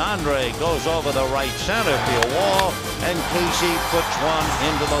 tie as Andre goes over the right center field wall and Casey puts one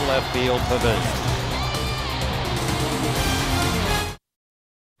into the left field pavilion.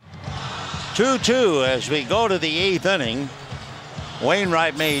 2-2 as we go to the 8th inning.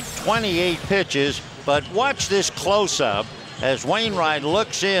 Wainwright made 28 pitches, but watch this close-up as Wainwright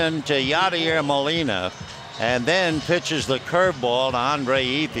looks in to Yadier Molina and then pitches the curveball to Andre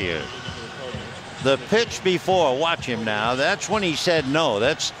Ethier. The pitch before, watch him now, that's when he said no.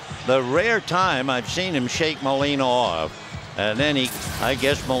 That's the rare time I've seen him shake Molina off. And then I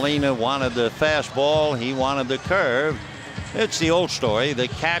guess Molina wanted the fastball, he wanted the curve. It's the old story, the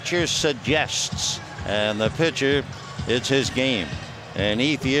catcher suggests, and the pitcher, it's his game. And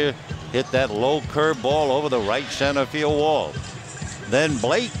Ethier hit that low curveball over the right center field wall. Then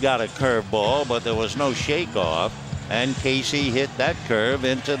Blake got a curveball, but there was no shake off, and Casey hit that curve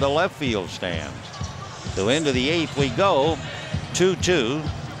into the left field stands. So into the 8th we go, 2-2.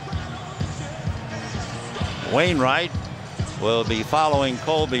 Wainwright will be following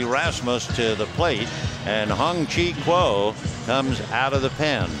Colby Rasmus to the plate, and Hung-Chi Kuo comes out of the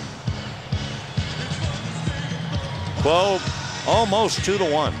pen. Kuo almost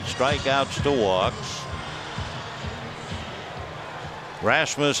 2-1, strikeouts to walks.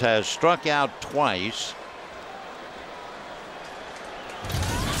 Rasmus has struck out twice.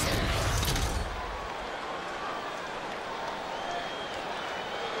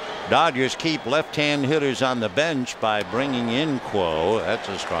 Dodgers keep left-hand hitters on the bench by bringing in Kuo. That's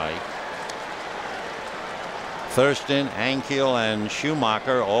a strike. Thurston, Ankiel, and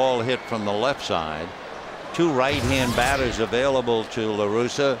Schumacher all hit from the left side. two right-hand batters available to La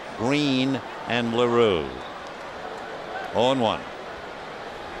Russa, Green and LaRue. 0-1.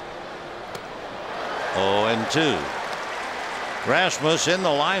 0-2. Rasmus in the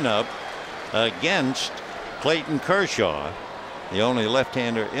lineup against Clayton Kershaw, the only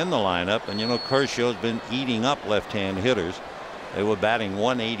left-hander in the lineup. And you know, Kershaw's been eating up left-hand hitters. They were batting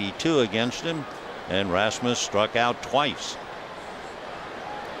 182 against him, and Rasmus struck out twice.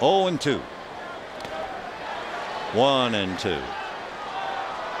 0-2. 1-2.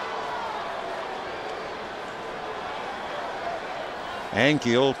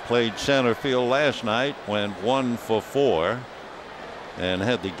 Ankiel played center field last night, went 1 for 4, and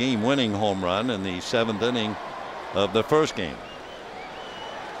had the game-winning home run in the 7th inning of the first game.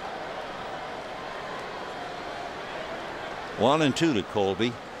 1-2 to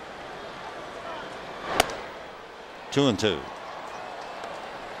Colby. 2-2.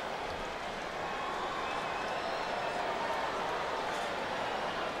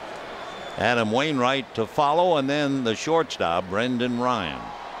 Adam Wainwright to follow, and then the shortstop, Brendan Ryan.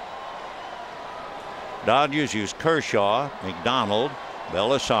 Dodgers use Kershaw, McDonald,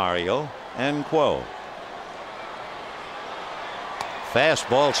 Belisario, and Quo.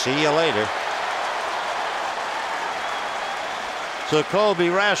 Fastball, see you later. So Colby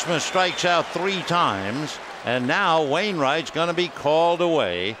Rasmus strikes out 3 times, and now Wainwright's going to be called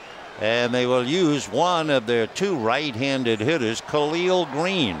away, and they will use one of their 2 right-handed hitters, Khalil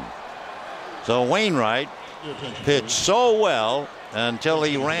Green. So Wainwright pitched so well until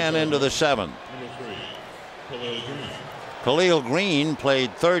he ran into the 7th. Khalil Green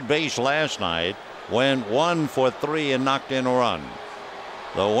played third base last night, went 1 for 3 and knocked in a run.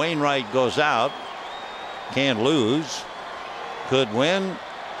 The Wainwright goes out, can't lose, could win,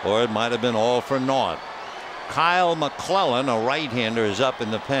 or it might have been all for naught. Kyle McClellan, a right-hander, is up in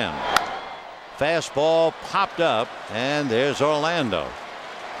the pen. Fastball popped up, and there's Orlando.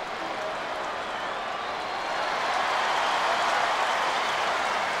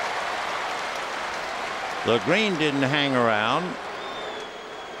 The Green didn't hang around,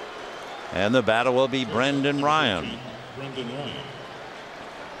 and the batter will be Brendan Ryan.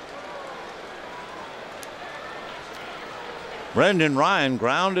 Brendan Ryan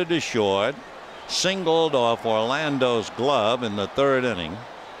grounded to short, singled off Orlando's glove in the 3rd inning,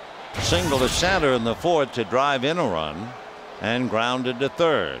 singled to center in the 4th to drive in a run, and grounded to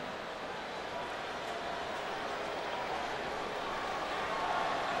 3rd.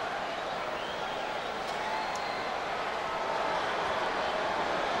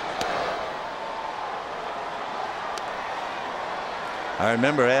 I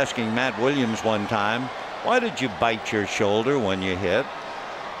remember asking Matt Williams one time, why did you bite your shoulder when you hit?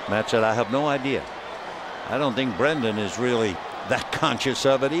 Matt said, I have no idea. I don't think Brendan is really that conscious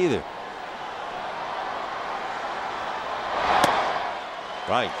of it either.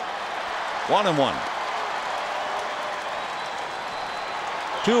 Right. 1-1.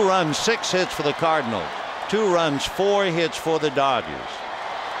 2 runs, 6 hits for the Cardinals. 2 runs, 4 hits for the Dodgers.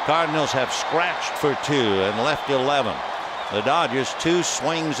 Cardinals have scratched for 2 and left 11. The Dodgers 2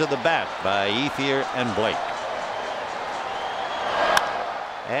 swings of the bat by Ethier and Blake.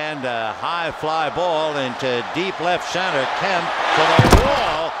 And a high fly ball into deep left center. Kemp to the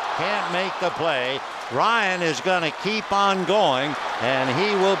wall. Can't make the play. Ryan is going to keep on going, and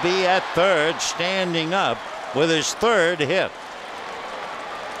he will be at 3rd, standing up with his 3rd hit.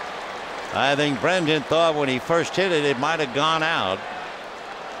 I think Brendan thought when he first hit it, it might have gone out.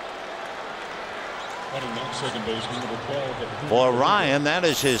 For Ryan, that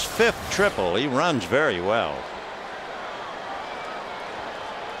is his 5th triple. He runs very well.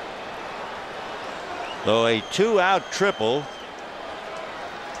 Though a 2-out triple,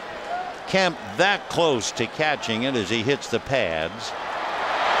 Kemp that close to catching it as he hits the pads.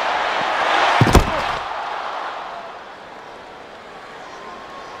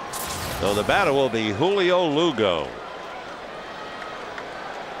 So the batter will be Julio Lugo.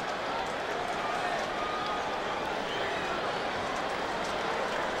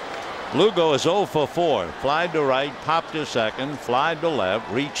 Lugo is 0 for 4. Flied to right, popped to second, flied to left,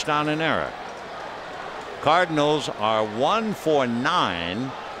 reached on an error. Cardinals are 1 for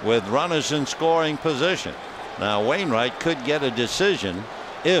 9 with runners in scoring position. Now Wainwright could get a decision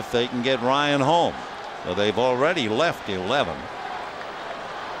if they can get Ryan home. So they've already left 11.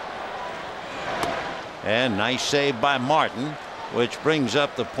 And nice save by Martin, which brings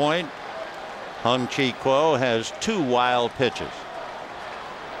up the point. Hung-Chi Kuo has 2 wild pitches.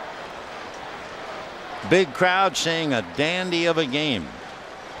 Big crowd seeing a dandy of a game.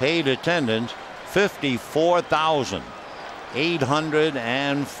 Paid attendance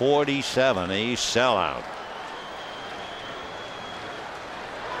 54,847, a sellout.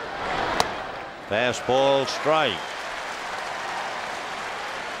 Fastball strike.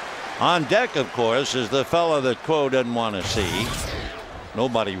 On deck, of course, is the fellow that Quo doesn't want to see.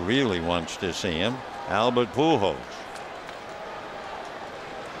 Nobody really wants to see him. Albert Pujols.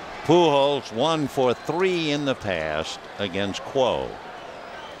 Pujols 1 for 3 in the past against Quo.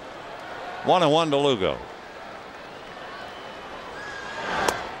 1-1 to Lugo.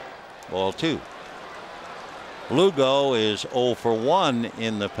 Ball 2. Lugo is 0 for 1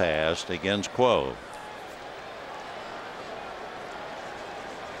 in the past against Quo.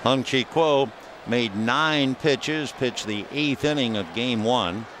 Hung-Chi Quo made 9 pitches, pitched the 8th inning of Game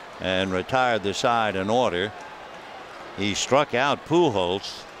 1, and retired the side in order. He struck out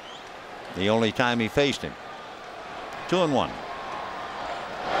Pujols the only time he faced him. 2-1.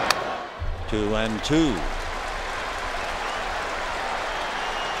 2-2.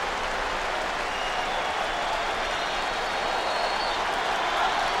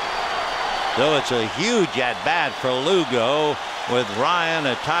 So it's a huge at-bat for Lugo with Ryan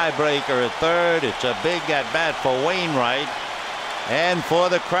a tiebreaker at third. It's a big at-bat for Wainwright and for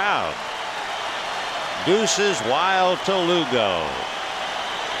the crowd. Deuces wild to Lugo.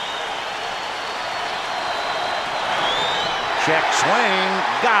 Check swing,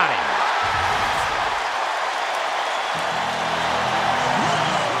 got him.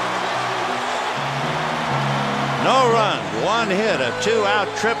 No runs, 1 hit, a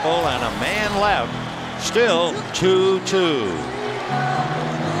 2-out triple, and a man left. Still 2-2.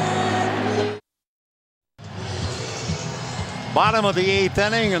 Bottom of the 8th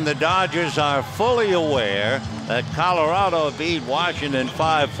inning, and the Dodgers are fully aware that Colorado beat Washington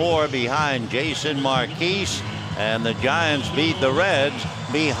 5-4 behind Jason Marquise, and the Giants beat the Reds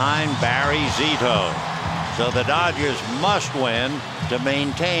behind Barry Zito. So the Dodgers must win to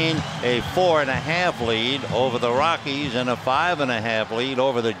maintain a 4.5 lead over the Rockies and a 5.5 lead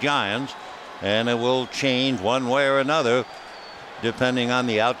over the Giants, and it will change one way or another depending on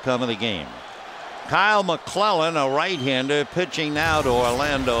the outcome of the game. Kyle McClellan, a right-hander, pitching now to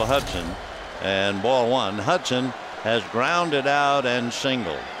Orlando Hudson, and ball 1. Hudson has grounded out and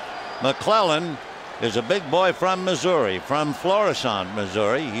singled. McClellan is a big boy from Missouri, from Florissant,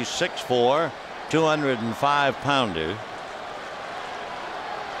 Missouri. He's 6'4", 205-pounder.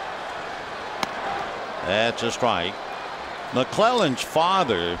 That's a strike. McClellan's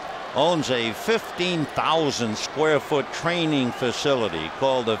father owns a 15,000 square foot training facility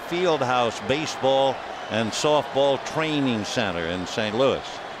called the Fieldhouse Baseball and Softball Training Center in St. Louis.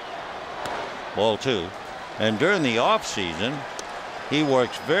 Ball 2. And during the off season, he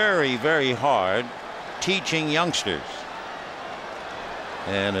works very, very hard teaching youngsters.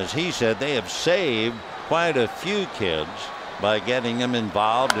 And as he said, they have saved quite a few kids by getting them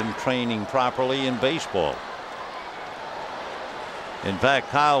involved in training properly in baseball. In fact,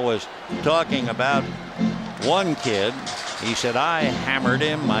 Kyle was talking about one kid. He said, I hammered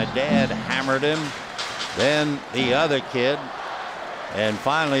him, my dad hammered him, then the other kid, and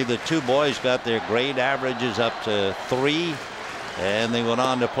finally the 2 boys got their grade averages up to 3, and they went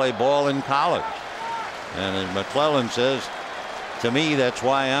on to play ball in college. And as McClellan says, to me, that's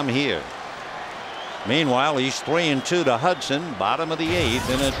why I'm here. Meanwhile, he's 3-2 to Hudson, bottom of the 8th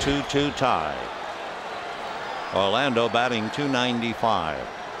in a 2-2 tie. Orlando batting .295.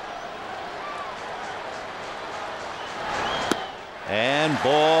 And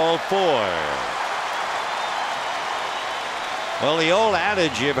ball 4. Well, the old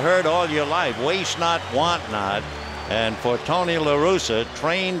adage you've heard all your life, waste not, want not. And for Tony La Russa,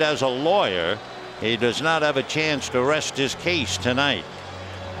 trained as a lawyer, he does not have a chance to rest his case tonight.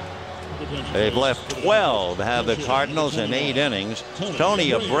 They've left 12, have the Cardinals, in 8 innings. Tony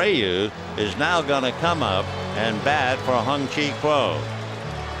Abreu is now going to come up and bat for Hung-Chi Quo.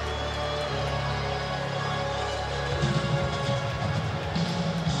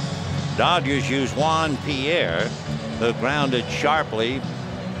 Dodgers use Juan Pierre, who grounded sharply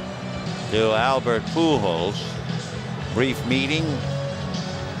to Albert Pujols. Brief meeting.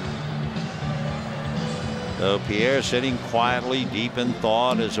 So Pierre sitting quietly, deep in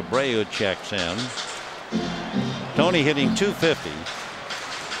thought, as Abreu checks in. Tony hitting .250.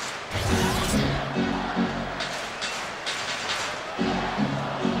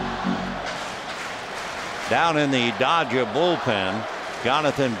 Down in the Dodger bullpen,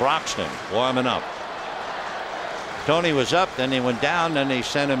 Jonathan Broxton warming up. Tony was up, then he went down, then they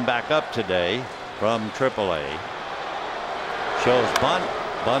sent him back up today from AAA. Shows bunt,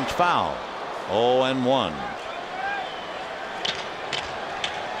 bunt's foul. 0-1.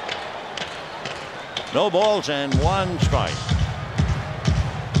 No balls and 1 strike.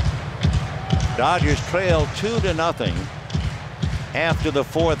 Dodgers trail 2-0 after the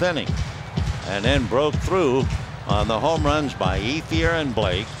 4th inning. and then broke through on the home runs by Ethier and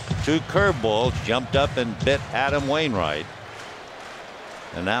Blake. 2 curveballs jumped up and bit Adam Wainwright.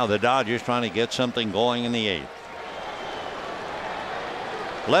 And now the Dodgers trying to get something going in the 8th.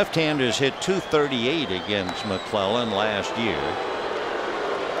 Left-handers hit .238 against McClellan last year.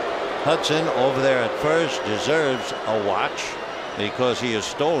 Hudson over there at first deserves a watch because he has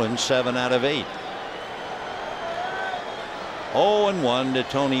stolen 7 out of 8. 0-1 to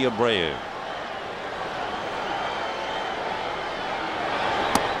Tony Abreu.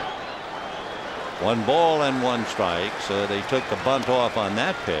 One ball and 1 strike, so they took the bunt off on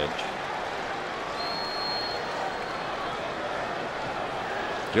that pitch.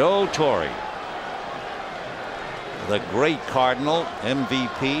 Joe Torre, the great Cardinal,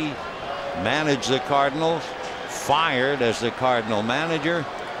 MVP, managed the Cardinals, fired as the Cardinal manager,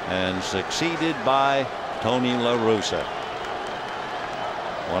 and succeeded by Tony La Russa.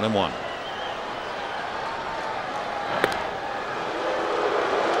 1-1.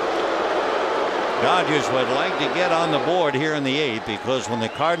 Dodgers would like to get on the board here in the 8th because when the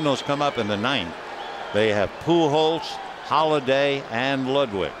Cardinals come up in the 9th, they have Pujols, Holiday, and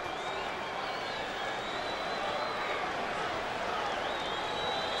Ludwig.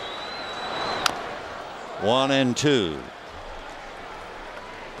 One and 2.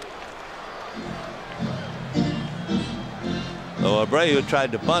 So Abreu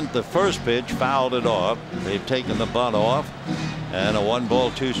tried to bunt the first pitch, fouled it off. They've taken the bunt off, and a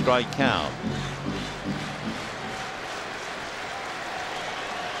 1-ball 2-strike count.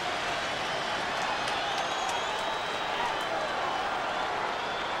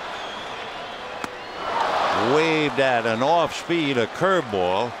 Waved at an off-speed, a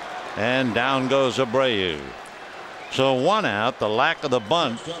curveball, and down goes Abreu. So 1 out, the lack of the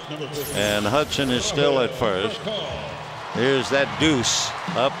bunt, and Hudson is still at first. Here's that deuce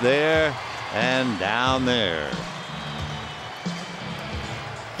up there and down there.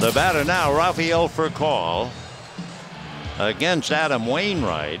 The batter now, Rafael Furcal, against Adam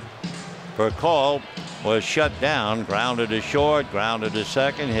Wainwright. Furcal was shut down, grounded to short, grounded to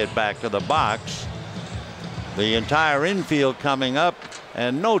second, hit back to the box. The entire infield coming up,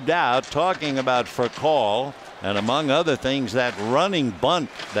 and no doubt talking about Furcal, and among other things, that running bunt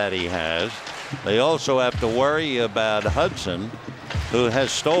that he has. They also have to worry about Hudson, who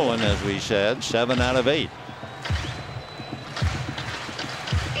has stolen, as we said, 7 out of 8.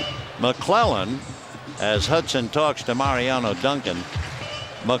 McClellan, as Hudson talks to Mariano Duncan,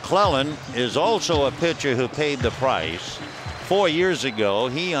 McClellan is also a pitcher who paid the price. 4 years ago,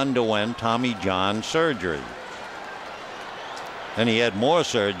 he underwent Tommy John surgery. And he had more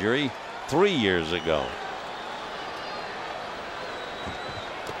surgery 3 years ago.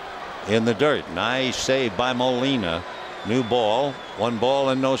 In the dirt, nice save by Molina. New ball, 1 ball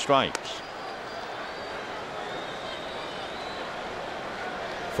and no strikes.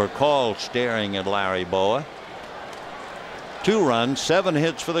 Furcal staring at Larry Boa. 2 runs, 7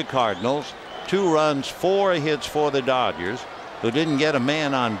 hits for the Cardinals. 2 runs, 4 hits for the Dodgers, who didn't get a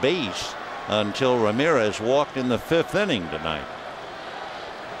man on base until Ramirez walked in the 5th inning tonight.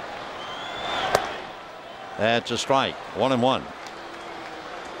 That's a strike. 1-1.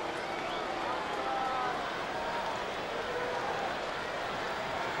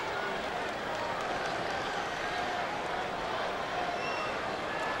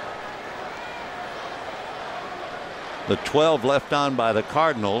 The 12 left on by the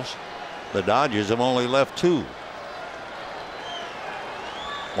Cardinals. The Dodgers have only left 2.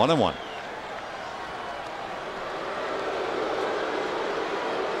 1-1.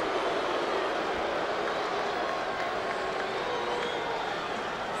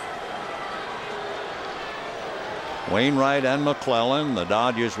 Wainwright and McClellan. The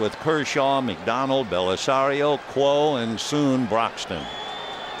Dodgers with Kershaw, McDonald, Belisario, Quo, and soon Broxton.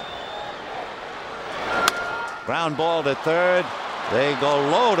 Ground ball to third. They go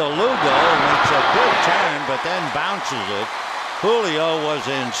low to Lugo. Makes a good turn, but then bounces it. Julio was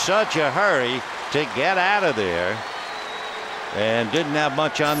in such a hurry to get out of there and didn't have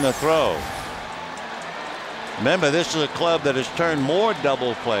much on the throw. Remember, this is a club that has turned more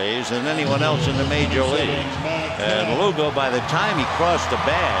double plays than anyone else in the major league. And Lugo, by the time he crossed the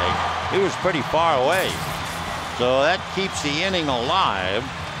bag, he was pretty far away. So that keeps the inning alive.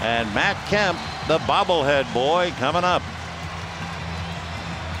 And Matt Kemp, the bobblehead boy, coming up.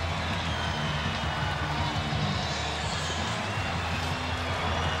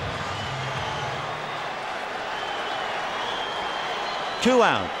 Two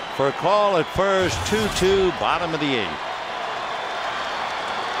out. Furcal at first, 2-2, bottom of the 8th.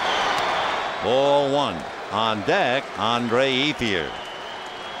 Ball 1. On deck, Andre Ethier.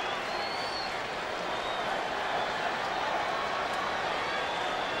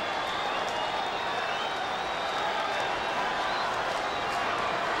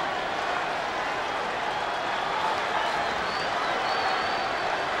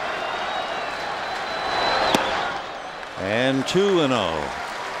 and 2-0.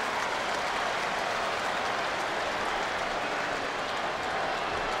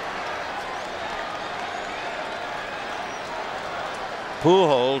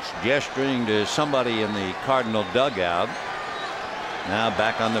 Pujols gesturing to somebody in the Cardinal dugout. Now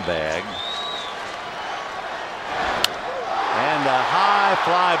back on the bag. And a high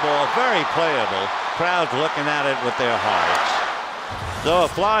fly ball, very playable. Crowd's looking at it with their hearts. So a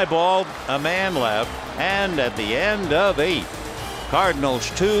fly ball, a man left, and at the end of 8, Cardinals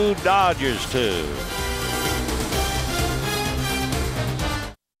 2, Dodgers 2.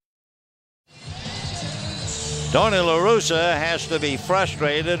 Tony La Russa has to be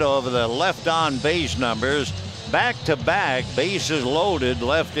frustrated over the left on base numbers. Back-to-back bases loaded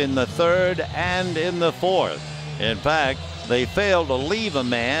left in the 3rd and in the 4th. In fact, they failed to leave a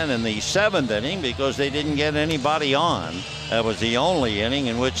man in the 7th inning because they didn't get anybody on. That was the only inning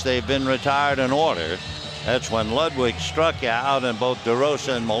in which they've been retired in order. That's when Ludwig struck out and both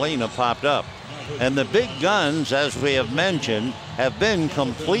DeRosa and Molina popped up. And the big guns, as we have mentioned, have been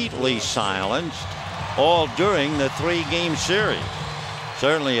completely silenced all during the 3-game series.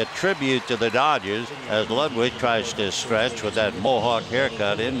 Certainly a tribute to the Dodgers as Ludwig tries to stretch with that mohawk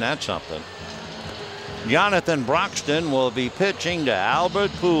haircut. Isn't that something? Jonathan Broxton will be pitching to Albert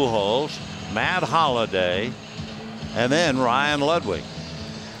Pujols, Matt Holliday, and then Ryan Ludwig.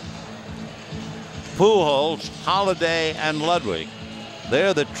 Pujols, Holliday, and Ludwig.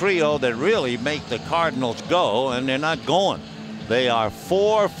 They're the trio that really make the Cardinals go, and they're not going. They are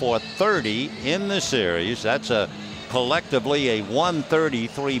 4 for 30 in the series. That's collectively a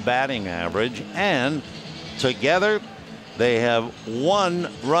 133 batting average, and together they have 1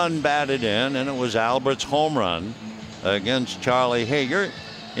 run batted in, and it was Albert's home run against Charlie Hager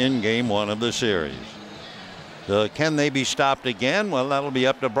in Game 1 of the series. So can they be stopped again? Well, that'll be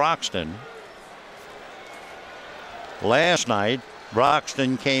up to Broxton. Last night,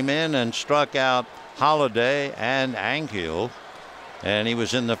 Broxton came in and struck out Holliday and Ankiel. And he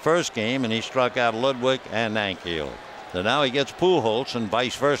was in the first game, and he struck out Ludwig and Ankiel. So now he gets Pujols and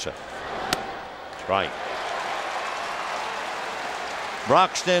vice versa. Strike.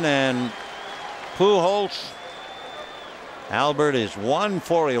 Broxton and Pujols. Albert is 1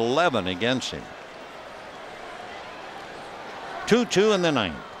 for 11 against him. 2-2 in the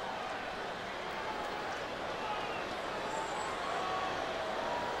 9th.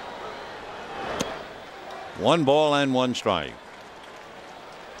 One ball and 1 strike.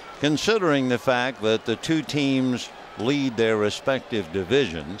 Considering the fact that the 2 teams lead their respective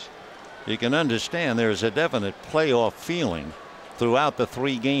divisions, you can understand there is a definite playoff feeling throughout the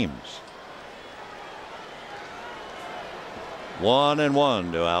 3 games.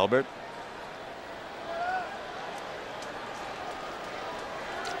 1-1 to Albert.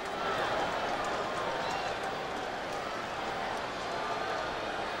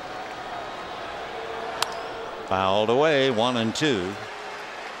 Fouled away, 1-2.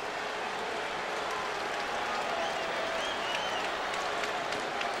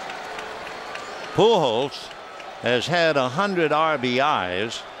 Pujols has had 100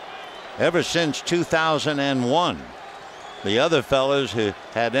 RBIs ever since 2001. The other fellas who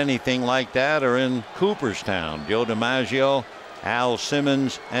had anything like that are in Cooperstown. Joe DiMaggio, Al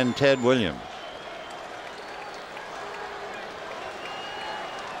Simmons, and Ted Williams.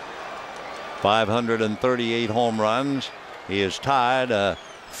 .538 home runs. He has tied a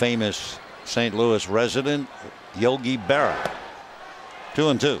famous St. Louis resident, Yogi Berra.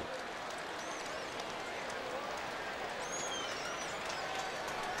 2-2.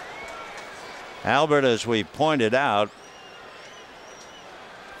 Albert, as we pointed out,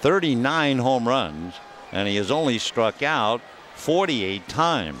 39 home runs, and he has only struck out 48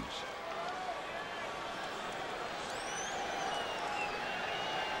 times.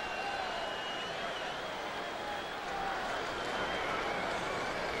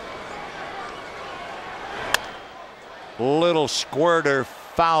 Little squirter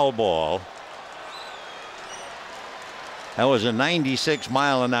foul ball. That was a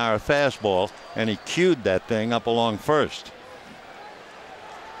 96-mile-an-hour fastball, and he cued that thing up along first.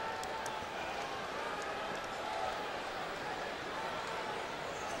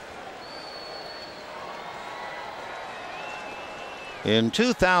 In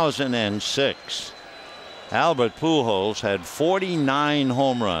 2006, Albert Pujols had 49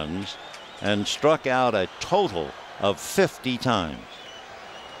 home runs and struck out a total of 50 times.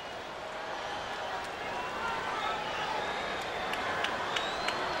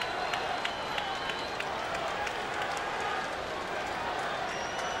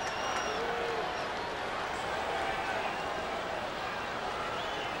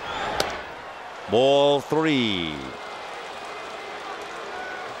 Ball 3.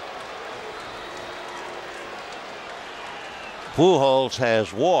 Pujols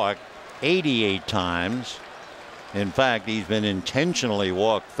has walked 88 times. In fact, he's been intentionally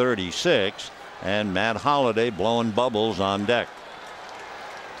walked 36, and Matt Holliday blowing bubbles on deck.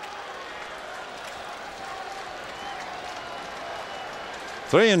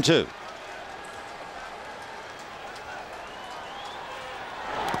 Three and two.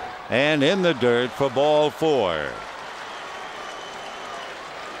 And in the dirt for ball four.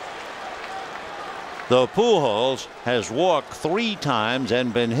 The Pujols has walked 3 times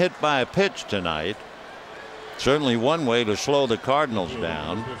and been hit by a pitch tonight. Certainly one way to slow the Cardinals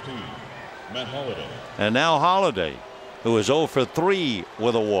down. 15, Matt Holliday. And now Holliday, who is 0 for 3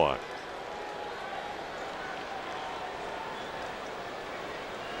 with a walk.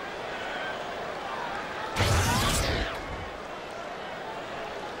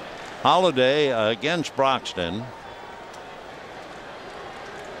 Holliday against Broxton.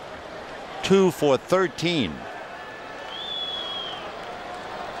 2 for 13.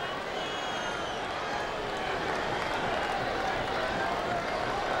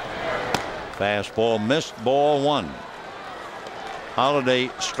 Fastball missed, ball 1. Holliday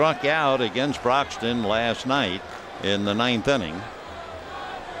struck out against Broxton last night in the 9th inning.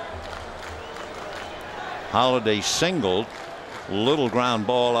 Holliday singled, little ground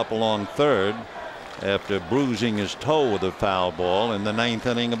ball up along third after bruising his toe with a foul ball in the 9th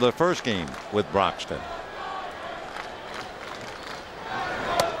inning of the first game with Broxton.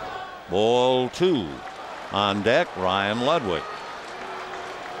 Ball 2. On deck, Ryan Ludwig.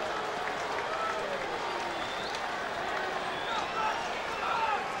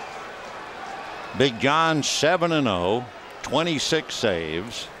 Big John 7-0, 26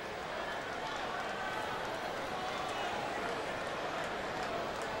 saves.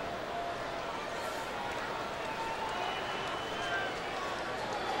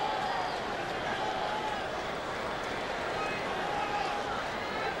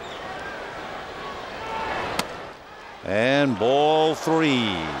 And ball 3.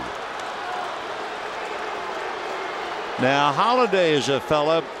 Now Holliday is a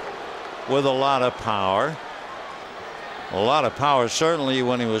fella with a lot of power. A lot of power certainly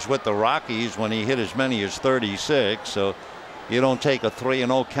when he was with the Rockies, when he hit as many as 36. So you don't take a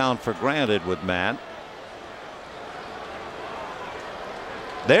 3-0 count for granted with Matt.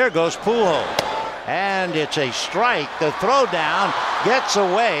 There goes Pujols. And it's a strike. The throw down gets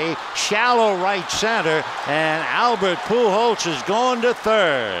away, shallow right center, and Albert Pujols is going to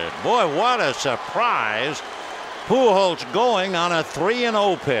third. Boy, what a surprise. Pujols going on a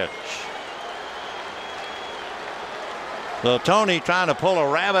 3-0 pitch. So Tony trying to pull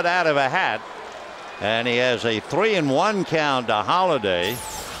a rabbit out of a hat, and he has a 3-1 count to Holliday.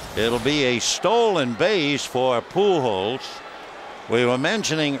 It'll be a stolen base for Pujols. We were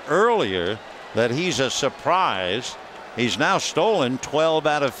mentioning earlier that he's a surprise. He's now stolen 12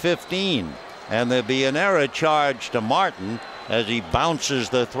 out of 15, and there'll be an error charge to Martin as he bounces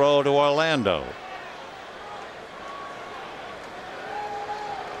the throw to Orlando.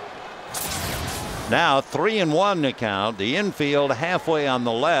 Now 3-1 to count. The infield halfway on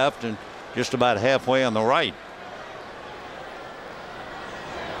the left and just about halfway on the right.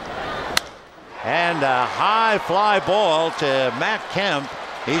 And a high fly ball to Matt Kemp.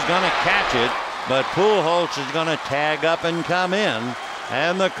 He's going to catch it, but Pujols is going to tag up and come in,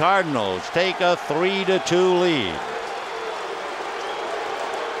 and the Cardinals take a 3-2 lead.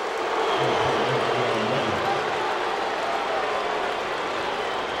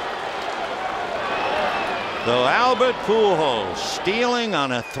 So Albert Pujols stealing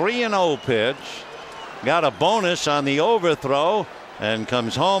on a 3-0 pitch, got a bonus on the overthrow, and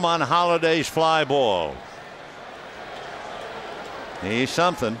comes home on Holliday's fly ball. He's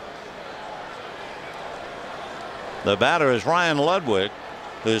something. The batter is Ryan Ludwig,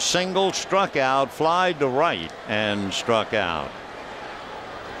 who singled, struck out, flied to right, and struck out.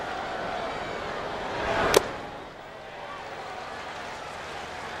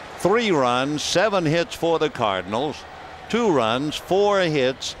 Three runs, 7 hits for the Cardinals, 2 runs, 4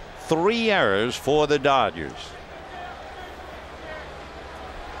 hits, 3 errors for the Dodgers.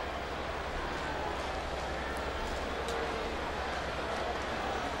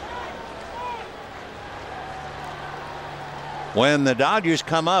 When the Dodgers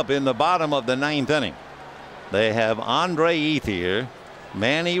come up in the bottom of the 9th inning, they have Andre Ethier,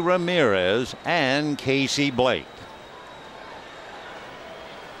 Manny Ramirez, and Casey Blake.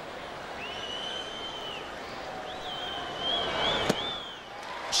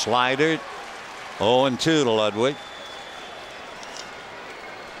 Slider, 0-2 to Ludwig.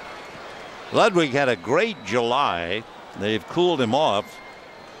 Ludwig had a great July. They've cooled him off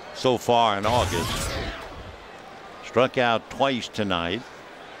so far in August. Struck out twice tonight.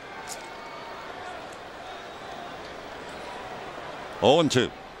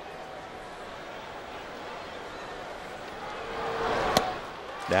 0-2.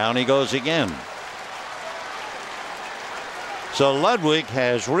 Down he goes again. So Ludwig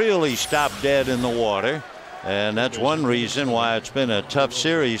has really stopped dead in the water, and that's one reason why it's been a tough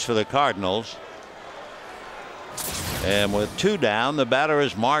series for the Cardinals. And with 2 down, the batter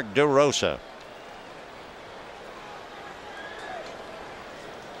is Mark DeRosa.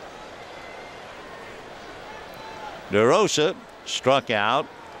 DeRosa struck out,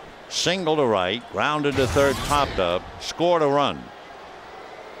 single to right, grounded to third, popped up, scored a run.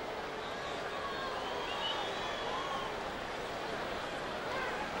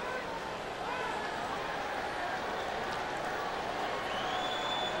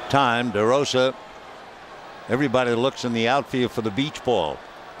 Time, DeRosa. Everybody looks in the outfield for the beach ball.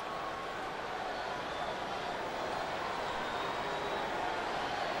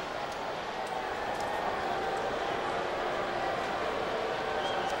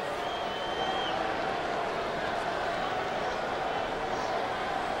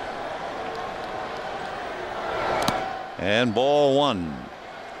 And ball 1.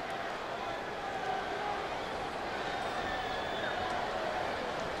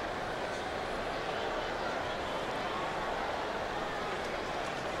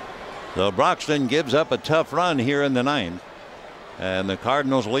 So Broxton gives up a tough run here in the 9th, and the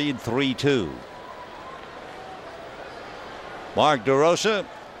Cardinals lead 3-2. Mark DeRosa,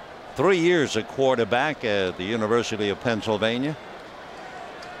 3 years a quarterback at the University of Pennsylvania.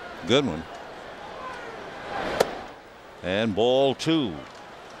 Good one. And ball 2.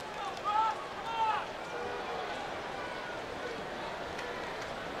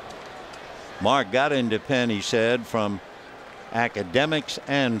 Mark got into Penn, he said, from academics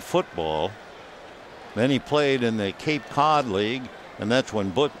and football. Then he played in the Cape Cod League, and that's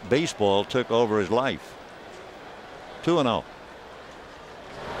when baseball took over his life. 2-0.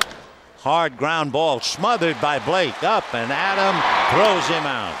 Hard ground ball smothered by Blake, up, and Adam throws him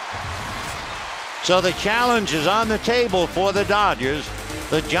out. So the challenge is on the table for the Dodgers.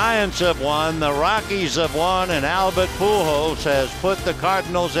 The Giants have won, the Rockies have won, and Albert Pujols has put the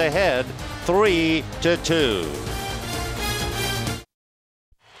Cardinals ahead 3-2.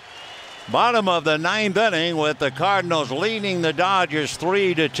 Bottom of the 9th inning with the Cardinals leading the Dodgers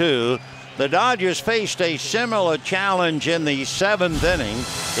 3-2. The Dodgers faced a similar challenge in the 7th inning.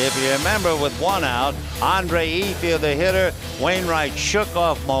 If you remember, with 1 out, Andre Ethier, the hitter, Wainwright shook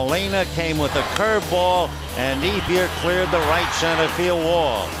off Molina, came with a curveball, and Ethier cleared the right center field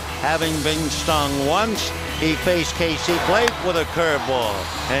wall. Having been stung once, he faced Casey Blake with a curveball,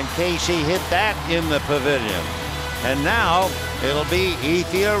 and Casey hit that in the pavilion. And now it'll be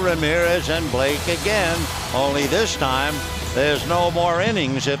Ethier, Ramirez, and Blake again, only this time there's no more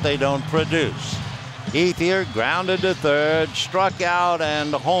innings if they don't produce. Ethier grounded to third, struck out,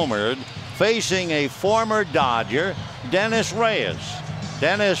 and homered, facing a former Dodger, Dennis Reyes.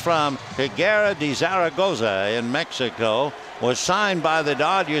 Dennis from Higuera de Zaragoza in Mexico was signed by the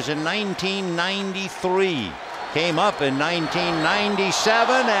Dodgers in 1993. Came up in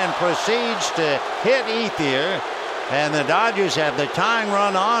 1997 and proceeds to hit Ethier. And the Dodgers have the tying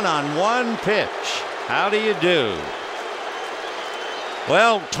run on 1 pitch. How do you do?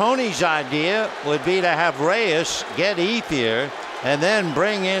 Well, Tony's idea would be to have Reyes get Ethier and then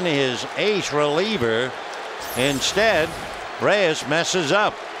bring in his ace reliever. Instead, Reyes messes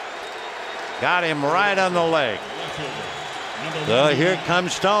up. Got him right on the leg. So here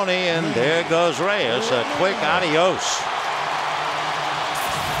comes Tony, and there goes Reyes. A quick adios.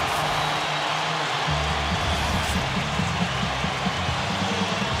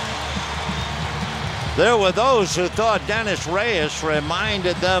 There were those who thought Dennis Reyes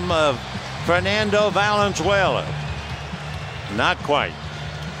reminded them of Fernando Valenzuela. Not quite.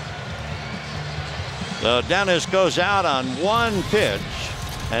 So Dennis goes out on 1 pitch,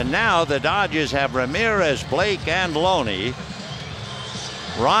 and now the Dodgers have Ramirez, Blake, and Loney.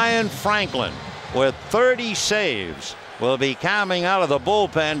 Ryan Franklin, with 30 saves, will be coming out of the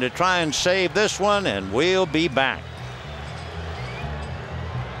bullpen to try and save this one, and we'll be back.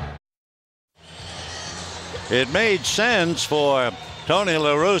 It made sense for Tony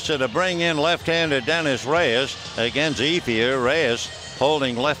La Russa to bring in left-hander Dennis Reyes against Ethier. Reyes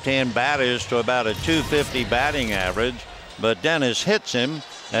holding left-hand batters to about a .250 batting average, but Dennis hits him,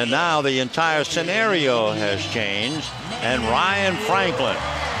 and now the entire scenario has changed. And Ryan Franklin,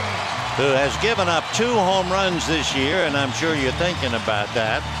 who has given up 2 home runs this year, and I'm sure you're thinking about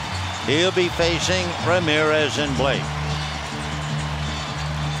that, he'll be facing Ramirez and Blake.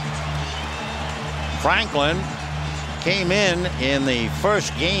 Franklin came in the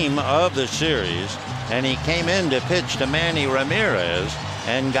first game of the series, and he came in to pitch to Manny Ramirez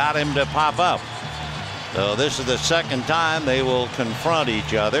and got him to pop up. So this is the second time they will confront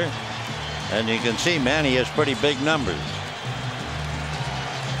each other, and you can see Manny has pretty big numbers.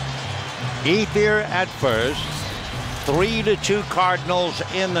 Ethier at first, 3-2 Cardinals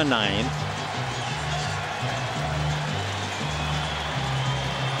in the ninth.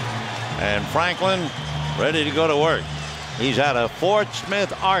 And Franklin ready to go to work. He's out of Fort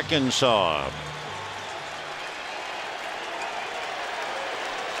Smith, Arkansas.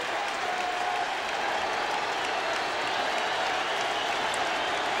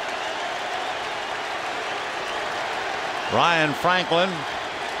 Ryan Franklin.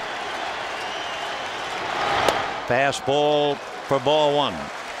 Fastball for ball one.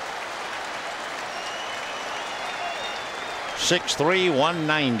 6'3",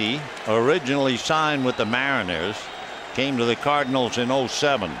 190. Originally signed with the Mariners. Came to the Cardinals in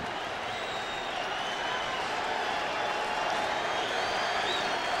 07.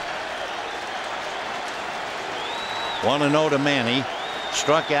 1-0 to Manny.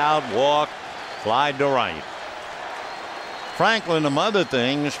 Struck out, walked, flied to right. Franklin, among other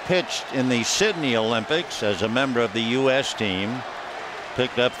things, pitched in the Sydney Olympics as a member of the U.S. team.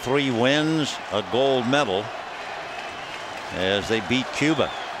 Picked up 3 wins, a gold medal, as they beat Cuba.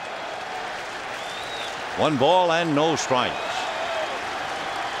 1 ball and no strikes.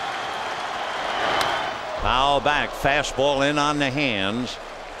 Foul back, fastball in on the hands.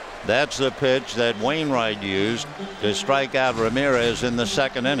 That's the pitch that Wainwright used to strike out Ramirez in the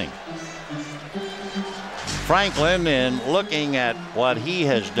second inning. Franklin, in looking at what he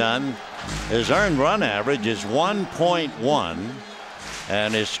has done, his earned run average is 1.1,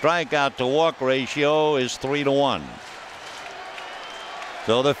 and his strikeout to walk ratio is 3-1.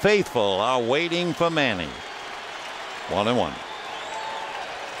 So the faithful are waiting for Manny. 1-1.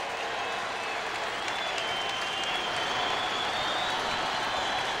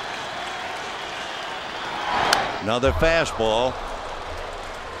 Another fastball.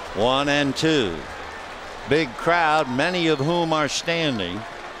 1-2. Big crowd, many of whom are standing.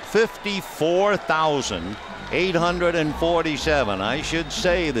 54,847. I should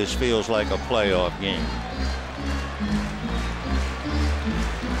say this feels like a playoff game.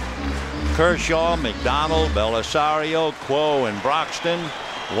 Kershaw, McDonald, Belisario, Quo, and Broxton,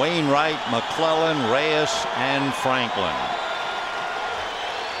 Wainwright, McClellan, Reyes, and Franklin.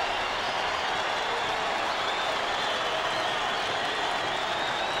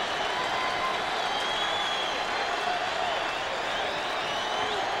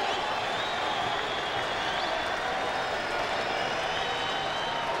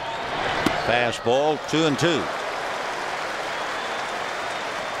 Fastball, 2-2.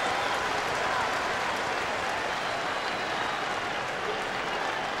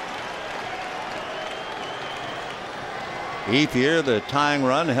 Ethier, the tying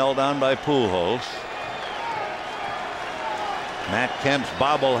run, held on by Pujols. Matt Kemp's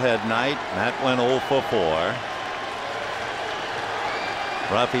bobblehead night. Matt went 0 for 4.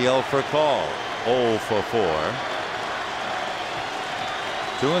 Rafael Furcal, 0 for 4.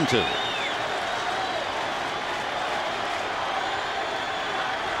 2-2.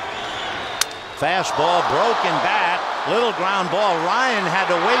 Fastball, broken bat, little ground ball. Ryan had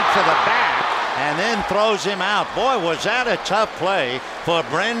to wait for the bat and then throws him out. Boy, was that a tough play for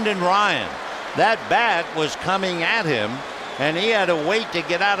Brendan Ryan. That bat was coming at him, and he had to wait to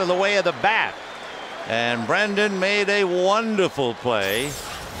get out of the way of the bat. And Brendan made a wonderful play.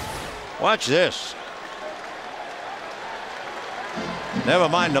 Watch this. Never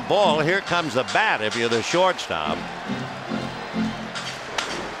mind the ball. Here comes the bat if you're the shortstop.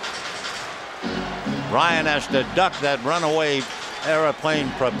 Ryan has to duck that runaway airplane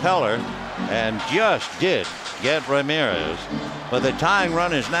propeller and just did get Ramirez. But the tying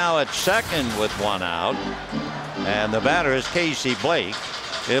run is now at second with 1 out. And the batter is Casey Blake.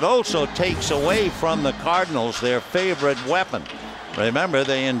 It also takes away from the Cardinals their favorite weapon. Remember,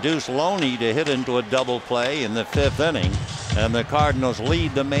 they induced Loney to hit into a double play in the 5th inning. And the Cardinals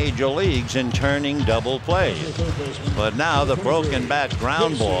lead the major leagues in turning double plays. But now the broken bat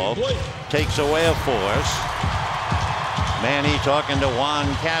ground ball takes away a force. Manny talking to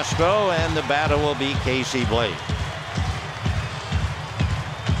Juan Castro, and the batter will be Casey Blake.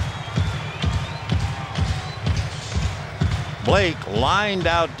 Blake lined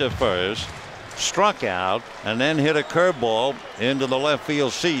out to first, struck out, and then hit a curveball into the left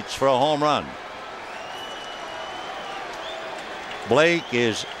field seats for a home run. Blake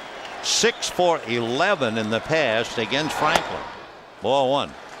is 6 for 11 in the past against Franklin. Ball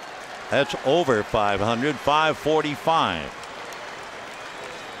 1. That's over 500, 545.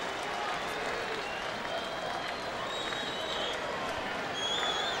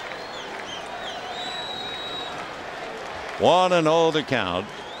 One and oh the count.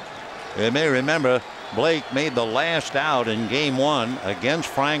 You may remember Blake made the last out in game one against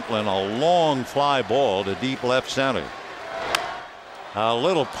Franklin, a long fly ball to deep left center. A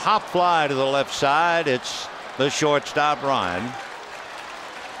little pop fly to the left side. It's the shortstop Ryan.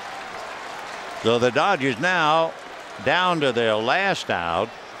 So the Dodgers now down to their last out,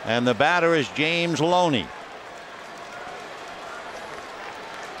 and the batter is James Loney.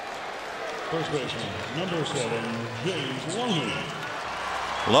 First baseman, number 7, James Loney.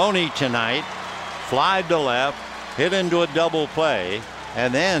 Loney tonight flied to left, hit into a double play,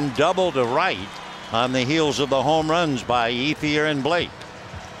 and then double to right on the heels of the home runs by Ethier and Blake.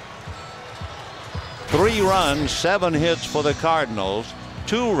 3 runs, 7 hits for the Cardinals,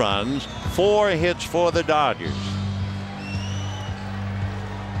 2 runs, 4 hits for the Dodgers.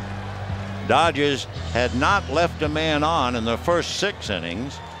 Dodgers had not left a man on in the first 6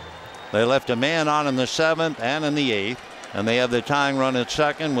 innings. They left a man on in the 7th and in the 8th, and they have the tying run at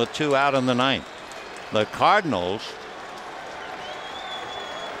second with 2 out in the 9th. The Cardinals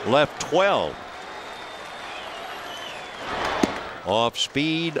left 12. Off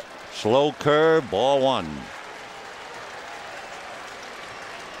speed, slow curve, ball 1.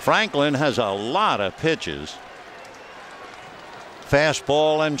 Franklin has a lot of pitches.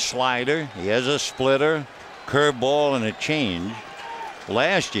 Fastball and slider. He has a splitter, curveball, and a change.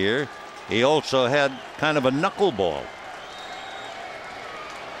 Last year, he also had kind of a knuckleball.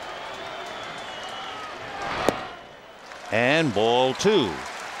 And ball 2.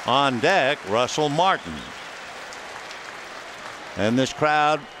 On deck, Russell Martin. And this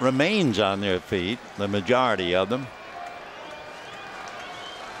crowd remains on their feet, the majority of them.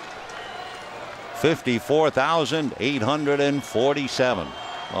 54,847.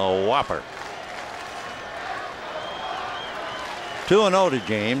 A whopper. 2-0 to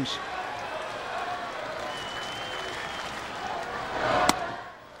James.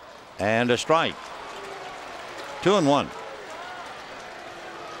 And a strike. 2-1.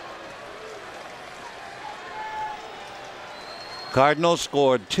 Cardinals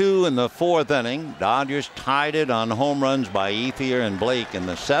scored 2 in the 4th inning. Dodgers tied it on home runs by Ethier and Blake in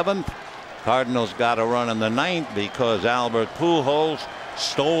the 7th. Cardinals got a run in the 9th because Albert Pujols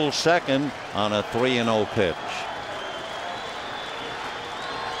stole second on a 3-0 pitch.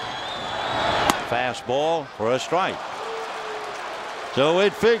 Fastball for a strike. So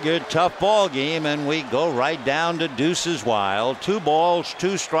it figured tough ball game, and we go right down to deuces wild. 2 balls,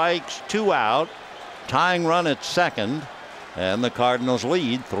 2 strikes, 2 out. Tying run at second, and the Cardinals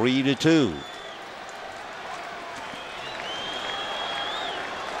lead 3-2.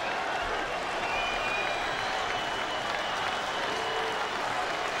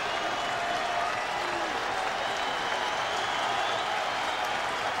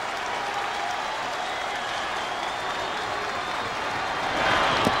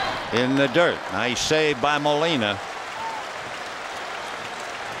 In the dirt. Nice save by Molina.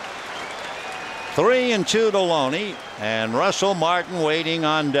 3-2 to Loney, and Russell Martin waiting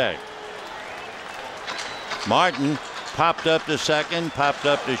on deck. Martin popped up to second, popped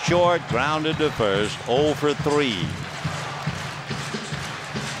up to short, grounded to first. 0 for 3.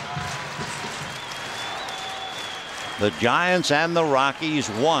 The Giants and the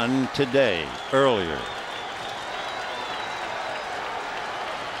Rockies won today, earlier.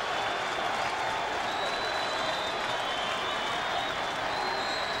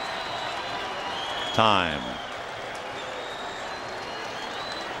 Time.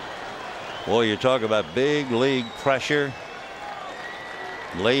 Boy, you talk about big league pressure.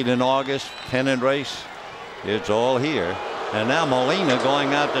 Late in August, pennant race. It's all here. And now Molina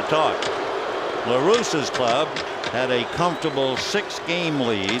going out to talk. La Russa's club had a comfortable 6-game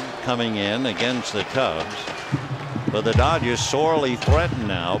lead coming in against the Cubs. But the Dodgers sorely threatened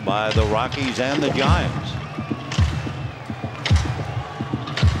now by the Rockies and the Giants.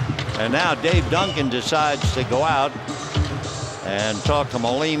 And now Dave Duncan decides to go out and talk to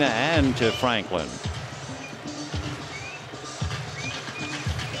Molina and to Franklin.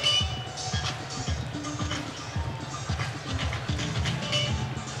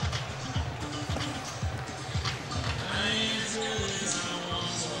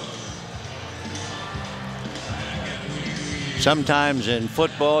 Sometimes in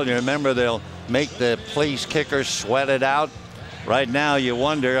football, you remember they'll make the place kicker sweat it out. Right now you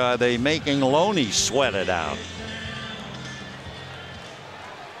wonder, are they making Loney sweat it out?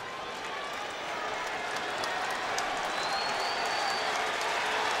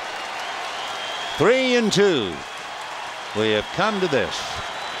 3-2. We have come to this.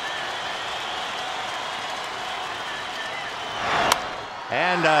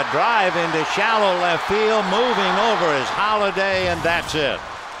 And a drive into shallow left field, moving over is Holiday, and that's it.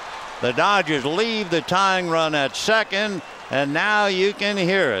 The Dodgers leave the tying run at second, and now you can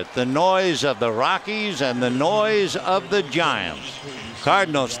hear it, the noise of the Rockies and the noise of the Giants.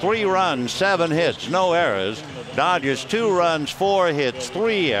 Cardinals 3 runs, 7 hits, no errors. Dodgers 2 runs, 4 hits,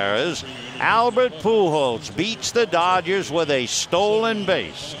 3 errors. Albert Pujols beats the Dodgers with a stolen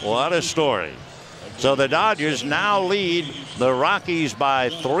base. What a story. So the Dodgers now lead the Rockies by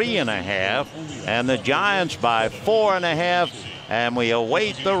 3.5 and the Giants by 4.5. And we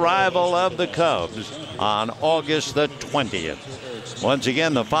await the arrival of the Cubs on August the 20th. Once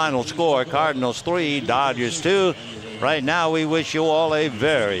again, the final score, Cardinals 3, Dodgers 2. Right now, we wish you all a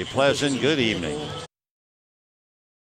very pleasant good evening.